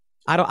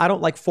 I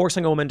don't like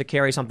forcing a woman to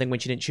carry something when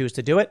she didn't choose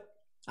to do it.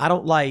 I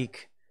don't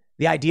like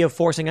the idea of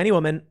forcing any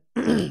woman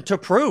to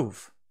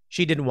prove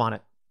she didn't want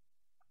it.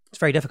 It's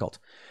very difficult.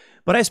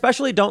 But I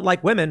especially don't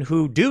like women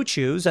who do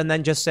choose and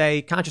then just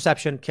say,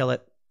 contraception, kill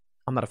it.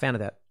 I'm not a fan of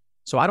that.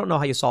 So I don't know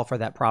how you solve for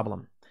that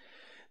problem.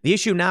 The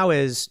issue now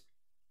is,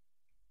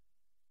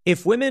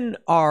 if women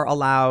are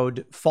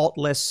allowed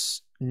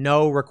faultless,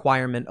 no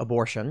requirement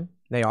abortion,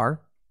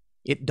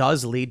 it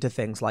does lead to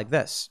things like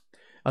this.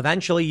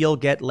 Eventually, you'll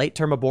get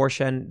late-term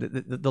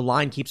abortion. The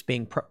line keeps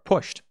being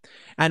pushed.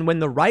 And when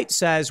the right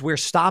says, we're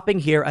stopping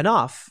here,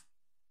 enough,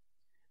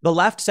 the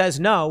left says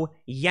no,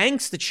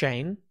 yanks the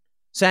chain,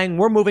 saying,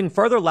 we're moving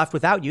further left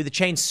without you. The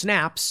chain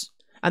snaps.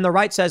 And the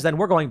right says, then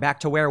we're going back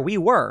to where we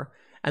were.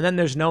 And then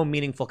there's no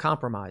meaningful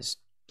compromise.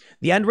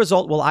 The end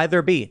result will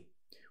either be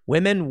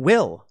women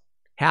will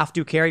have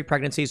to carry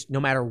pregnancies no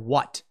matter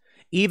what,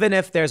 even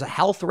if there's a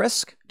health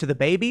risk to the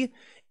baby,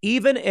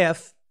 even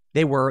if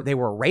they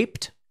were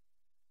raped.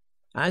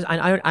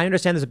 I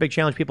understand there's a big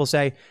challenge. People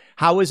say,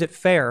 how is it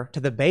fair to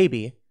the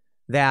baby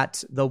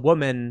that the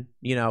woman,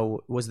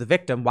 was the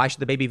victim? Why should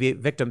the baby be a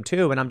victim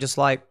too? And I'm just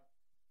like,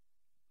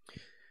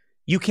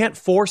 you can't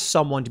force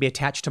someone to be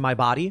attached to my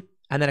body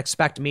and then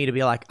expect me to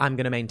be like, I'm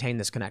going to maintain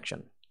this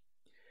connection.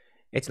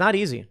 It's not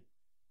easy.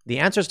 The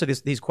answers to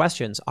these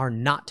questions are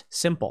not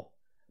simple,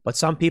 but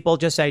some people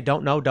just say,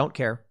 don't know, don't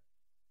care.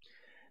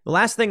 The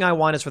last thing I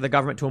want is for the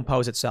government to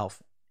impose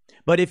itself.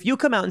 But if you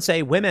come out and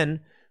say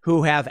women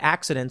who have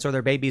accidents or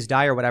their babies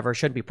die or whatever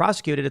shouldn't be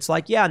prosecuted, it's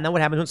like, yeah, and then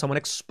what happens when someone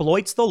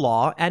exploits the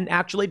law and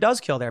actually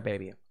does kill their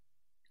baby?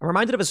 I'm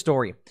reminded of a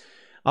story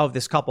of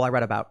this couple I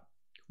read about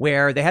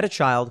where they had a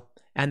child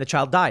and the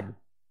child died.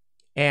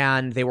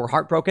 And they were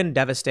heartbroken,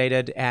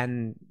 devastated,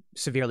 and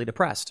severely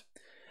depressed.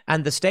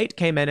 And the state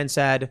came in and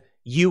said,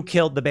 you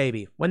killed the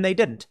baby, when they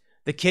didn't.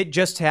 The kid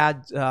just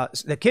had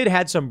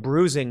some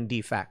bruising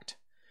defect.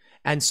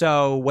 And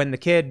so when the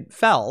kid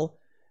fell,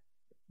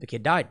 the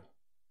kid died.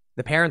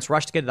 The parents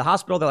rushed to get to the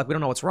hospital. They're like, we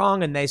don't know what's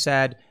wrong. And they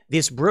said,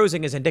 this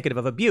bruising is indicative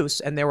of abuse.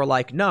 And they were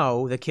like,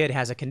 no, the kid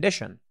has a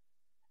condition.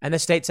 And the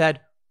state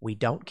said, we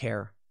don't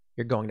care.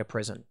 You're going to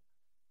prison.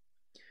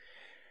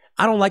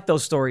 I don't like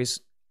those stories.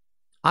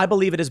 I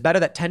believe it is better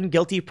that 10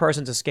 guilty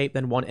persons escape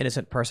than one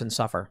innocent person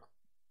suffer.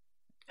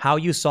 How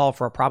you solve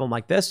for a problem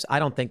like this, I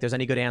don't think there's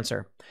any good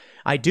answer.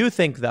 I do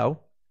think, though,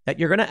 that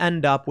you're going to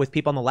end up with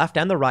people on the left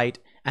and the right,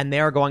 and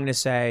they're going to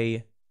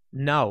say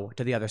no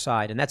to the other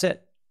side. And that's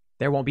it.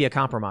 There won't be a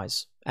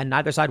compromise. And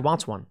neither side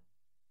wants one.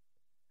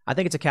 I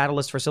think it's a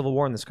catalyst for civil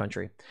war in this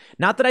country.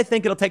 Not that I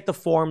think it'll take the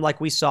form like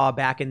we saw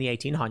back in the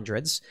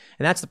 1800s.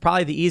 And that's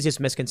probably the easiest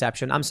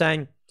misconception. I'm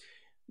saying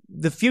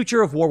the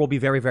future of war will be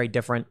very, very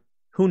different.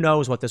 Who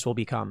knows what this will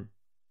become?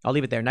 I'll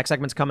leave it there. Next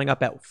segment's coming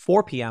up at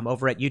 4 p.m.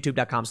 over at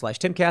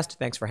youtube.com/Timcast.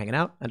 Thanks for hanging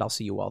out, and I'll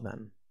see you all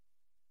then.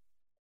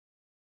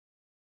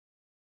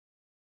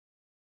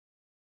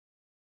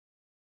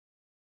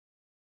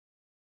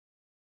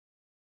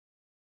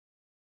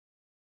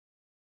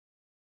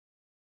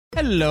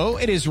 Hello,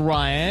 it is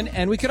Ryan,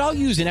 and we could all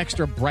use an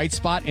extra bright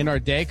spot in our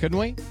day, couldn't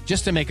we?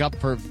 Just to make up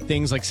for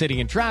things like sitting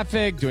in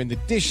traffic, doing the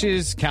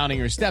dishes, counting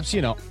your steps,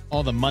 you know,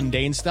 all the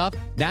mundane stuff.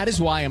 That is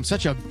why I'm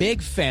such a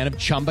big fan of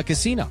Chumba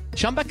Casino.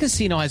 Chumba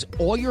Casino has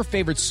all your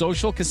favorite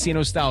social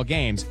casino-style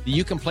games that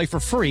you can play for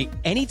free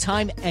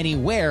anytime,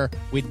 anywhere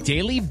with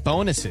daily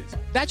bonuses.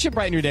 That should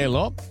brighten your day a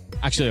little.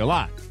 Actually, a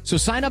lot. So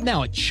sign up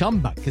now at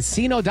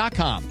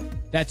ChumbaCasino.com.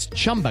 That's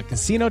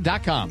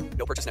ChumbaCasino.com.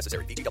 No purchase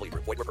necessary. VGW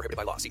Group. Void where prohibited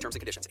by law. See terms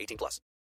and conditions. 18+.